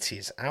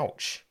 80s.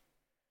 Ouch.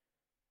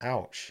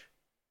 Ouch.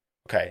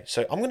 Okay,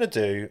 so I'm going to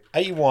do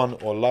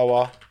 81 or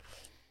lower.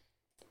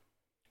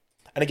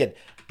 And again,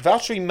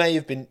 Valtteri may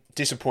have been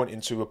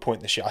disappointing to a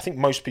point this year. I think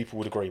most people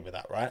would agree with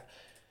that, right?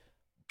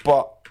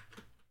 But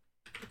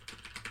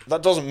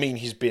that doesn't mean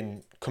he's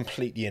been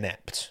completely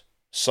inept.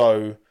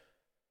 So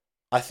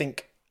I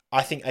think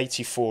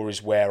 84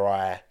 is where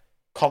I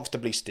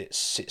comfortably sit.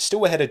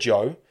 Still ahead of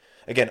Joe.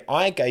 Again,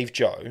 I gave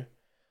Joe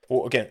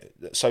Or again,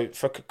 so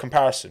for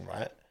comparison,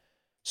 right?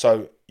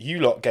 So you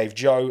lot gave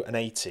Joe an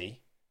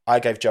 80. I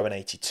gave Joe an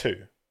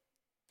 82.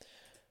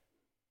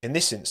 In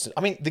this instance,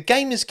 I mean, the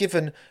game has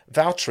given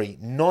Valtteri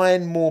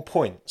 9 more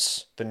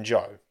points than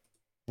Joe.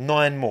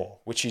 9 more,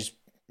 which is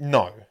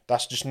no,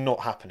 that's just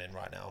not happening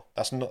right now.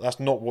 That's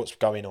not what's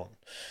going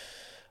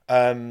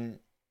on.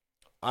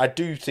 I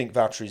do think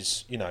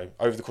Valtteri's,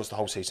 over the course of the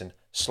whole season,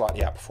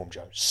 slightly outperformed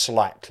Joe,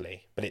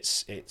 slightly, but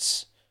it's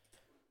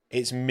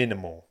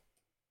minimal.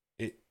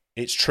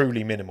 It's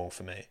truly minimal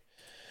for me.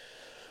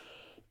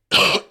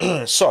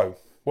 So,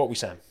 what are we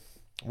saying?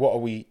 What are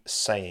we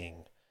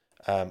saying?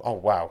 Oh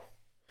wow,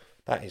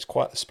 that is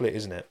quite the split,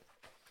 isn't it?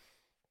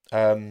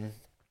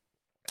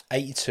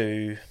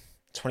 82,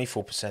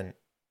 24%,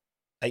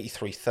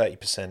 83,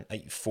 30%,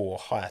 84,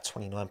 higher,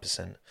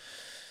 29%.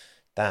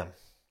 Damn.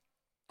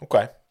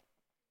 Okay.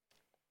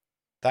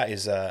 That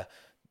is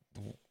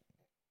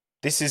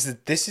this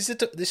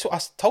I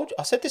told you,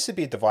 I said this would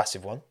be a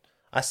divisive one.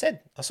 I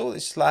saw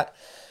this like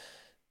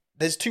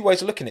there's two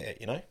ways of looking at it,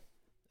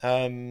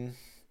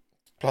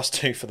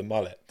 +2 for the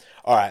mullet.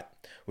 All right.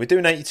 We're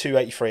doing 82,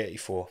 83,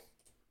 84.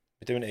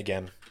 We're doing it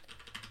again.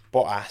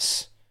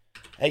 Bottas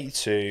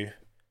 82,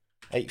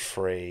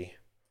 83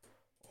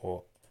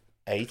 or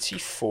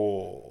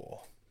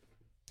 84.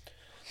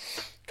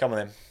 Come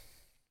on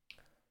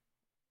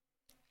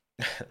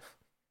then.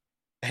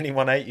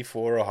 Anyone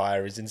 84 or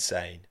higher is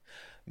insane.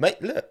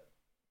 Mate, look.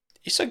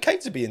 It's okay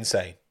to be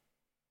insane.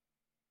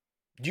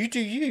 You do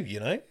you,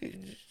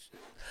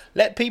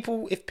 Let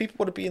people, if people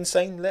want to be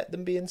insane, let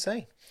them be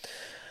insane.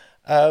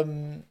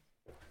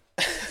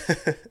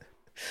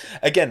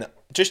 Again,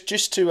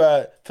 just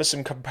to for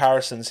some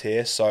comparisons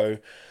here. So,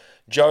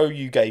 Joe,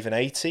 you gave an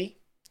 80.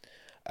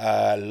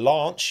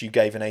 Lance, you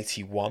gave an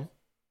 81.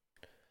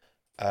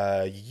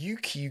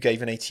 Yuki, you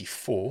gave an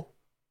 84.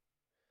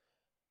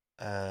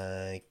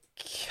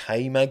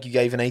 K-Mag, you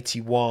gave an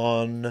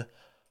 81.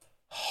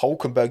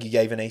 Hulkenberg, you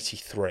gave an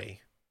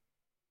 83.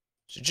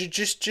 So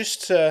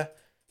just to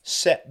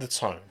set the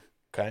tone,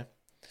 okay?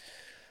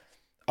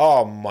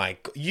 Oh my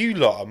God, you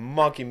lot are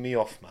mugging me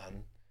off,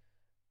 man.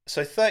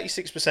 So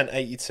 36%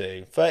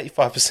 82,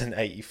 35%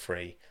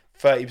 83,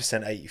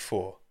 30%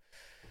 84.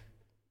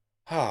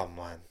 Oh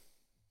man,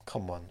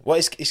 come on. Well,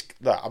 it's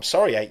look, I'm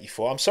sorry,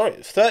 84. I'm sorry,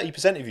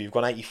 30% of you have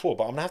gone 84,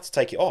 but I'm gonna have to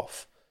take it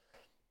off.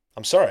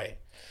 I'm sorry,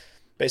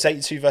 but it's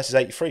 82 versus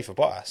 83 for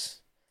Bottas.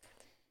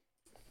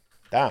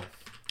 Damn.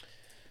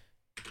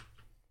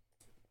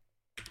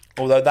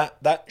 Although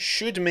that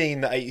should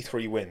mean that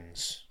 83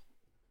 wins,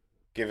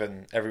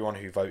 given everyone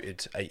who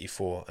voted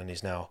 84 and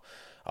is now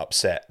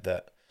upset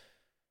that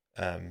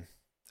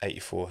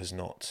 84 has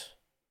not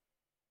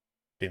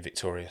been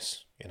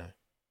victorious,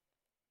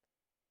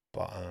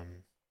 But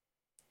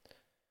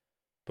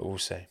we'll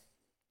see.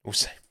 We'll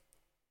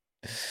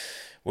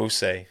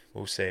see.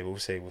 We'll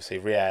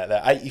see. Yeah,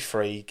 that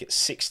 83 gets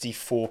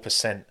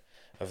 64%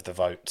 of the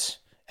vote.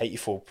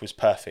 84 was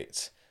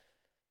perfect.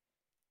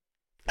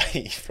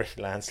 83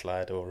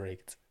 landslide or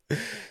rigged.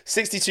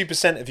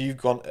 62% of you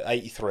gone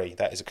 83.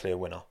 That is a clear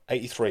winner.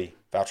 83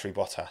 Valtteri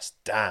Bottas.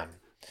 Damn.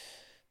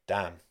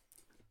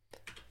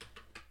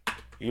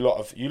 You lot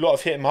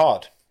have hit him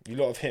hard. You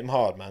lot have hit him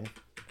hard, man.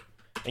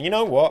 And you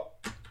know what?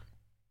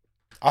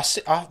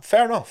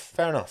 Fair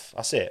enough.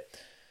 I see it.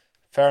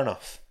 Fair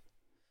enough.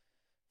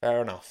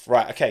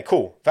 Right. Okay.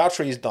 Cool.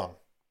 Valtteri is done.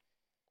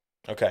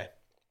 Okay.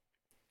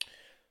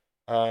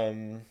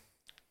 I'm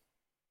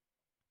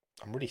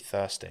really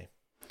thirsty.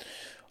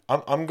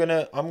 I'm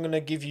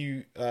gonna give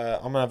you.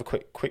 I'm gonna have a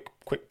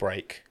quick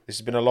break. This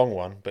has been a long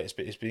one, but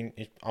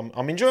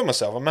I'm enjoying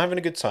myself. I'm having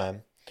a good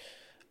time.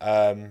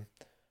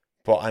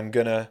 But I'm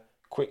gonna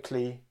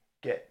quickly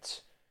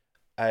get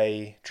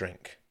a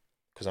drink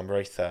because I'm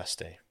very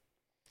thirsty.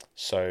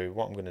 So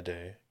what I'm gonna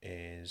do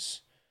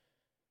is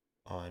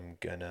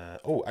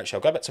actually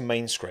I'll go back to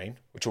main screen,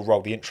 which will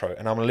roll the intro,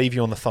 and I'm gonna leave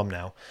you on the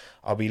thumbnail.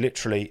 I'll be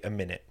literally a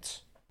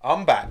minute.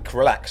 I'm back.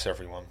 Relax,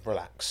 everyone.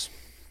 Relax.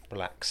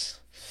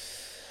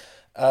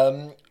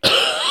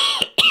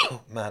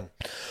 Man.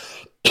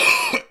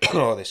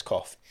 Oh, this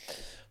cough.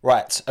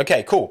 Right.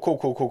 Okay.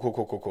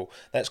 Cool.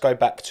 Let's go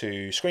back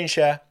to screen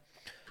share.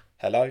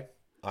 Hello.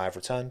 I have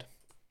returned.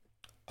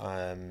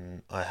 I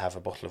have a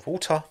bottle of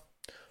water,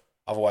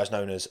 otherwise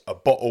known as a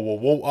bottle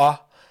of water,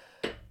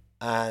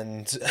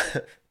 and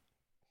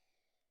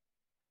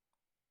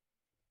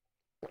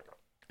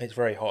it's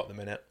very hot at the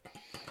minute.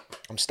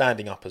 I'm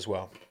standing up as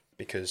well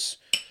because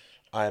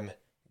I'm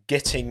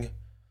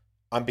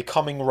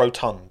becoming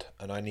rotund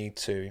and I need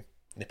to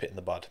nip it in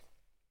the bud.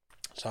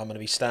 So I'm going to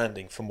be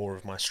standing for more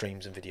of my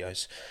streams and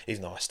videos,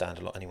 even though I stand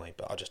a lot anyway,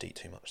 but I just eat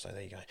too much, so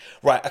there you go.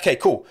 Right, okay,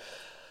 cool.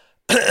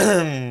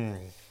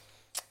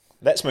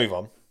 Let's move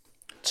on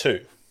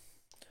to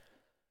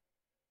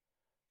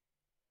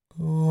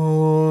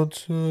God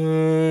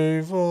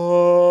save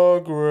our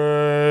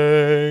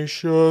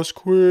gracious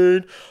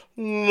Queen,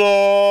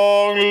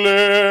 long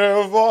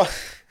live our...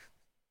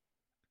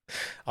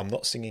 I'm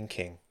not singing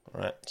King,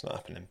 alright? It's not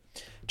happening.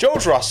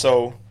 George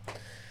Russell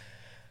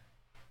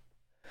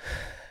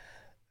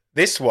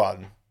This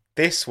one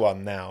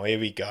now. Here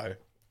we go.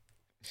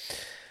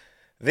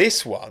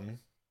 This one.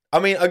 I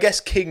mean, I guess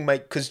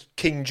because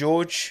King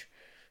George,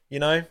 you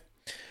know,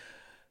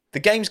 the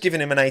game's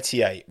giving him an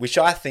 88, which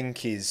I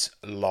think is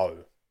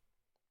low.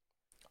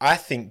 I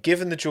think,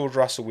 given the George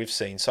Russell we've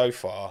seen so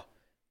far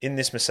in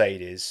this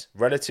Mercedes,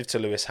 relative to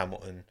Lewis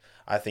Hamilton,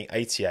 I think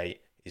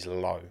 88 is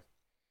low.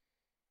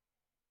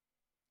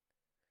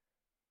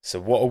 So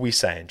what are we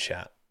saying,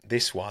 chat?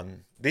 This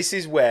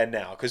is where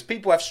now, because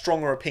people have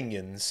stronger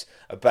opinions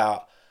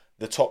about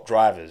the top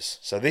drivers.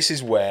 So this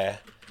is where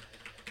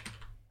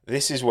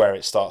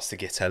it starts to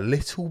get a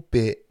little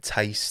bit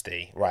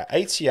tasty. Right,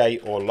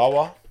 88 or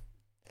lower,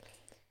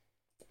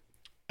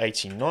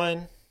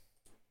 89,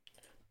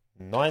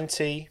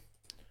 90,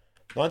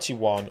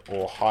 91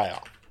 or higher.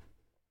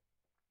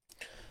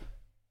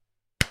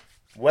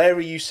 Where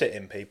are you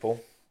sitting,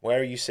 people?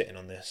 Where are you sitting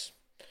on this?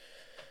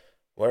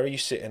 Where are you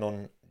sitting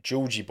on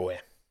Georgie boy?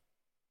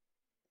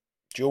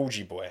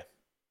 Georgie boy.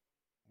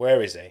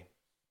 Where is he?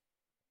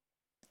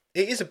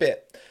 It is a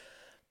bit.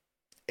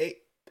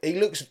 He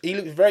looks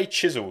very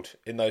chiseled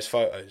in those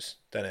photos,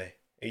 doesn't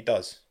he? He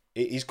does.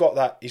 He's got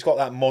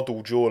that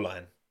model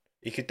jawline.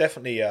 He could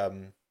definitely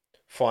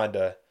find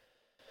an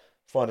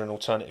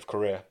alternative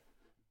career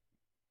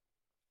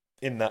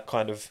in that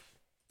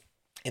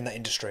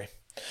industry.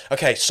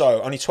 Okay,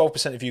 so only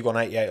 12% of you gone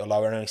 88 or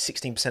lower, and only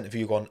 16% of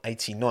you gone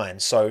 89.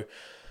 So,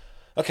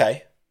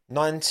 okay,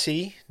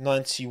 90,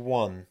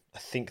 91. I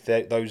think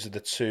those are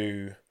the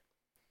two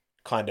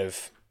kind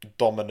of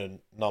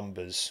dominant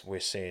numbers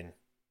we're seeing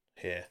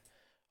here.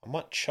 I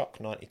might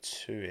chuck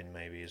 92 in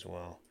maybe as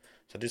well.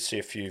 So I did see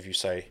a few of you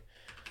say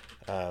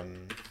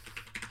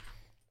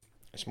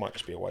this might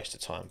just be a waste of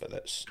time, but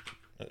let's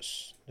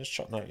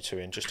chuck 92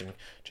 in just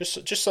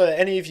so that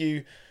any of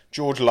you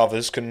George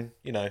lovers can,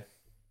 you know.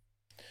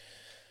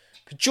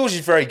 George is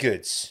very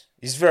good.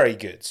 He's very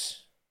good.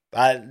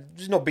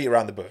 Let's not beat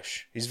around the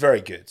bush. He's very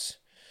good.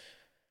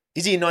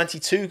 Is he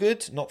 92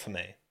 good? Not for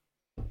me.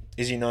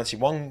 Is he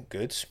 91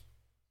 good?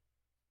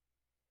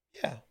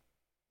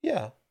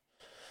 Yeah.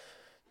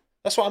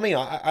 That's what I mean.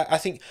 I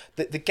think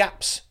that the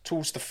gaps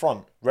towards the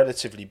front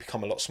relatively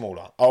become a lot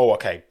smaller. Oh,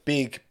 okay.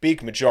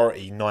 Big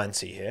majority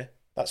 90 here.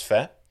 That's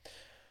fair.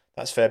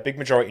 Big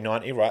majority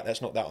 90. Right,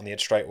 let's knock that on the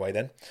head straight away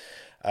then.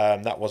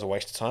 That was a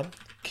waste of time.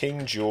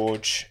 King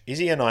George, is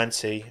he a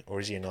 90 or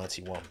is he a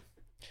 91?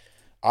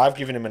 I've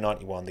given him a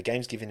 91. The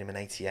game's giving him an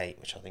 88,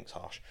 which I think is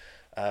harsh.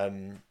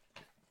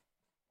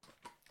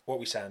 What are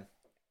we saying?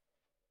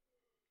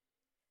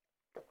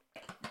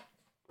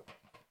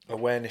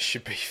 Awareness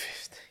should be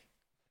 50.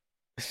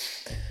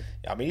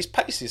 I mean, his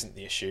pace isn't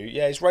the issue.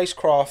 Yeah, his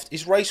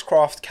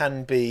racecraft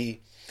can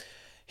be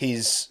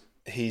his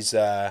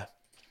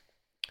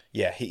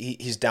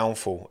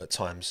downfall at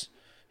times.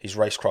 His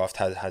racecraft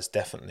has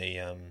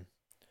definitely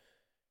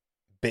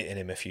bitten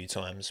him a few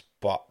times,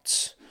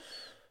 but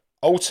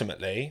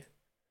ultimately,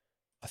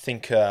 I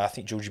think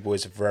Georgie Boy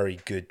is a very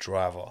good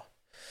driver.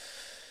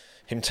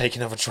 Him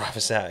taking other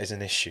drivers out is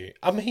an issue.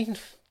 I mean,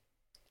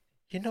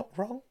 you're not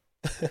wrong.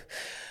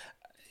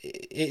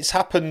 It's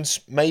happened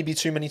maybe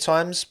too many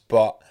times,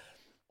 but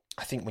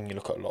I think when you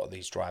look at a lot of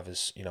these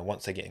drivers, you know,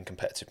 once they get in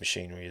competitive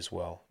machinery as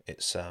well,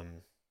 it's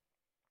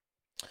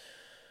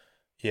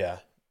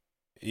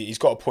he's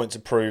got a point to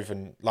prove,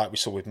 and like we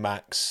saw with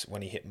Max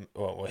when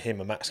him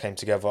and Max came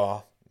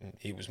together,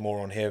 he was more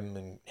on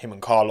him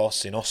and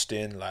Carlos in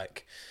Austin,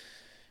 like,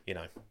 you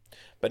know.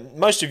 But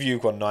most of you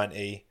have gone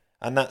 90,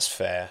 and that's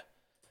fair.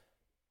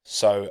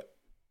 So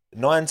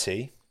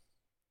 90.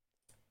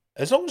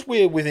 As long as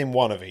we're within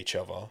one of each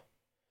other,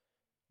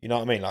 you know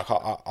what I mean? Like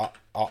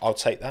I'll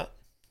take that.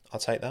 I'll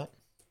take that.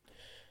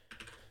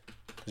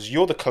 Because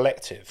you're the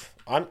collective.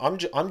 I'm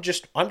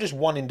just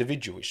one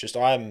individual. It's just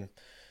I'm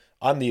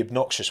the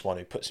obnoxious one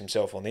who puts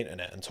himself on the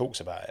internet and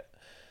talks about it.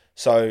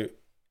 So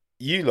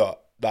you lot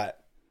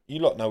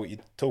know what you're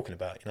talking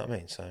about. You know what I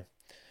mean? So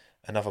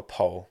another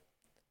poll,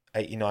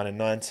 89 and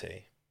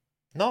 90.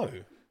 No,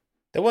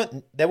 there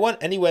weren't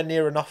anywhere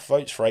near enough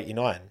votes for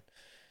 89.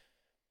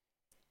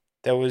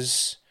 There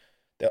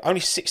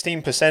only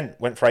 16%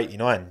 went for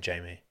 89,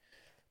 Jamie.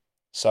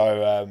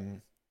 So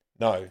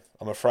no,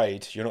 I'm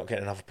afraid you're not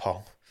getting another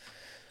poll.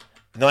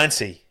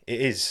 90,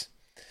 it is.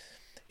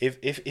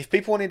 If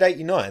people wanted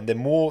 89, then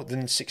more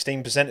than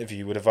 16% of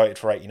you would have voted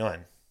for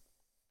 89.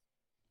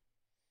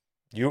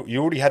 You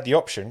already had the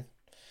option,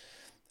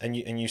 and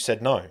you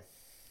said no.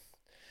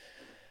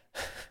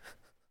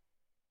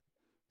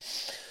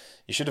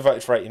 You should have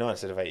voted for 89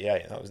 instead of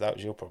 88. That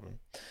was your problem.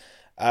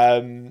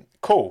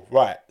 Cool,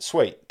 right,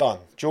 sweet, done.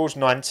 George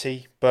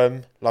 90,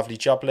 boom, lovely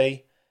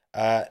jubbly.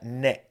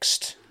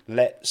 Next,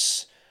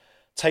 let's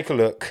take a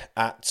look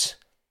at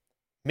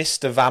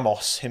Mr.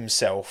 Vamos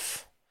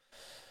himself.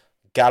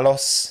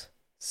 Carlos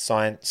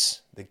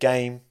Sainz. The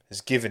game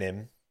has given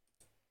him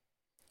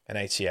an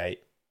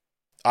 88.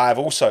 I have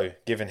also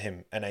given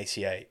him an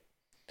 88.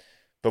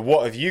 But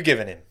what have you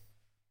given him?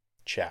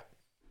 Chat.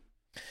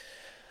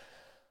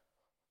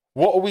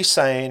 What are we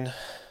saying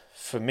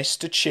for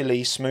Mr.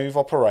 Chili Smooth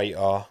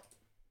Operator,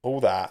 all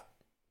that.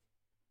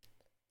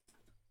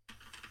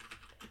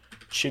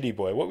 Chili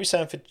boy. What are we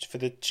saying for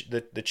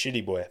the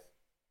chili boy?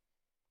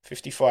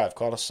 55,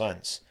 Carlos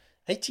Sainz.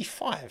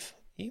 85?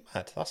 Are you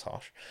mad? That's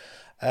harsh.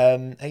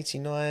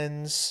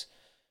 89s,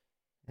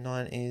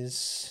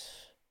 90s,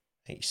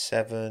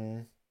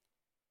 87,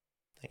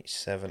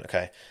 87.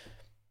 Okay.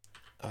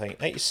 I think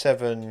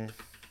 87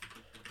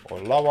 or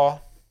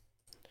lower,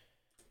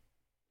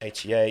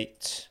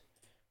 88,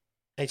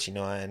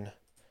 89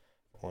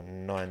 or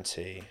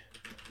 90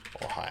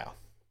 or higher.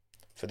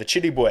 For the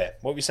chili boy.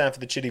 What are we saying for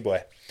the chili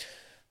boy?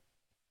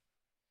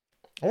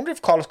 I wonder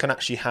if Carlos can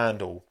actually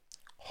handle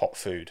hot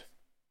food.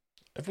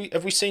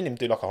 Have we seen him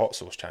do like a hot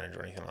sauce challenge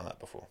or anything like that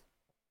before?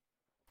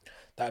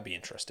 That'd be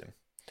interesting.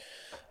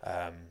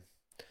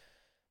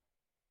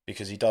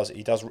 Because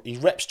he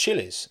reps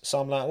chilies. So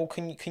I'm like, well,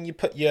 can you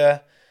put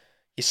your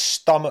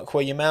stomach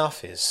where your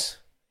mouth is?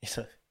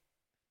 You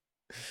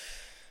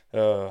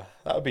know,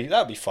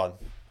 that'd be fun.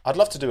 I'd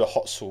love to do a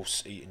hot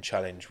sauce eating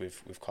challenge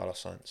with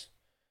Carlos Sainz.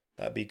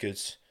 That'd be good.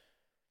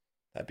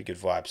 That'd be good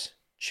vibes.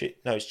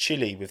 No, it's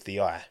chili with the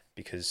I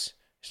because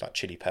it's like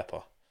chili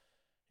pepper.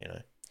 You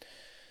know,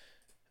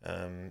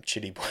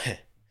 chili boy.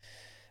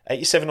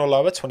 87 or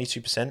lower,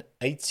 22%.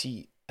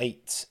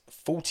 88,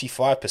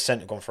 45%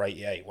 have gone for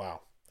 88.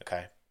 Wow.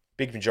 Okay.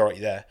 Big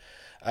majority there.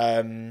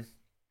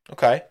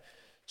 Okay.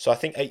 So I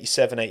think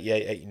 87,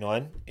 88,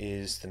 89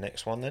 is the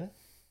next one then.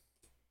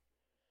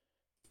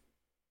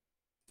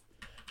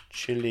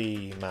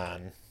 Chili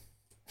man.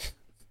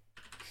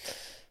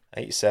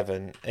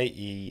 87,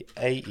 80,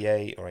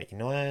 88 or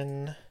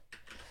 89.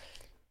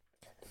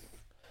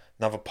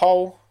 Another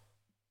poll.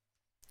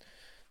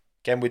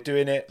 Again, we're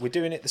doing it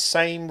the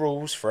same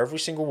rules for every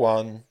single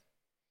one.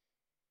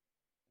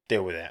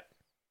 Deal with it.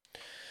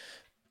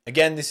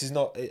 Again, this is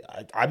not...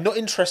 I'm not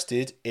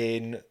interested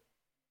in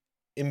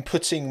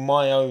inputting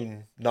my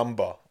own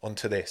number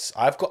onto this.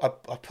 I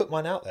put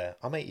mine out there.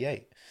 I'm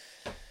 88.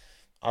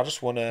 I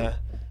just want to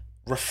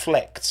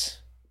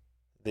reflect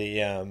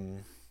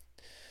the...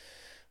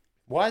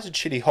 Why is a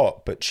chili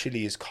hot, but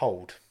chili is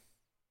cold?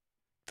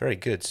 Very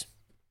good.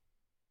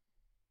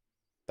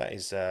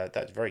 That's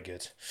very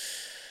good.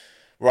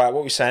 Right,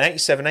 what are we saying?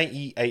 87,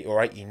 88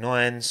 or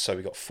 89. So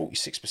we got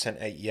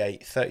 46%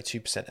 88,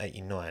 32%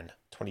 89,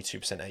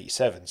 22%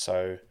 87.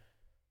 So,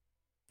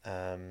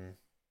 boom.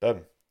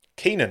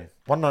 Keenan,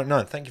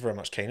 199. Thank you very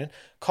much, Keenan.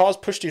 Car's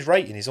pushed his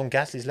rating. He's on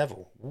Gasly's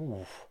level.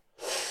 Ooh.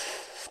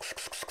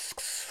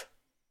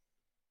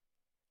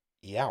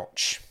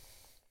 Youch.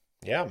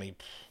 Yeah, I mean,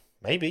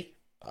 maybe.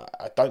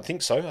 I don't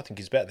think so. I think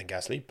he's better than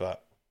Gasly,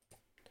 but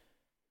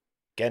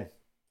again,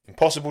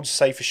 impossible to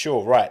say for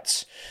sure.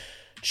 Right.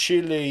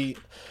 Chili,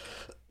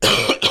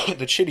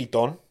 the Chili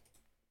Don,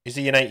 is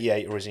he an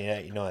 88 or is he an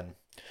 89?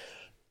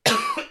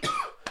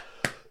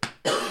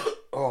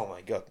 Oh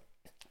my god.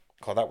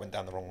 God, that went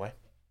down the wrong way.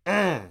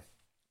 What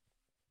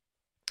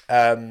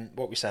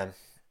are we saying?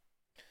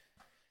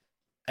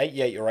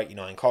 88 or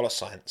 89, Carlos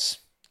Sainz.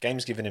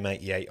 Game's given him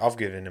 88, I've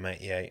given him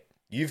 88.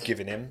 You've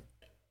given him...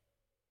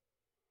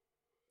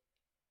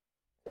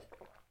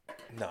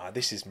 Nah,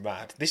 this is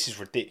mad. This is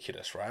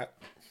ridiculous, right?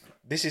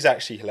 This is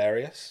actually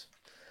hilarious.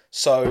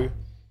 So,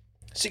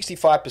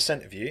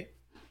 65% of you,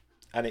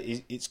 and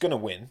it's going to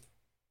win.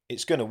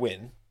 It's going to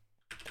win.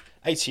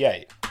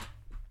 88.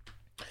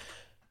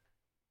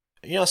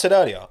 You know, I said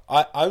earlier,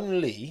 I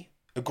only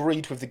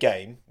agreed with the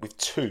game with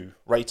 2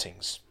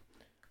 ratings.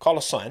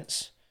 Carlos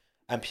Sainz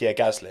and Pierre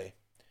Gasly.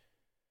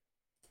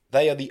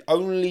 They are the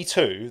only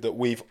 2 that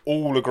we've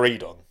all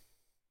agreed on.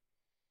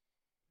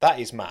 That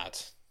is mad.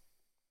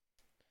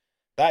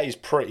 That is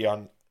pretty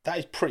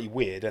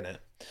weird, isn't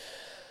it?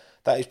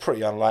 That is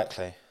pretty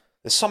unlikely.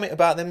 There's something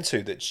about them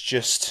 2 that's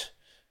just...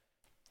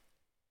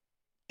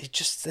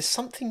 there's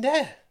something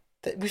there.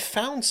 That we've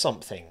found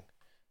something.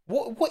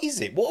 What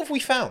is it? What have we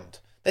found?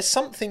 There's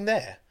something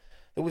there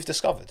that we've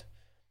discovered.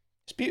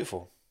 It's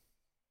beautiful.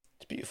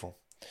 It's beautiful.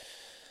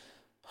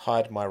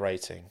 Hide my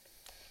rating.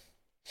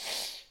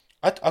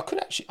 I could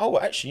actually... Oh,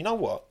 actually, you know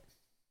what?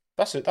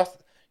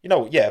 You know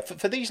what? Yeah,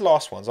 for these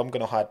last ones, I'm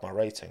going to hide my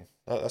rating.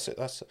 That's it.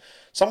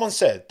 Someone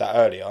said that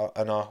earlier,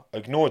 and I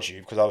ignored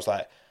you because I was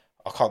like,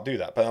 I can't do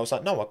that. But I was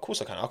like, no, of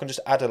course I can. I can just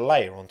add a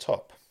layer on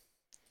top.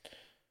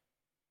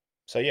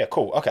 So yeah,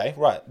 cool. Okay,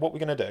 right. What we're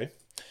going to do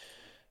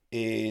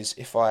is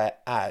if I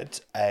add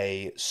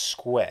a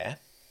square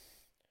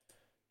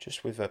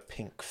just with a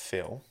pink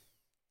fill,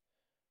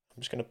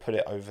 I'm just going to put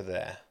it over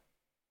there.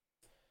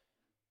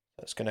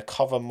 That's going to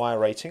cover my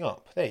rating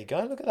up. There you go.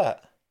 Look at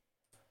that.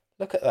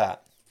 Look at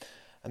that.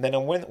 And then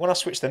when I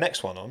switch the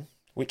next one on,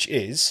 which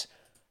is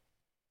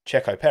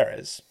Checo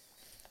Perez,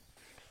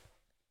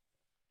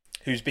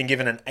 who's been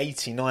given an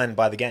 89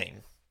 by the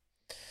game,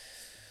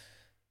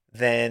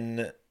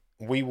 then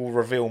we will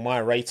reveal my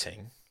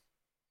rating.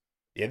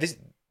 Yeah,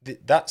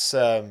 that's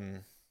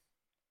oh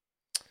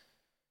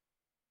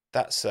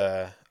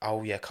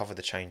yeah, cover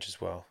the change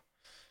as well.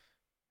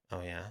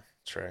 Oh yeah,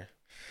 true.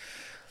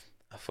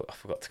 I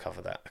forgot to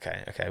cover that.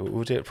 Okay,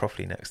 we'll do it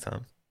properly next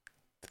time.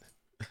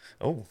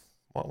 Oh,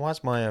 Why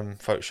is my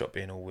Photoshop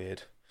being all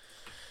weird?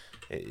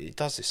 It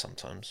does this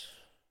sometimes.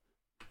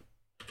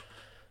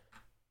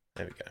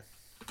 There we go.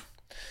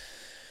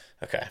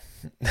 Okay.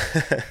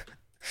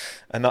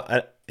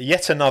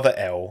 Yet another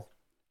L.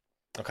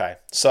 Okay,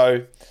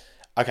 so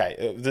I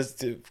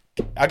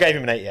gave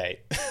him an 88.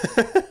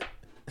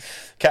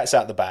 Cat's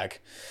out the bag.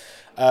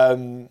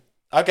 I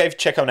gave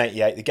Checo an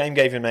 88. The game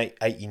gave him an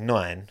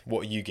 89.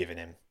 What are you giving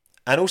him?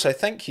 And also,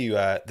 thank you,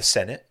 the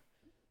Senate,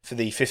 for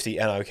the 50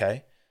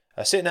 NOK.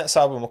 Sitting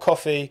outside with my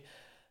coffee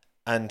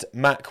and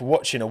Mac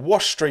watching a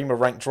wash stream of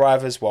ranked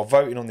drivers while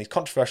voting on these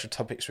controversial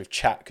topics with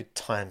chat. Good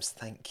times.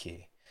 Thank you.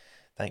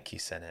 Thank you,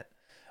 Senate.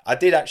 I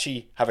did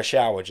actually have a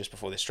shower just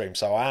before this stream,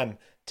 so I am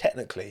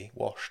technically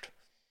washed.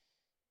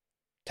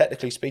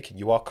 Technically speaking,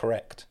 you are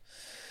correct.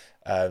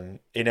 In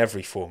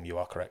every form, you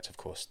are correct, of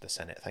course, the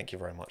Senate. Thank you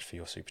very much for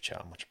your super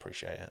chat. I much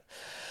appreciate it.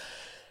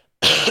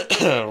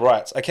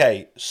 Right,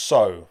 okay,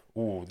 so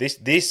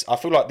this I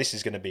feel like this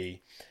is going to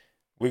be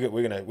we're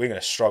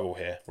gonna struggle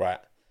here, right?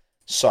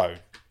 So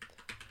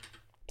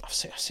I've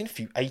seen a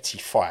few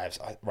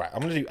 85s. Right,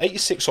 I'm gonna do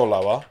 86 or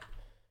lower.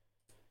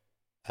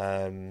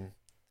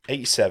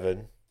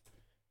 87,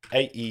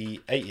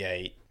 80,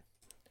 88,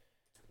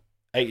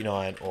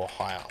 89 or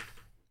higher.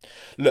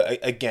 Look,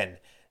 again,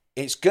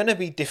 it's going to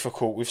be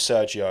difficult with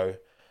Sergio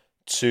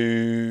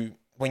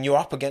when you're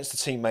up against a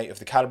teammate of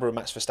the caliber of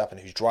Max Verstappen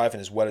who's driving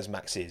as well as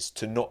Max is,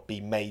 to not be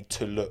made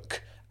to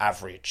look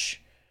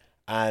average.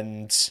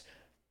 And,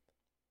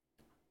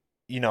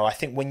 I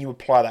think when you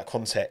apply that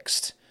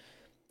context,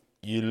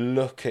 you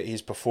look at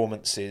his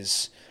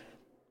performances,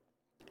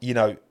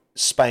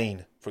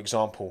 Spain, for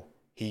example,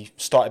 he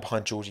started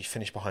behind George, he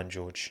finished behind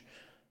George.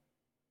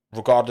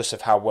 Regardless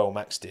of how well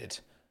Max did,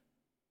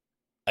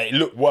 it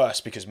looked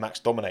worse because Max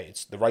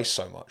dominated the race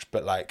so much.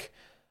 But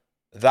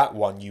that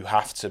one, you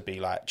have to be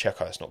like,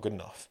 Checo, it's not good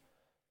enough.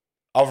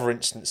 Other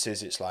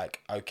instances, it's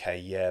like, okay,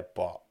 yeah,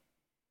 but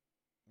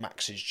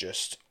Max is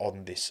just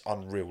on this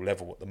unreal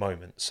level at the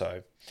moment.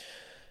 So,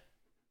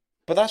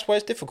 but that's where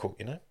it's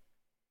difficult,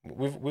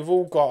 We've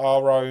all got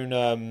our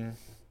own.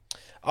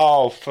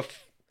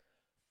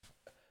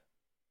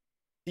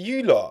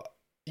 You lot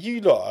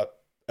are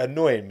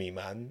annoying me,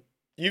 man.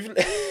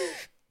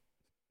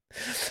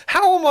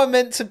 How am I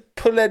meant to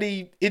pull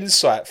any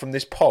insight from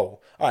this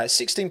poll? All right,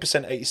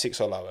 16%,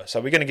 86 or lower.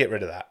 So we're going to get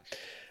rid of that.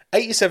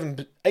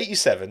 87,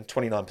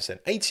 29%.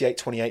 88,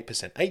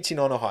 28%.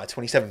 89 or higher,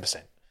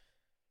 27%.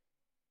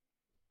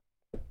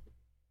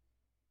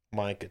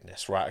 My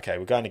goodness. Right, okay,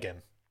 we're going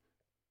again.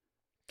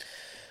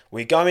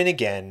 We're going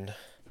again.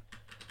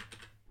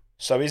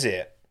 So is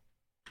it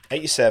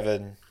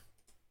 87,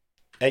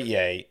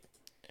 88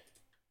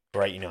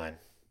 or 89?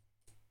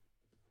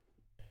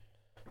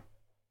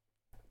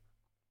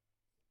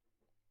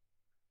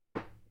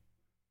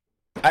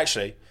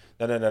 Actually,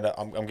 no.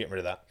 I'm getting rid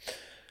of that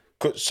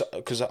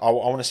because I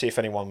want to see if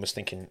anyone was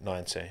thinking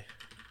 90,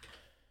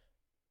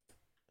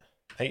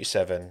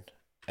 87,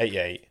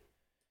 88,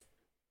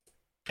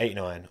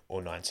 89,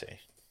 or 90.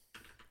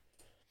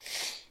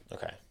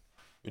 Okay,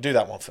 we'll do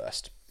that one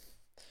first.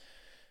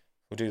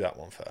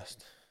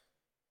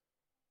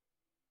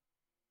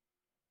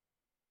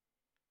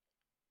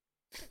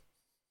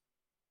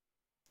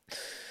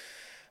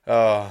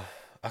 I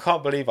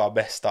can't believe I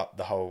messed up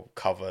the whole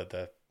cover,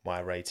 my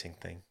rating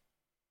thing.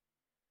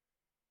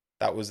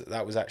 That was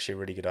actually a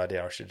really good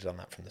idea. I should have done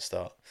that from the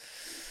start.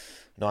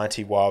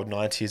 90 wild,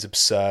 90 is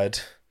absurd.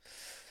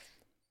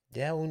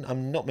 Yeah, well,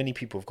 not many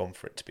people have gone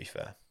for it, to be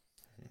fair.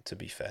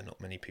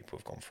 Not many people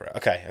have gone for it.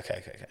 Okay.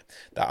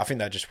 I think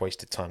they just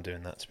wasted time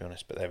doing that, to be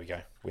honest. But there we go.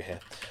 We're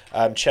here.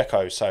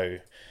 Checo, so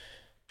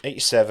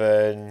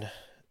 87,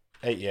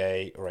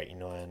 88 or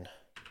 89.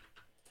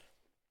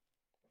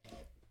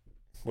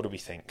 What do we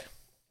think?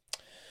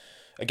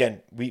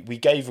 Again, we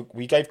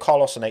gave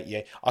Carlos an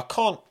 88. I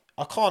can't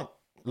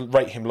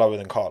rate him lower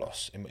than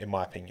Carlos in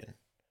my opinion.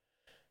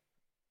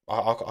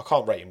 I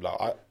can't rate him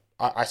low.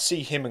 I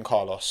see him and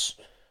Carlos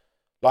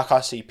like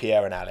I see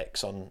Pierre and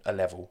Alex on a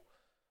level.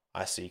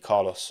 I see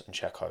Carlos and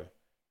Checo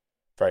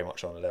very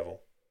much on a level.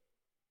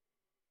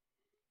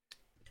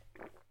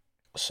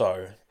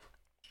 So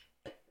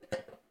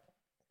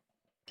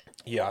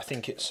yeah, I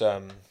think it's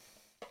that's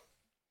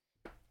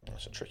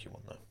a tricky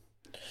one though.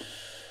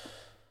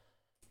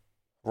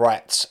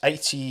 Right,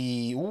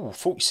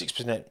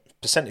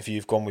 46% of you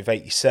have gone with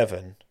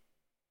 87.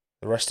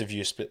 The rest of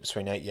you are split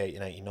between 88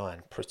 and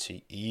 89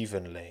 pretty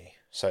evenly.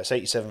 So it's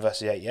 87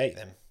 versus 88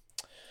 then.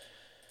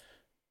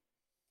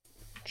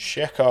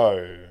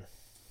 Checo.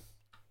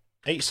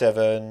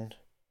 87,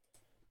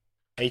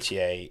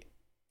 88.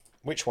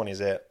 Which one is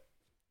it?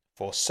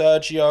 For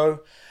Sergio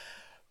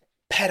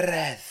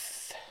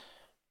Perez.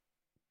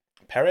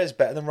 Perez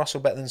better than Russell,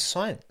 better than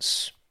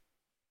Sainz.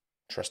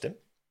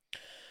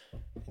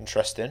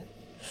 Interesting.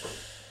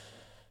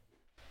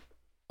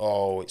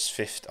 Oh, it's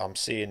 50. I'm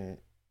seeing.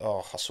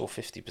 Oh, I saw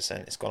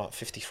 50%. It's gone up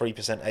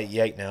 53%,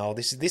 88 now.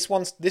 This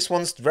one's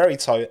very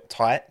tight,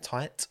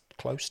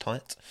 close,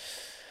 tight,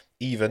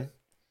 even.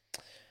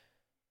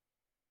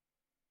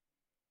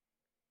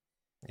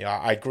 Yeah,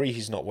 I agree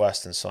he's not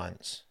worse than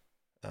Science.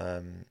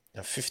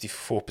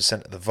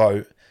 54% of the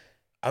vote.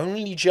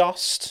 Only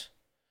just.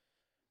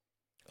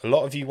 A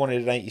lot of you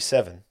wanted an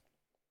 87.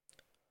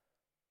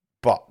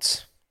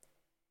 But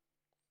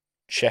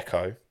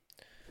Checo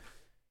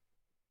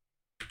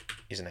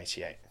is an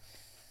 88.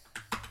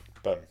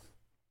 Boom.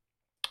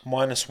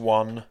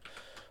 -1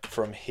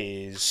 from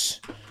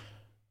his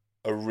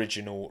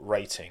original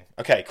rating.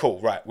 Okay, cool.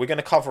 Right, we're going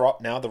to cover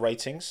up now the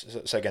ratings.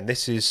 So again,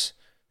 this is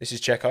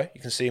Checo.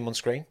 You can see him on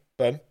screen.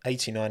 Boom.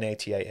 89,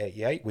 88,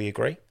 88. We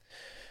agree.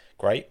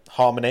 Great.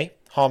 Harmony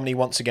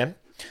once again.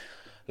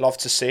 Love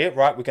to see it.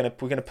 Right, we're gonna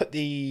put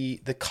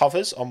the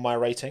covers on my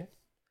rating,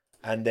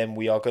 and then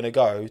we are going to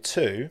go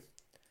to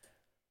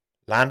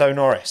Lando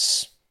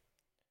Norris,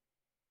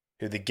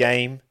 who the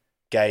game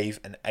gave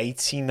an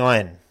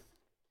 89.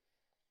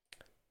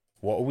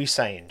 What are we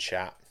saying,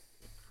 chat?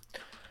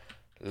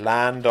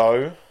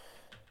 Lando,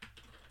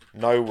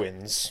 no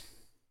wins.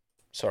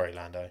 Sorry,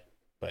 Lando,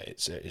 but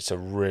it's a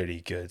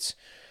really good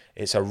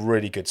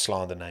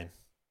slander name.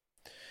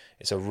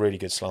 It's a really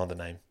good slander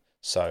name.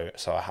 So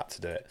I had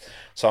to do it.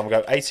 So I'm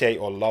going to go 88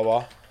 or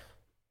lower.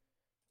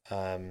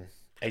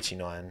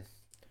 89,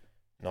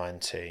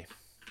 90.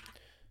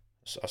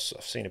 So I've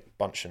seen a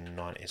bunch of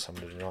 90s. So I'm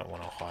going to do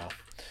 91 or higher.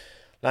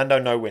 Lando,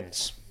 no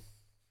wins.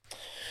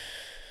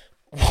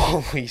 What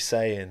are we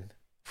saying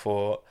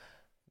for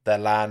the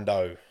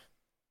Lando?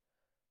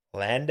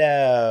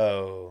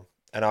 Lando.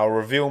 And I'll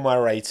reveal my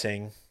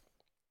rating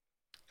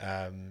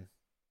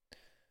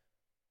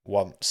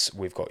once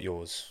we've got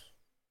yours.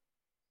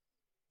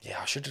 Yeah,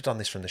 I should have done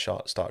this from the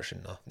start,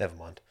 shouldn't I? Never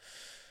mind.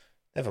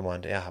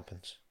 It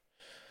happens.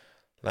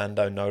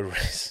 Lando, no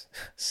risk.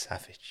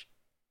 Savage.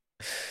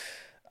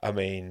 I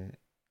mean,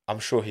 I'm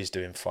sure he's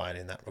doing fine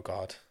in that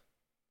regard.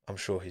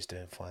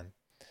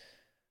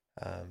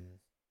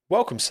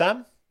 Welcome,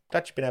 Sam.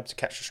 Glad you've been able to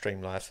catch the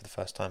stream live for the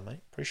first time,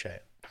 mate.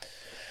 Appreciate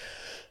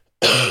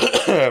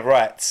it.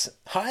 Right.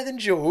 Higher than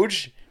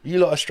George. You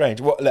lot are strange.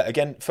 What? Look,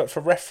 again,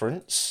 for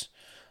reference,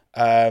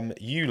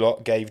 you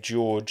lot gave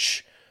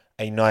George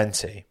a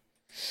 90.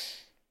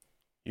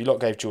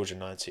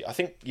 I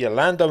think, yeah,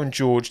 Lando and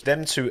George,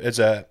 them two there's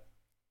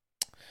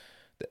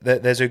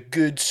a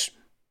good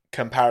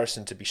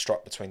comparison to be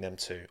struck between them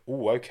two.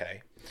 Oh,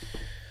 okay.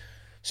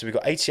 So we've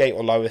got 88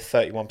 or lower,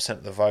 31%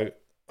 of the vote.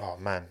 Oh,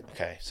 man.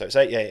 Okay. So it's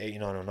 88,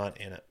 89 or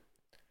 90, isn't it?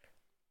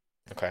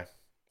 Okay.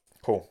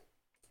 Cool.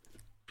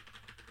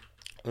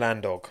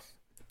 Landog.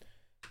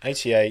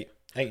 88,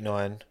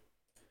 89,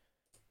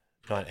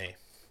 90.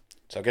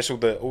 So I guess all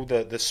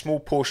the small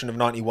portion of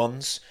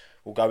 91s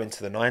will go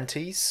into the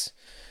 90s.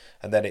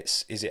 And then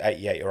is it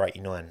 88 or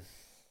 89?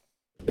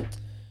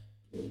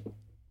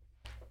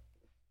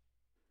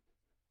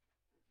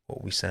 What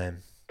are we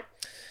saying?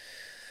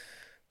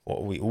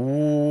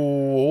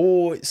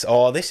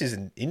 This is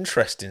an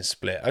interesting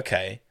split.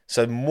 Okay.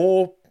 So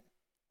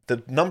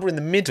the number in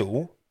the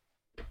middle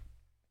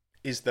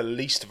is the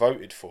least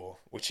voted for,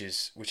 which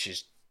is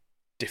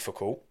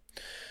difficult.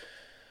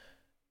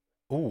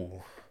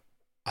 Ooh.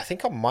 I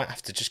think I might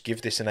have to just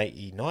give this an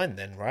 89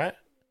 then, right?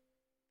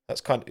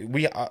 That's I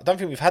don't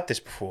think we've had this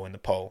before in the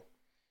poll.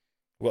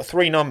 We've got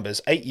three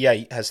numbers.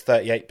 88 has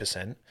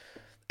 38%,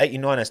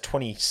 89 has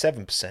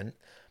 27%,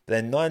 but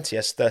then 90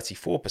 has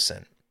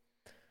 34%.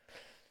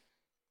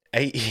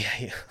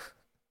 88.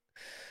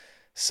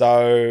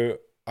 So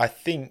I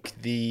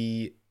think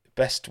the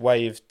best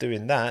way of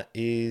doing that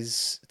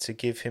is to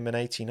give him an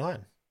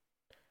 89.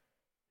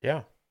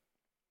 Yeah.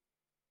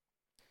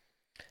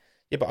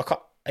 Yeah, but I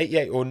can't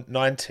 88 or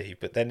 90,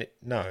 but then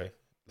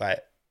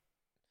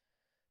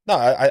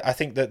I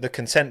think that the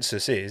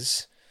consensus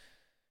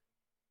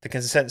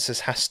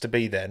has to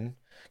be then,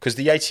 because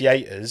the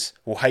 88ers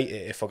will hate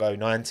it if I go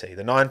 90.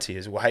 The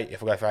 90ers will hate it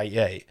if I go for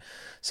 88.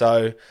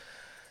 So,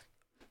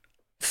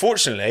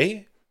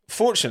 fortunately,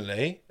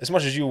 as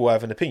much as you will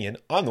have an opinion,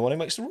 I'm the one who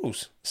makes the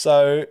rules.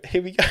 So,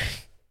 here we go.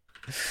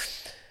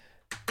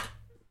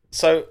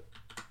 So,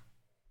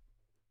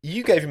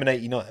 you gave him an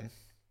 89.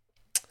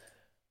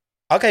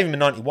 I gave him a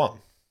 91.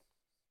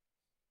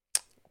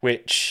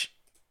 Which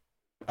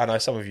I know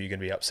some of you are going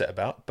to be upset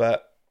about,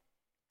 but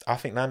I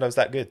think Lando's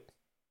that good.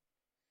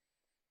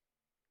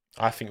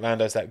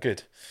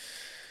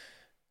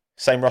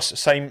 Same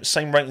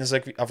rating as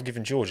I've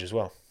given George as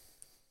well.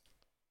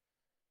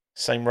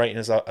 Same rating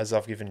as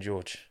I've given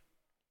George.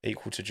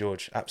 Equal to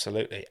George.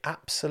 Absolutely.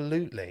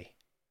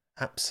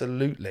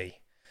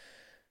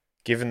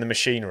 Given the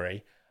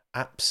machinery,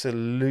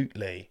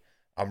 absolutely,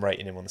 I'm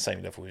rating him on the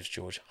same level as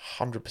George.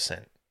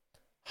 100%.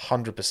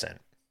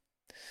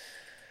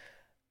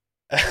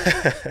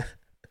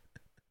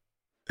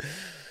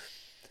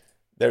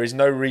 There is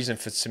no reason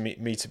for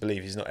me to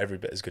believe he's not every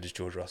bit as good as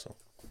George Russell.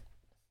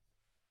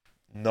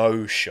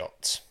 No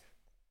shot.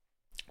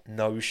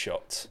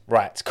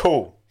 Right,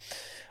 cool.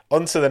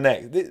 On to the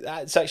next.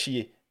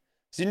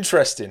 It's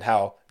interesting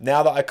how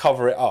now that I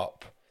cover it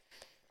up,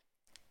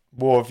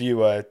 more of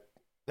you are.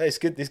 It's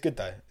good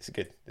though. This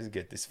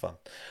is fun.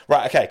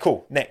 Right, okay,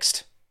 cool.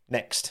 Next.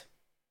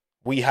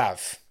 We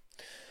have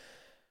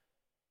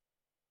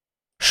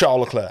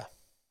Charles Leclerc.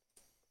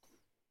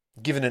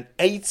 Given an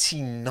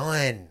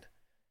 89.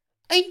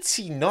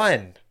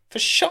 89 for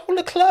Charles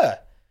Leclerc.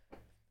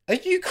 Are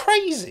you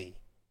crazy?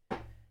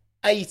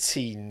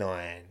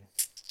 89.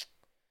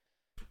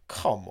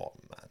 Come on,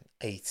 man.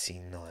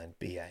 89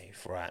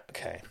 behave. Right,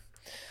 okay.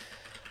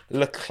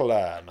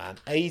 Leclerc, man.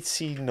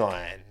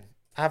 89.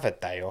 Have a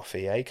day off,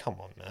 EA. Come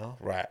on now.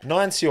 Right.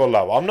 90 or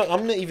lower. I'm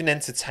not even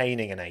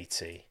entertaining an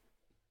 80.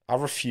 I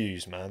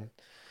refuse, man.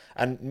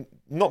 And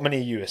not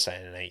many of you are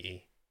saying an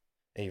 80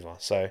 either.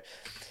 So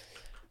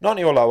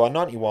 90 or lower,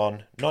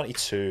 91,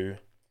 92,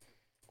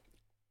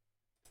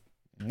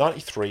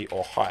 93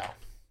 or higher.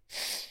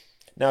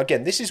 Now,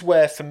 again, this is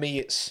where, for me,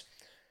 it's,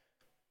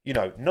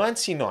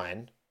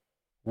 99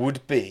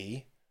 would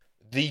be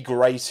the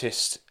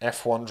greatest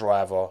F1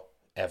 driver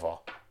ever.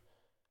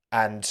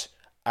 And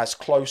as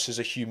close as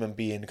a human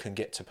being can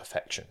get to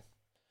perfection.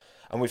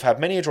 And we've had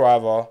many a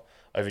driver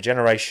over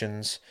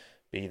generations,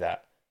 be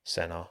that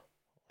Senna, or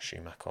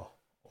Schumacher,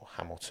 or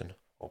Hamilton,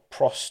 or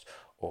Prost,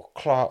 or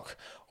Clark,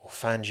 or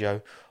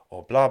Fangio,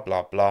 or blah,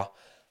 blah, blah,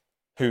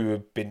 who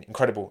have been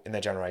incredible in their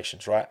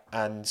generations, right?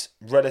 And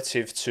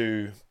relative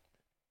to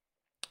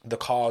the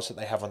cars that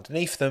they have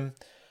underneath them,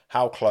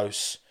 how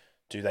close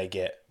do they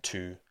get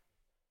to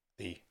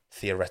the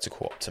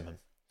theoretical optimum?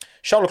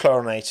 Charles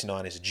Leclerc on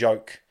 89 is a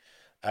joke.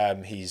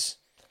 He's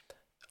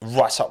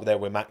right up there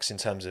with Max in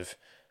terms of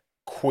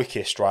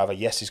quickest driver.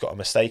 Yes, he's got a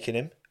mistake in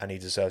him, and he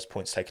deserves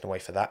points taken away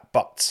for that,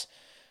 but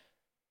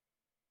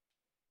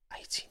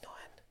 89,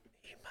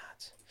 are you mad?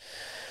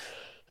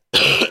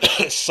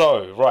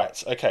 So,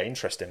 right, okay,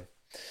 interesting.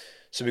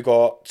 So we've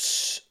got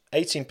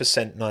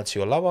 18% 90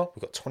 or lower,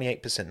 we've got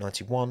 28%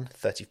 91,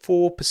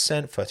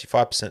 34%,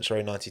 35%,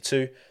 sorry,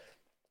 92,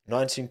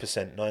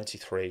 19%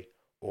 93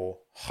 or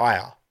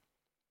higher.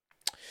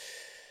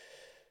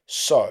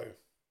 So,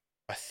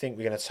 I think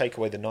we're going to take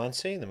away the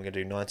 90, then we're going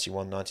to do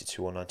 91,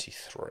 92 or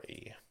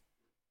 93.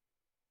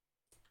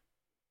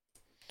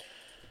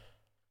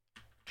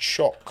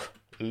 Choc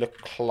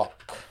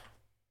Leclerc.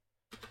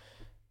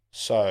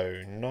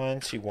 So,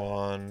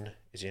 91,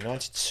 is he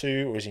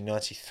 92 or is he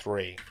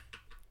 93?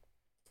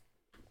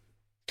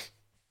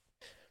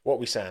 What are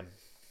we saying?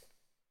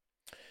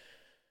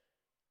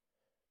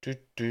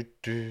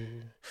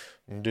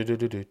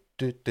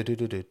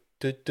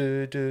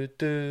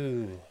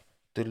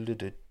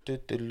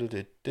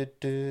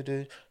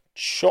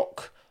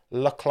 Choc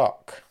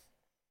Leclerc.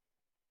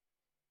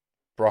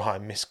 Bro, I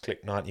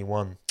misclicked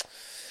 91.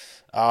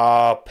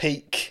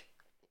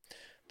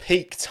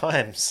 Peak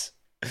times.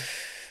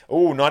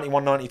 Oh,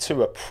 91,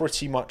 92 are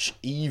pretty much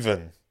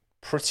even.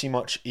 Pretty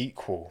much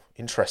equal.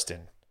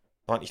 Interesting.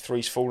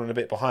 93's falling a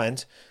bit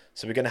behind.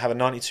 So we're going to have a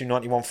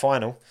 92-91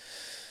 final.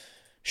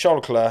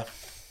 Charles Leclerc.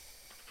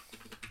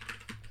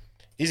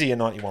 Is he a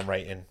 91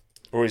 rating?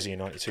 Or is he a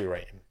 92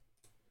 rating?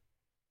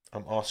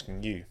 I'm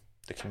asking you,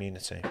 the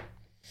community.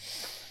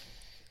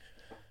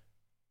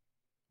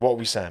 What are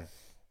we saying?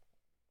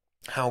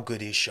 How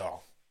good is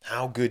Charles?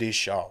 How good is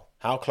Charles?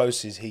 How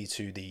close is he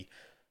to the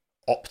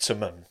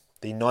optimum?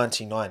 The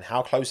 99.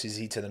 How close is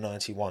he to the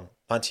 99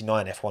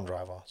 F1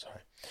 driver?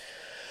 Sorry.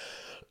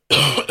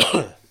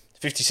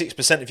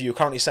 56% of you are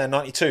currently saying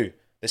 92.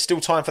 There's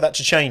still time for that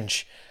to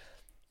change.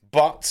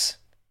 But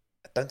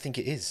I don't think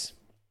it is.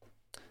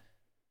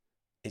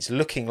 It's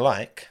looking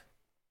like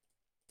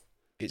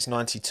it's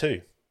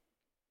 92.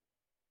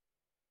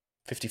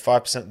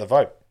 55% of the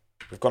vote.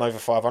 We've gone over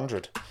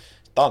 500.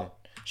 Done.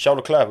 Charles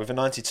Leclerc with a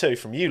 92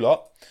 from you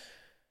lot.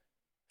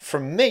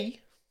 From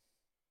me,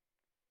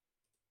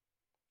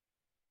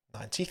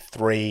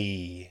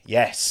 93.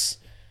 Yes.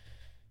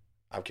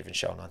 I've given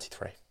Charles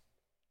 93.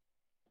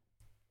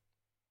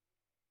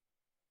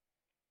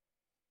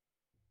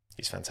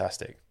 He's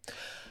fantastic.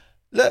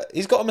 Look,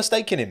 he's got a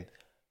mistake in him.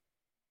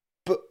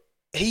 But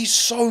he's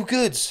so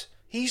good.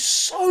 He's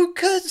so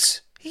good.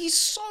 He's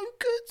so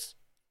good.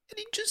 And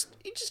he just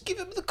give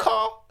him the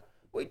car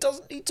where he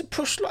doesn't need to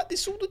push like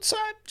this all the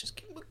time. Just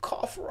give him a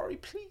car, Ferrari,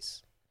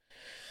 please.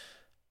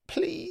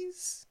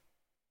 Please.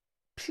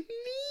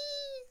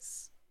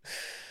 Please.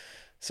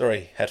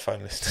 Sorry,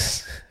 headphone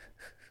listeners.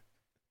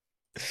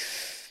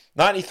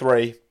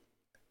 93.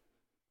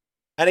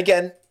 And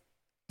again,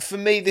 for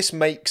me, this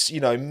makes,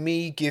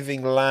 me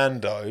giving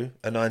Lando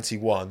a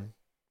 91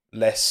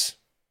 less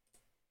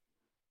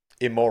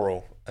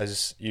immoral,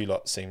 as you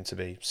lot seem to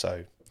be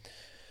so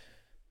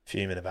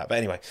fuming about. But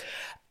anyway,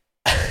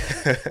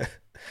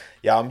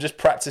 yeah, I'm just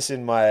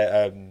practicing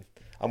my.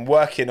 I'm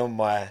working on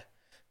my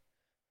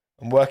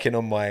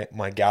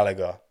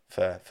Gallagher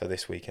for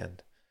this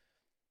weekend.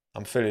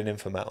 I'm filling in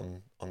for Matt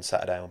on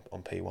Saturday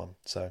on P1,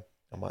 so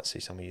I might see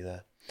some of you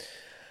there.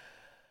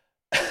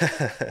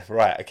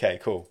 Right, okay,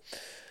 cool.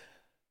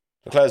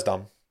 Leclerc's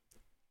done.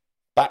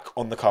 Back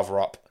on the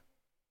cover-up.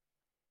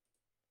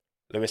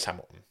 Lewis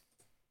Hamilton.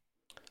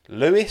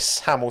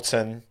 Lewis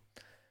Hamilton,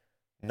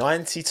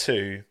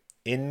 92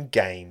 in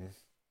game.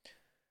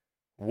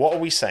 What are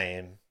we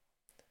saying?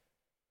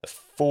 The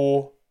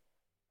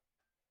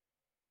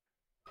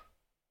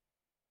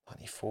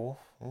 94?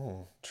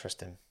 Oh,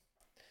 interesting.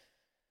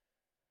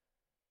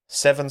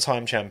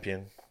 7-time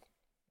champion.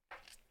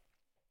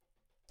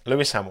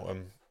 Lewis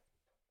Hamilton.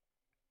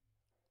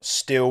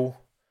 Still,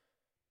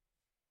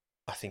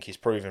 I think he's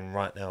proven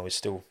right now he's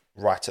still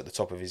right at the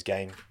top of his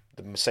game.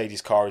 The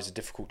Mercedes car is a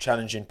difficult,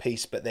 challenging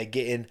piece, but they're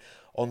getting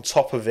on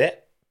top of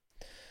it,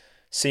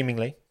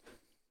 seemingly.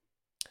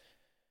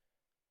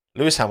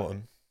 Lewis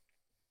Hamilton.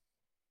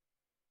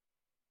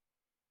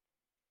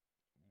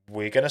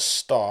 We're going to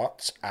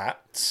start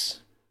at...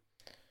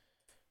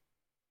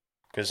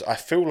 Because I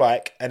feel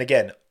like, and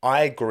again,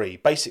 I agree.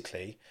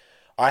 Basically,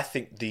 I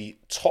think the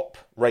top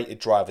rated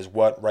drivers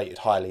weren't rated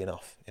highly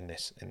enough in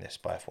this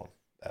by F1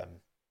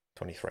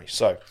 23.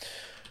 So,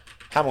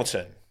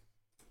 Hamilton,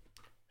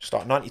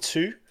 start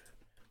 92,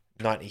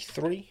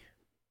 93,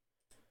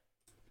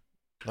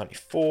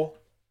 94,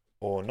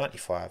 or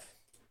 95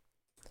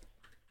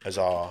 as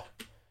our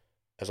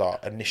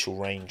initial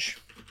range.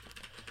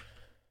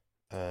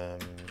 Higher,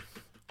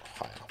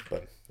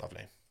 boom,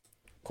 lovely,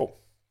 cool.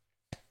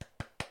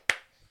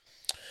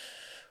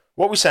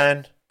 What we're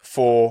saying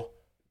for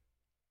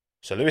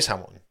Lewis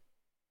Hamilton,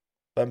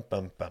 bum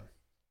bum bum.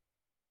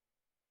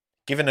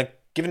 Given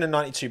a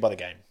 92 by the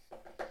game,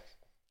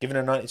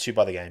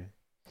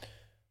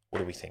 what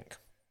do we think?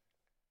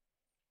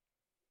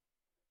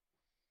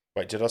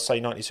 Wait, did I say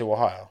 92 or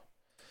higher?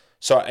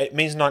 So it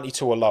means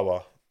 92 or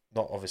lower,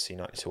 not obviously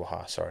 92 or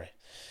higher. Sorry.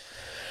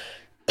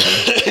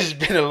 It's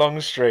been a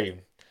long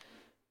stream.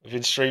 I've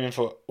been streaming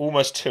for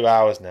almost 2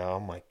 hours now. Oh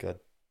my god,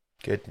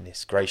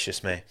 goodness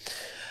gracious me.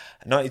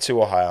 92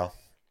 or higher.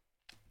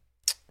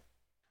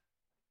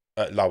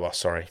 Lower,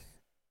 sorry.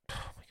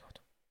 Oh my god.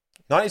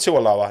 92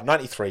 or lower,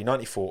 93,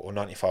 94, or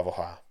 95 or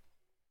higher.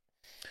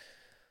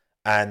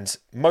 And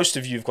most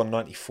of you have gone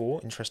 94.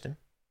 Interesting.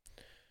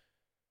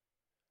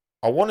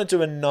 I want to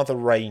do another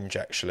range,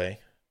 actually,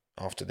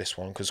 after this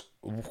one, because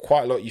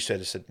quite a lot you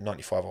said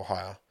 95 or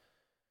higher.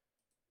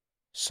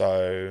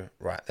 So,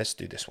 right, let's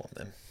do this one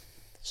then.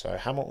 So,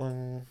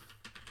 Hamilton.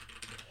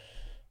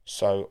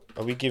 So,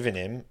 are we giving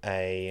him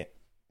a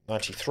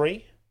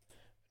 93,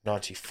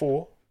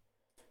 94,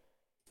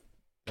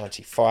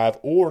 95,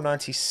 or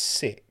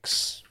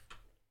 96?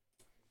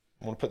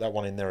 I want to put that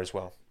one in there as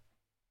well.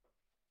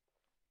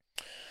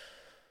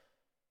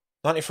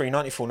 93,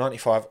 94,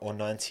 95, or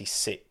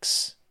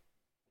 96.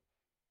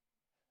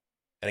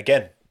 And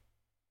again,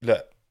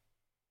 look,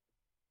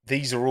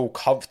 these are all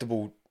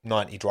comfortable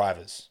 90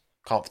 drivers,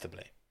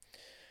 comfortably.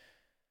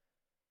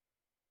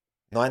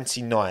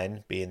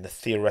 99 being the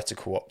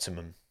theoretical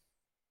optimum.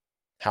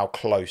 How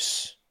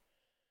close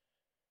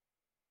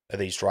are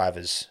these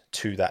drivers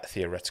to that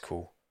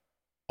theoretical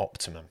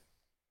optimum?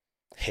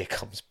 Here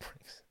comes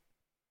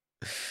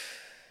Prix.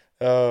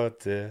 Oh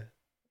dear.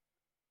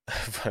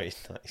 Voted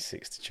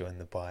 96 to join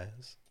the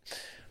buyers.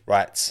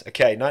 Right,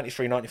 okay,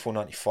 93, 94,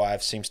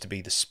 95 seems to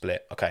be the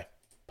split. Okay,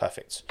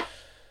 perfect.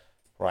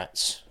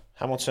 Right,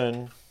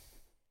 Hamilton.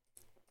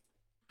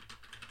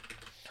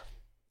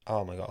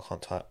 Oh my god, I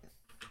can't type.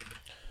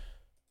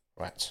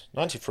 Right,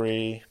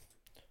 93,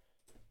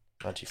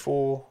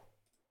 94,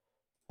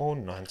 or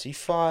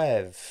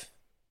 95?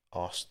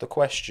 Ask the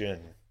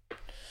question.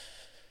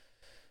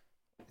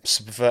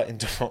 Subverting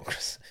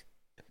democracy.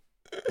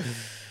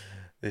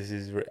 This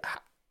is...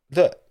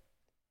 Look.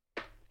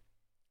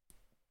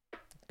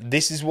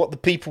 This is what the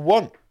people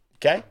want,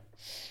 okay?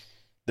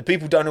 The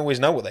people don't always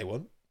know what they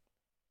want,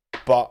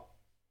 but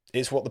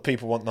it's what the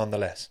people want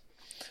nonetheless.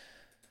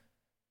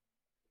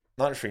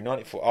 93,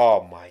 94.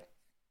 Oh my...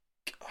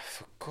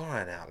 For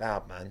crying out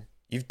loud, man.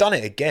 You've done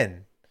it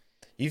again.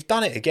 You've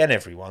done it again,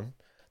 everyone.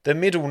 The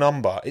middle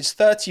number, it's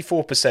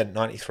 34%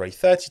 93,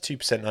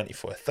 32%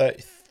 94,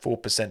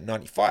 34%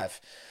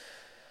 95.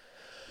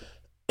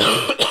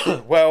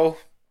 Well,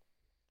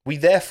 we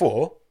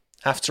therefore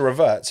have to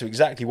revert to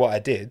exactly what I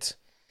did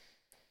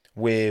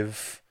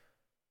with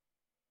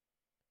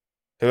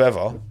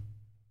whoever.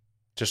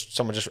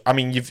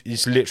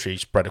 It's literally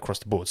spread across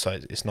the board, so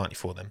it's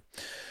 94 then.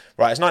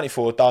 Right, it's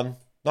 94, done.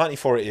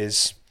 94 it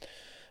is.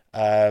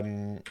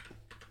 94,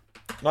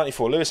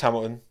 Lewis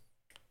Hamilton,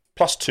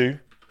 +2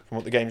 from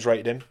what the game's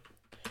rated him.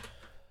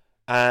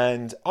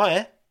 And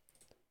I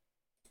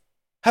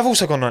have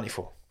also gone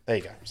 94. There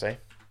you go, see?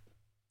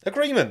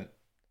 Agreement.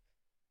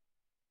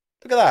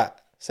 Look at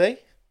that, see?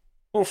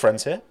 We're all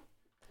friends here.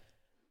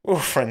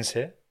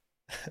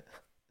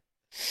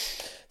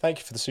 Thank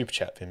you for the super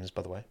chat, Pims,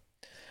 by the way.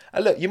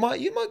 And look, you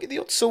might get the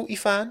odd salty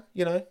fan,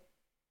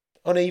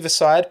 on either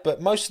side, but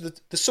most of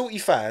the salty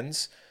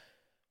fans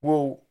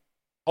will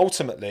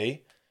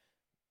ultimately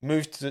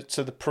move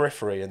to the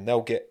periphery, and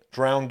they'll get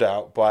drowned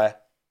out by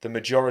the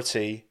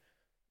majority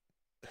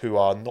who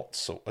are not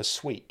so as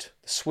sweet.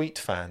 The sweet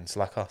fans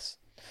like us.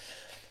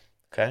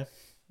 Okay?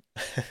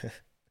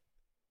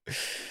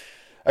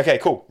 Okay,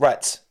 cool.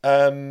 Right.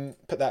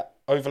 Put that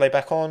overlay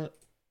back on.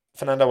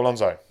 Fernando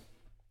Alonso.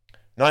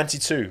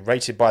 92,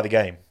 rated by the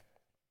game.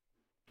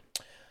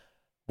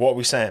 What are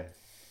we saying?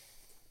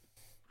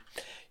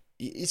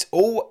 It's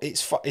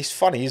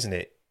funny, isn't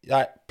it?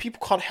 Like,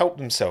 people can't help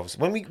themselves.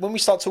 When we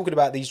start talking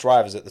about these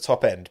drivers at the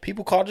top end,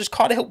 people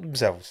can't help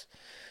themselves.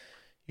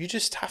 You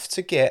just have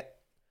to get...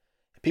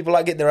 People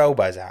like get their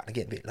elbows out and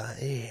get a bit like,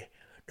 yeah,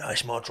 no,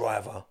 it's my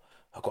driver.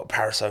 I've got a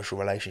parasocial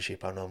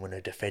relationship and I'm going to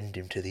defend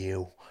him to the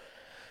hill.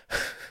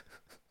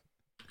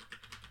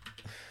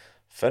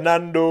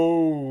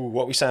 Fernando.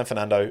 What are we saying,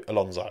 Fernando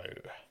Alonso?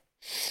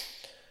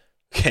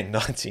 Okay,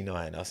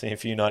 99. I've seen a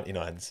few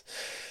 99s.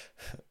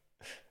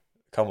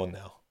 Come on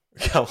now.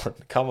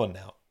 Come on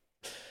now.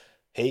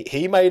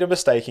 He made a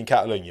mistake in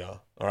Catalonia,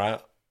 all right?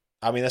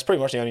 I mean, that's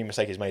pretty much the only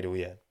mistake he's made all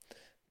year.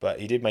 But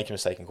he did make a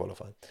mistake in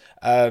qualifying.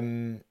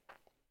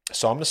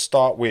 So I'm going to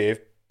start with,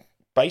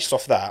 based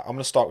off that, I'm going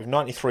to start with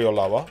 93 or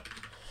lower.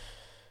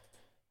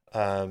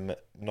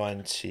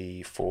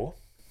 94.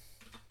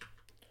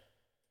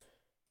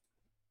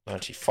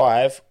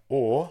 95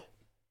 or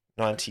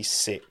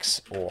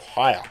 96 or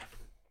higher.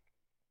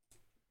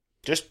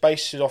 Just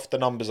based it off the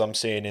numbers I'm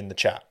seeing in the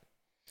chat.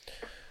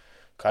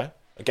 Okay.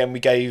 Again,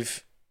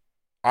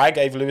 I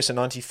gave Lewis a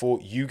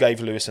 94. You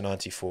gave Lewis a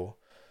 94.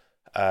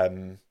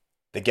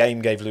 The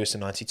game gave Lewis a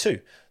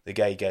 92.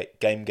 The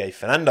game gave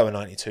Fernando a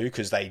 92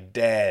 because they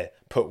dare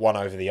put one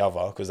over the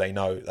other because they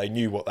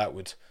knew what that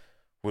would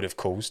have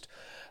caused.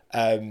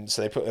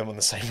 So they put them on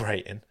the same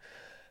rating.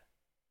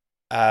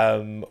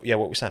 Yeah,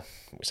 what we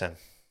saying?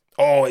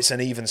 Oh, it's an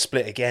even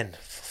split again.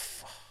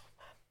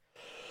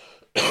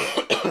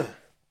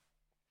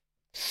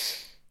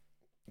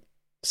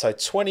 So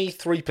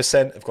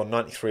 23% have gone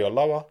 93 or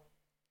lower.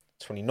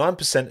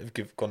 29%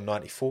 have gone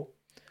 94.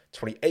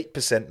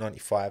 28%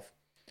 95.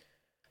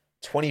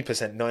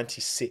 20%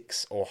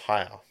 96 or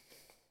higher.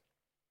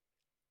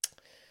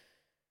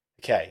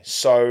 Okay,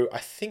 so I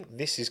think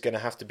this is going to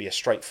have to be a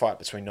straight fight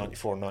between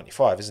 94 and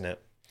 95, isn't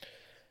it?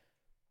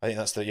 I think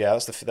that's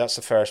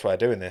the fairest way of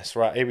doing this.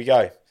 Right, here we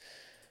go.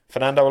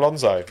 Fernando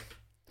Alonso.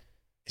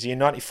 Is he in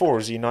 94 or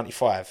is he in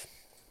 95?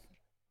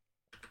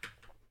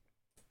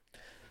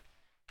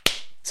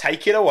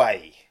 Take it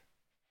away.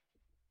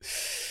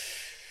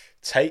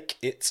 Take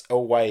it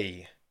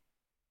away.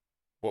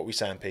 What are we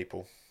saying,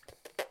 people?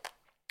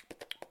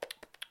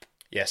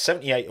 Yeah,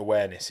 78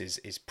 awareness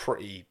is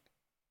pretty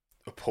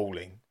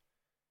appalling.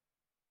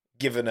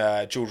 Given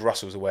George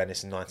Russell's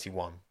awareness in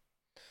 91.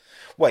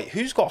 Wait,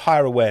 who's got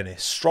higher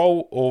awareness?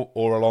 Stroll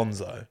or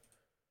Alonso?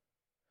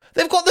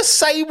 They've got the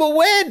same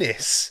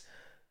awareness.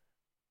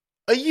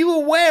 Are you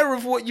aware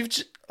of what you've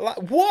just... Like,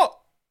 what?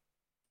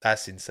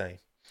 That's insane.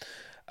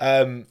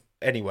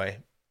 Anyway.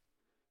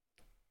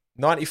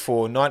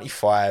 94,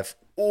 95.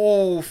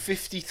 Oh,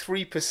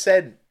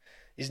 53%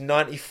 is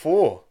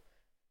 94.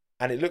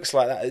 And it looks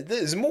like that.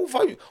 There's more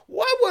vote.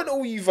 Why weren't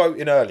all you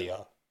voting earlier?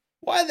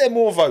 Why are there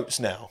more votes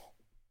now?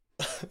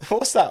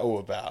 What's that all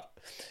about?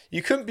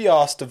 You couldn't be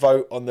asked to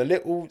vote on the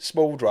little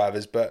small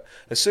drivers, but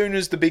as soon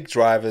as the big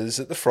drivers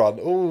at the front,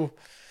 oh,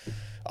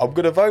 I'm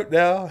going to vote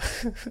now.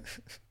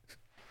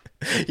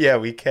 Yeah,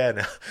 we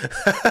can.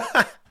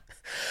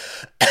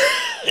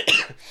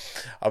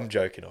 I'm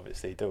joking,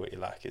 obviously. Do what you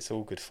like. It's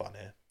all good fun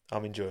here.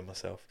 I'm enjoying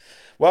myself.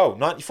 Well,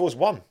 94's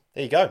won.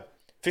 There you go.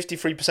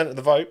 53% of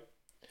the vote.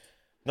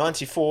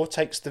 94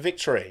 takes the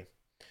victory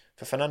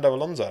for Fernando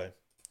Alonso.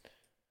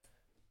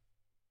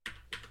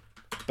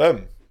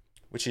 Boom.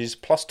 Which is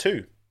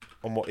 +2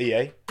 on what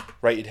EA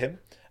rated him.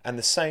 And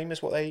the same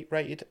as what they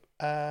rated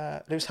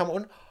Lewis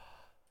Hamilton.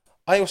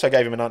 I also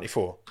gave him a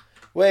 94.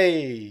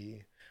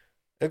 Way.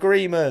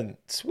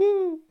 Agreement.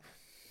 Woo.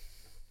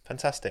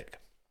 Fantastic.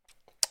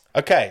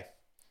 Okay.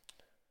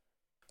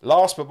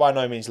 Last but by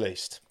no means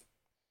least.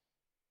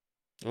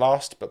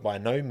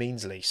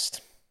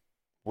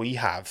 We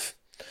have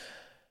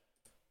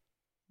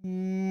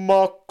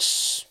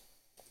Max.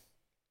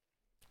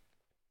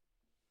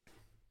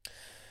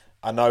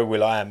 I know,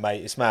 Will I am,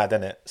 mate. It's mad,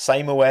 isn't it?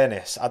 Same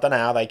awareness. I don't know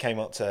how they came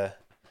onto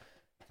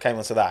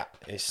that.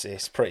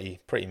 It's pretty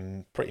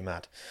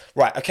mad.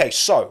 Right. Okay.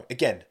 So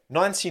again,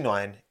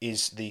 99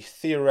 is the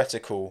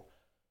theoretical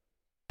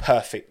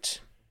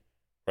perfect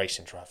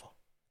racing driver.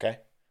 Okay.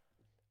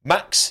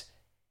 Max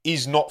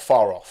is not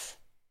far off.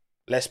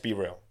 Let's be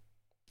real.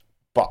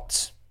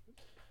 But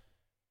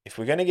if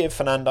we're going to give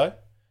Fernando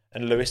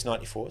and Lewis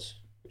 94s,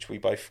 which we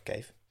both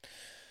gave,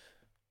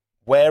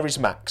 where is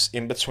Max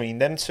in between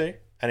them two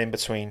and in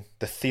between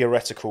the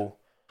theoretical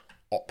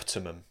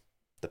optimum,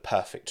 the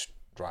perfect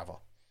driver?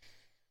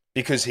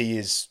 Because he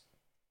is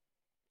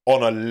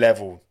on a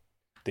level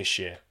this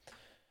year.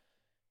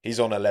 He's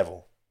on a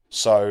level.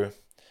 So,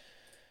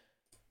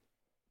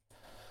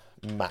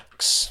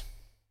 Max.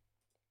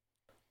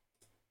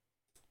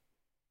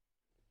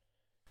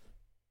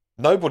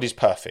 Nobody's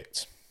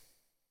perfect.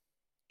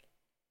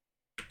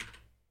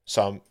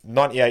 So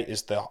 98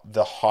 is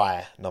the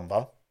high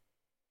number.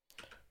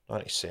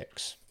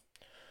 96,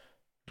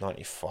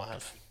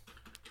 95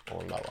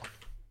 or lower.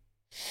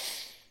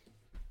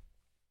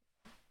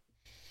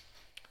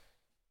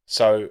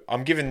 So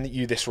I'm giving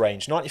you this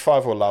range: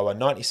 95 or lower,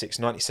 96,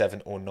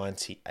 97 or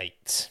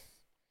 98.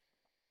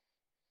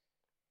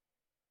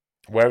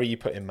 Where are you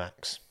putting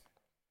Max?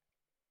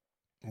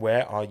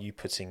 Where are you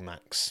putting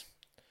Max?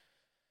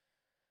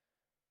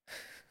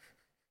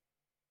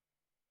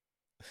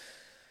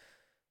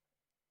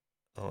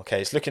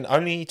 Okay, it's looking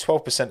only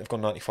 12% have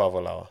gone 95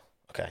 or lower.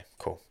 Okay,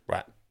 cool.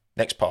 Right.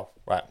 Next poll.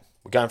 Right.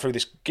 We're going through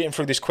this, getting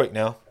through this quick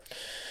now.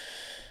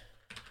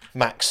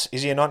 Max,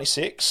 is he a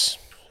 96?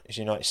 Is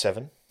he a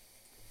 97?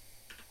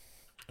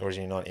 Or is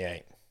he a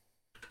 98?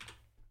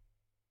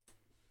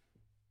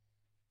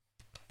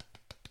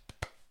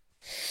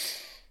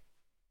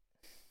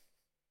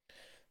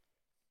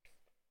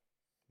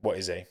 What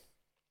is he?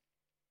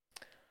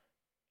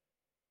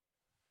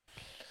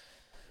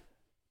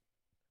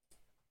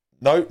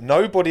 No,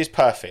 nobody's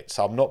perfect,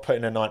 so I'm not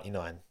putting a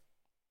 99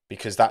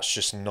 because that's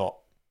just not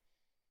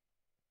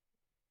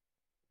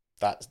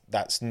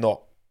that's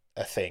not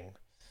a thing.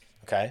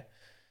 Okay?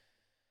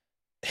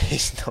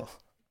 He's not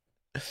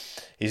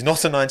He's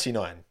not a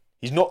 99.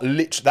 He's not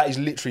that is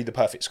literally the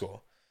perfect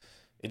score.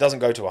 It doesn't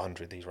go to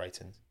 100 these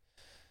ratings.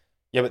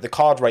 Yeah, but the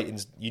card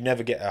ratings you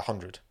never get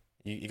 100.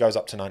 It goes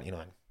up to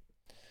 99.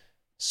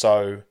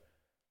 So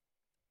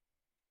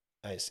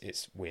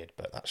it's weird,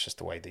 but that's just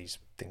the way these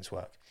things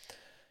work.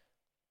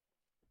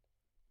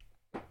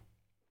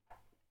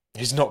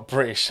 He's not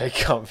British, so he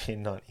can't be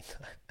 99.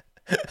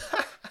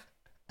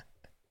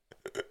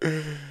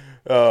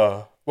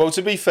 Well,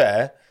 to be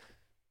fair,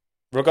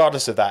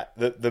 regardless of that,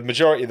 the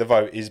majority of the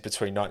vote is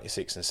between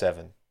 96 and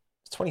 7.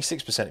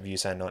 26% of you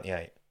saying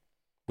 98,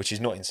 which is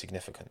not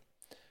insignificant.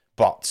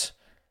 But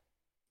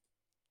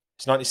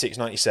it's 96,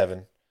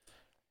 97.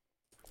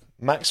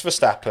 Max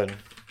Verstappen,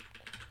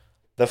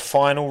 the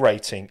final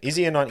rating, is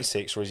he a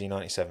 96 or is he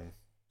 97?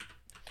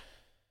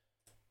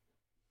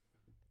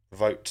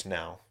 Vote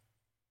now.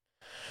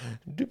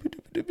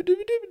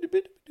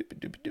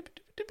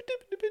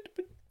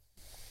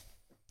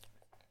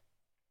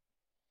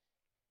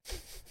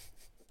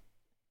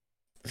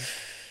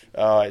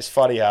 Oh, it's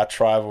funny how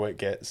tribal it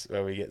gets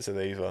when we get to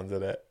these ones,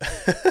 isn't it?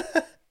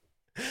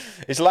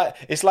 It's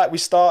like we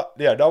start.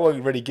 Yeah, no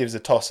one really gives a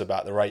toss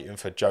about the rating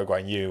for Zhou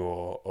Guan Yu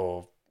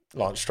or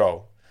Lance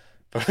Stroll,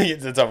 but we get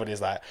to the top and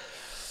it's like,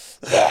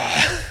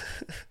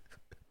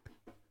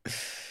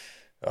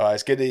 oh,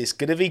 it's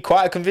gonna be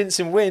quite a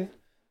convincing win.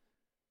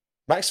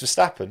 Max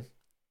Verstappen,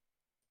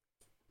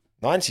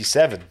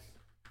 97.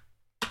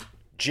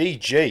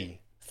 GG.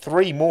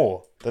 3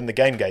 more than the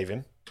game gave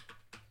him.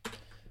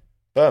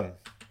 Boom.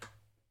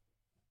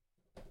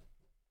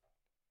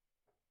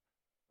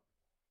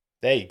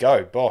 There you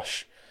go,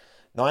 Bosch.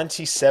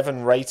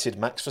 97 rated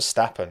Max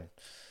Verstappen.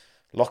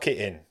 Lock it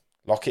in.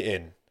 Lock it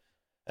in.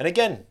 And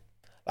again,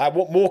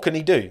 what more can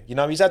he do? You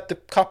know, he's had the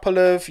couple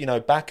of,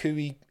 Baku,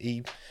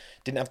 he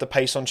didn't have the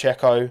pace on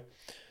Checo.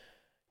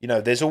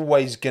 There's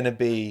always going to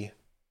be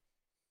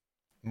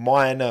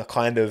minor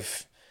kind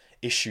of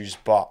issues,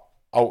 but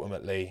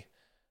ultimately,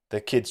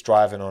 the kid's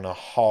driving on a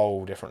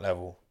whole different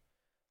level.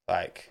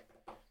 Like,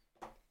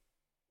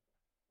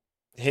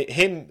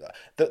 him,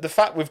 the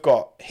fact we've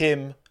got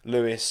him,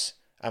 Lewis,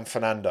 and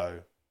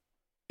Fernando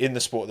in the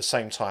sport at the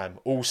same time,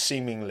 all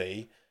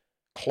seemingly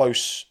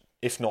close,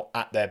 if not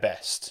at their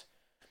best.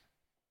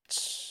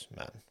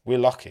 Man, we're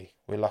lucky.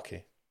 We're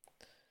lucky.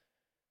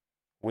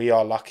 We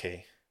are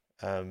lucky.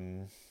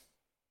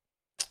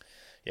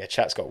 Yeah,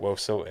 chat's got well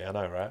sorted, I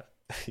know, right?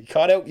 You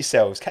can't help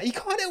yourselves. You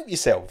can't help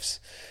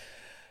yourselves.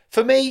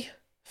 For me,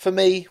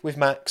 with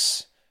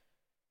Max,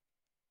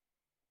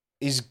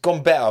 he's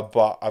gone better,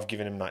 but I've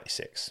given him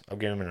 96. I've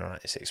given him a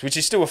 96, which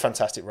is still a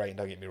fantastic rating,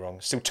 don't get me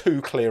wrong. Still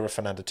 2 clear of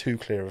Fernando, 2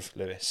 clear of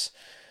Lewis.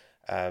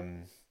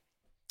 With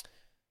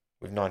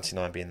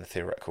 99 being the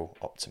theoretical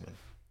optimum.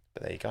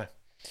 But there you go.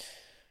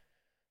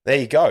 There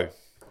you go.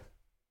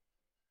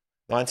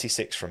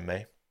 96 from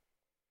me.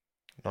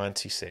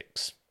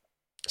 96.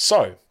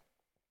 So,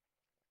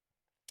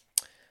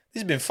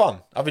 this has been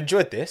fun. I've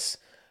enjoyed this.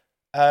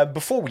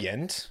 Before we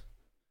end,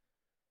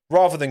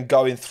 rather than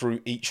going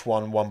through each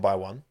one by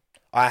one,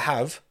 I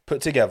have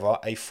put together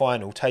a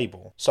final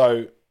table.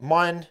 So,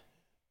 mine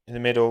in the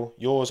middle,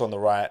 yours on the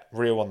right,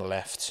 Rio on the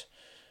left.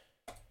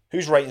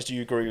 Whose ratings do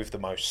you agree with the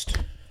most?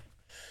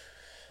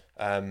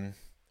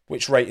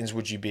 Which ratings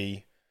would you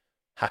be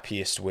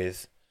happiest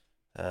with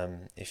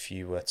if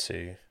you were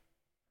to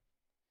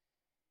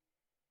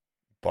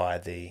buy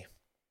the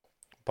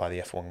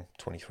F1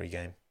 23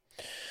 game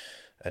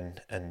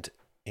and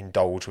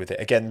indulge with it?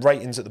 Again,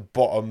 ratings at the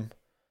bottom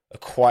are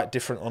quite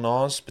different on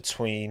ours.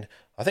 Between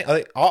I think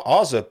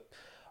ours are.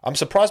 I'm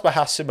surprised by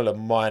how similar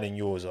mine and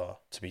yours are.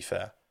 To be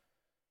fair,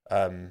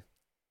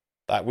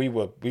 like we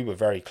were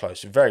very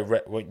close.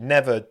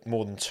 Never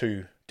more than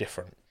 2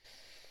 different.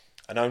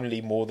 And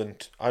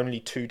only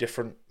 2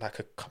 different, like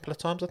a couple of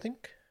times, I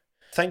think.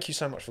 Thank you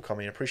so much for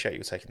coming. I appreciate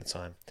you taking the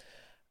time.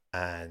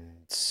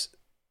 And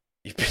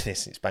you've been here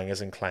since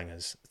Bangers and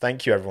Clangers.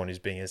 Thank you, everyone who's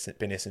been here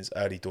since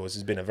early doors.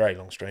 It's been a very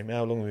long stream.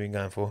 How long have we been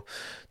going for?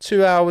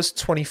 2 hours,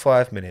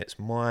 25 minutes.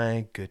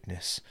 My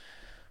goodness.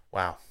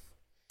 Wow.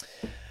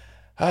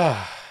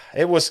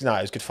 It was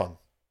good fun.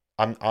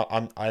 I'm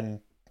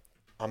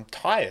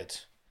tired.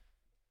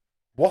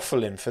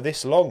 Waffling for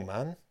this long,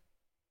 man.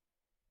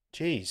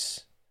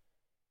 Jeez.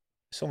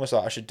 It's almost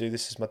like I should do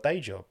this as my day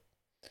job.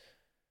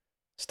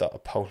 Start a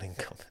polling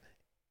company.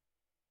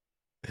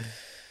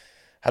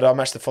 How do I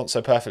match the font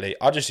so perfectly?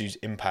 I just use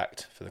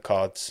Impact for the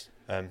cards.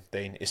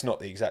 Dean, it's not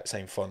the exact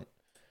same font.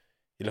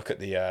 You look at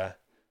the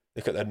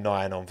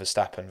 9 on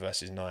Verstappen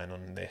versus 9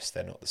 on this.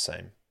 They're not the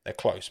same. They're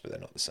close, but they're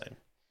not the same.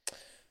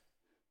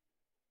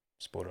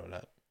 Spoiler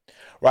alert.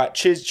 Right,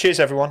 cheers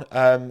everyone.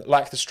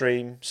 Like the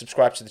stream,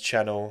 subscribe to the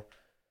channel,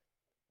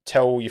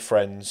 tell all your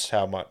friends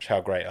how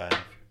great I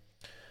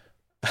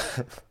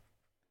am,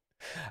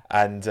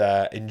 and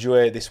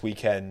enjoy this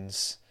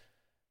weekend's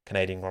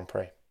Canadian Grand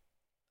Prix.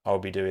 I'll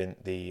be doing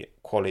the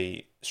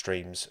quali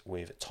streams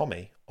with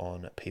Tommy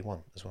on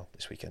P1 as well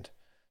this weekend,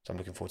 so I'm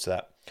looking forward to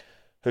that.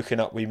 Hooking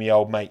up with me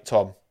old mate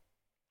Tom.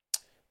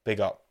 Big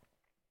up.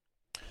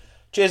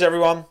 Cheers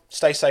everyone.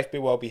 Stay safe, be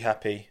well, be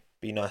happy.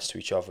 Be nice to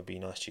each other, be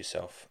nice to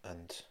yourself,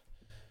 and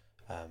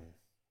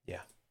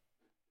yeah.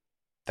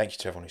 Thank you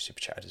to everyone who super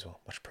chatted as well.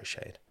 Much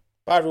appreciated.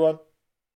 Bye everyone.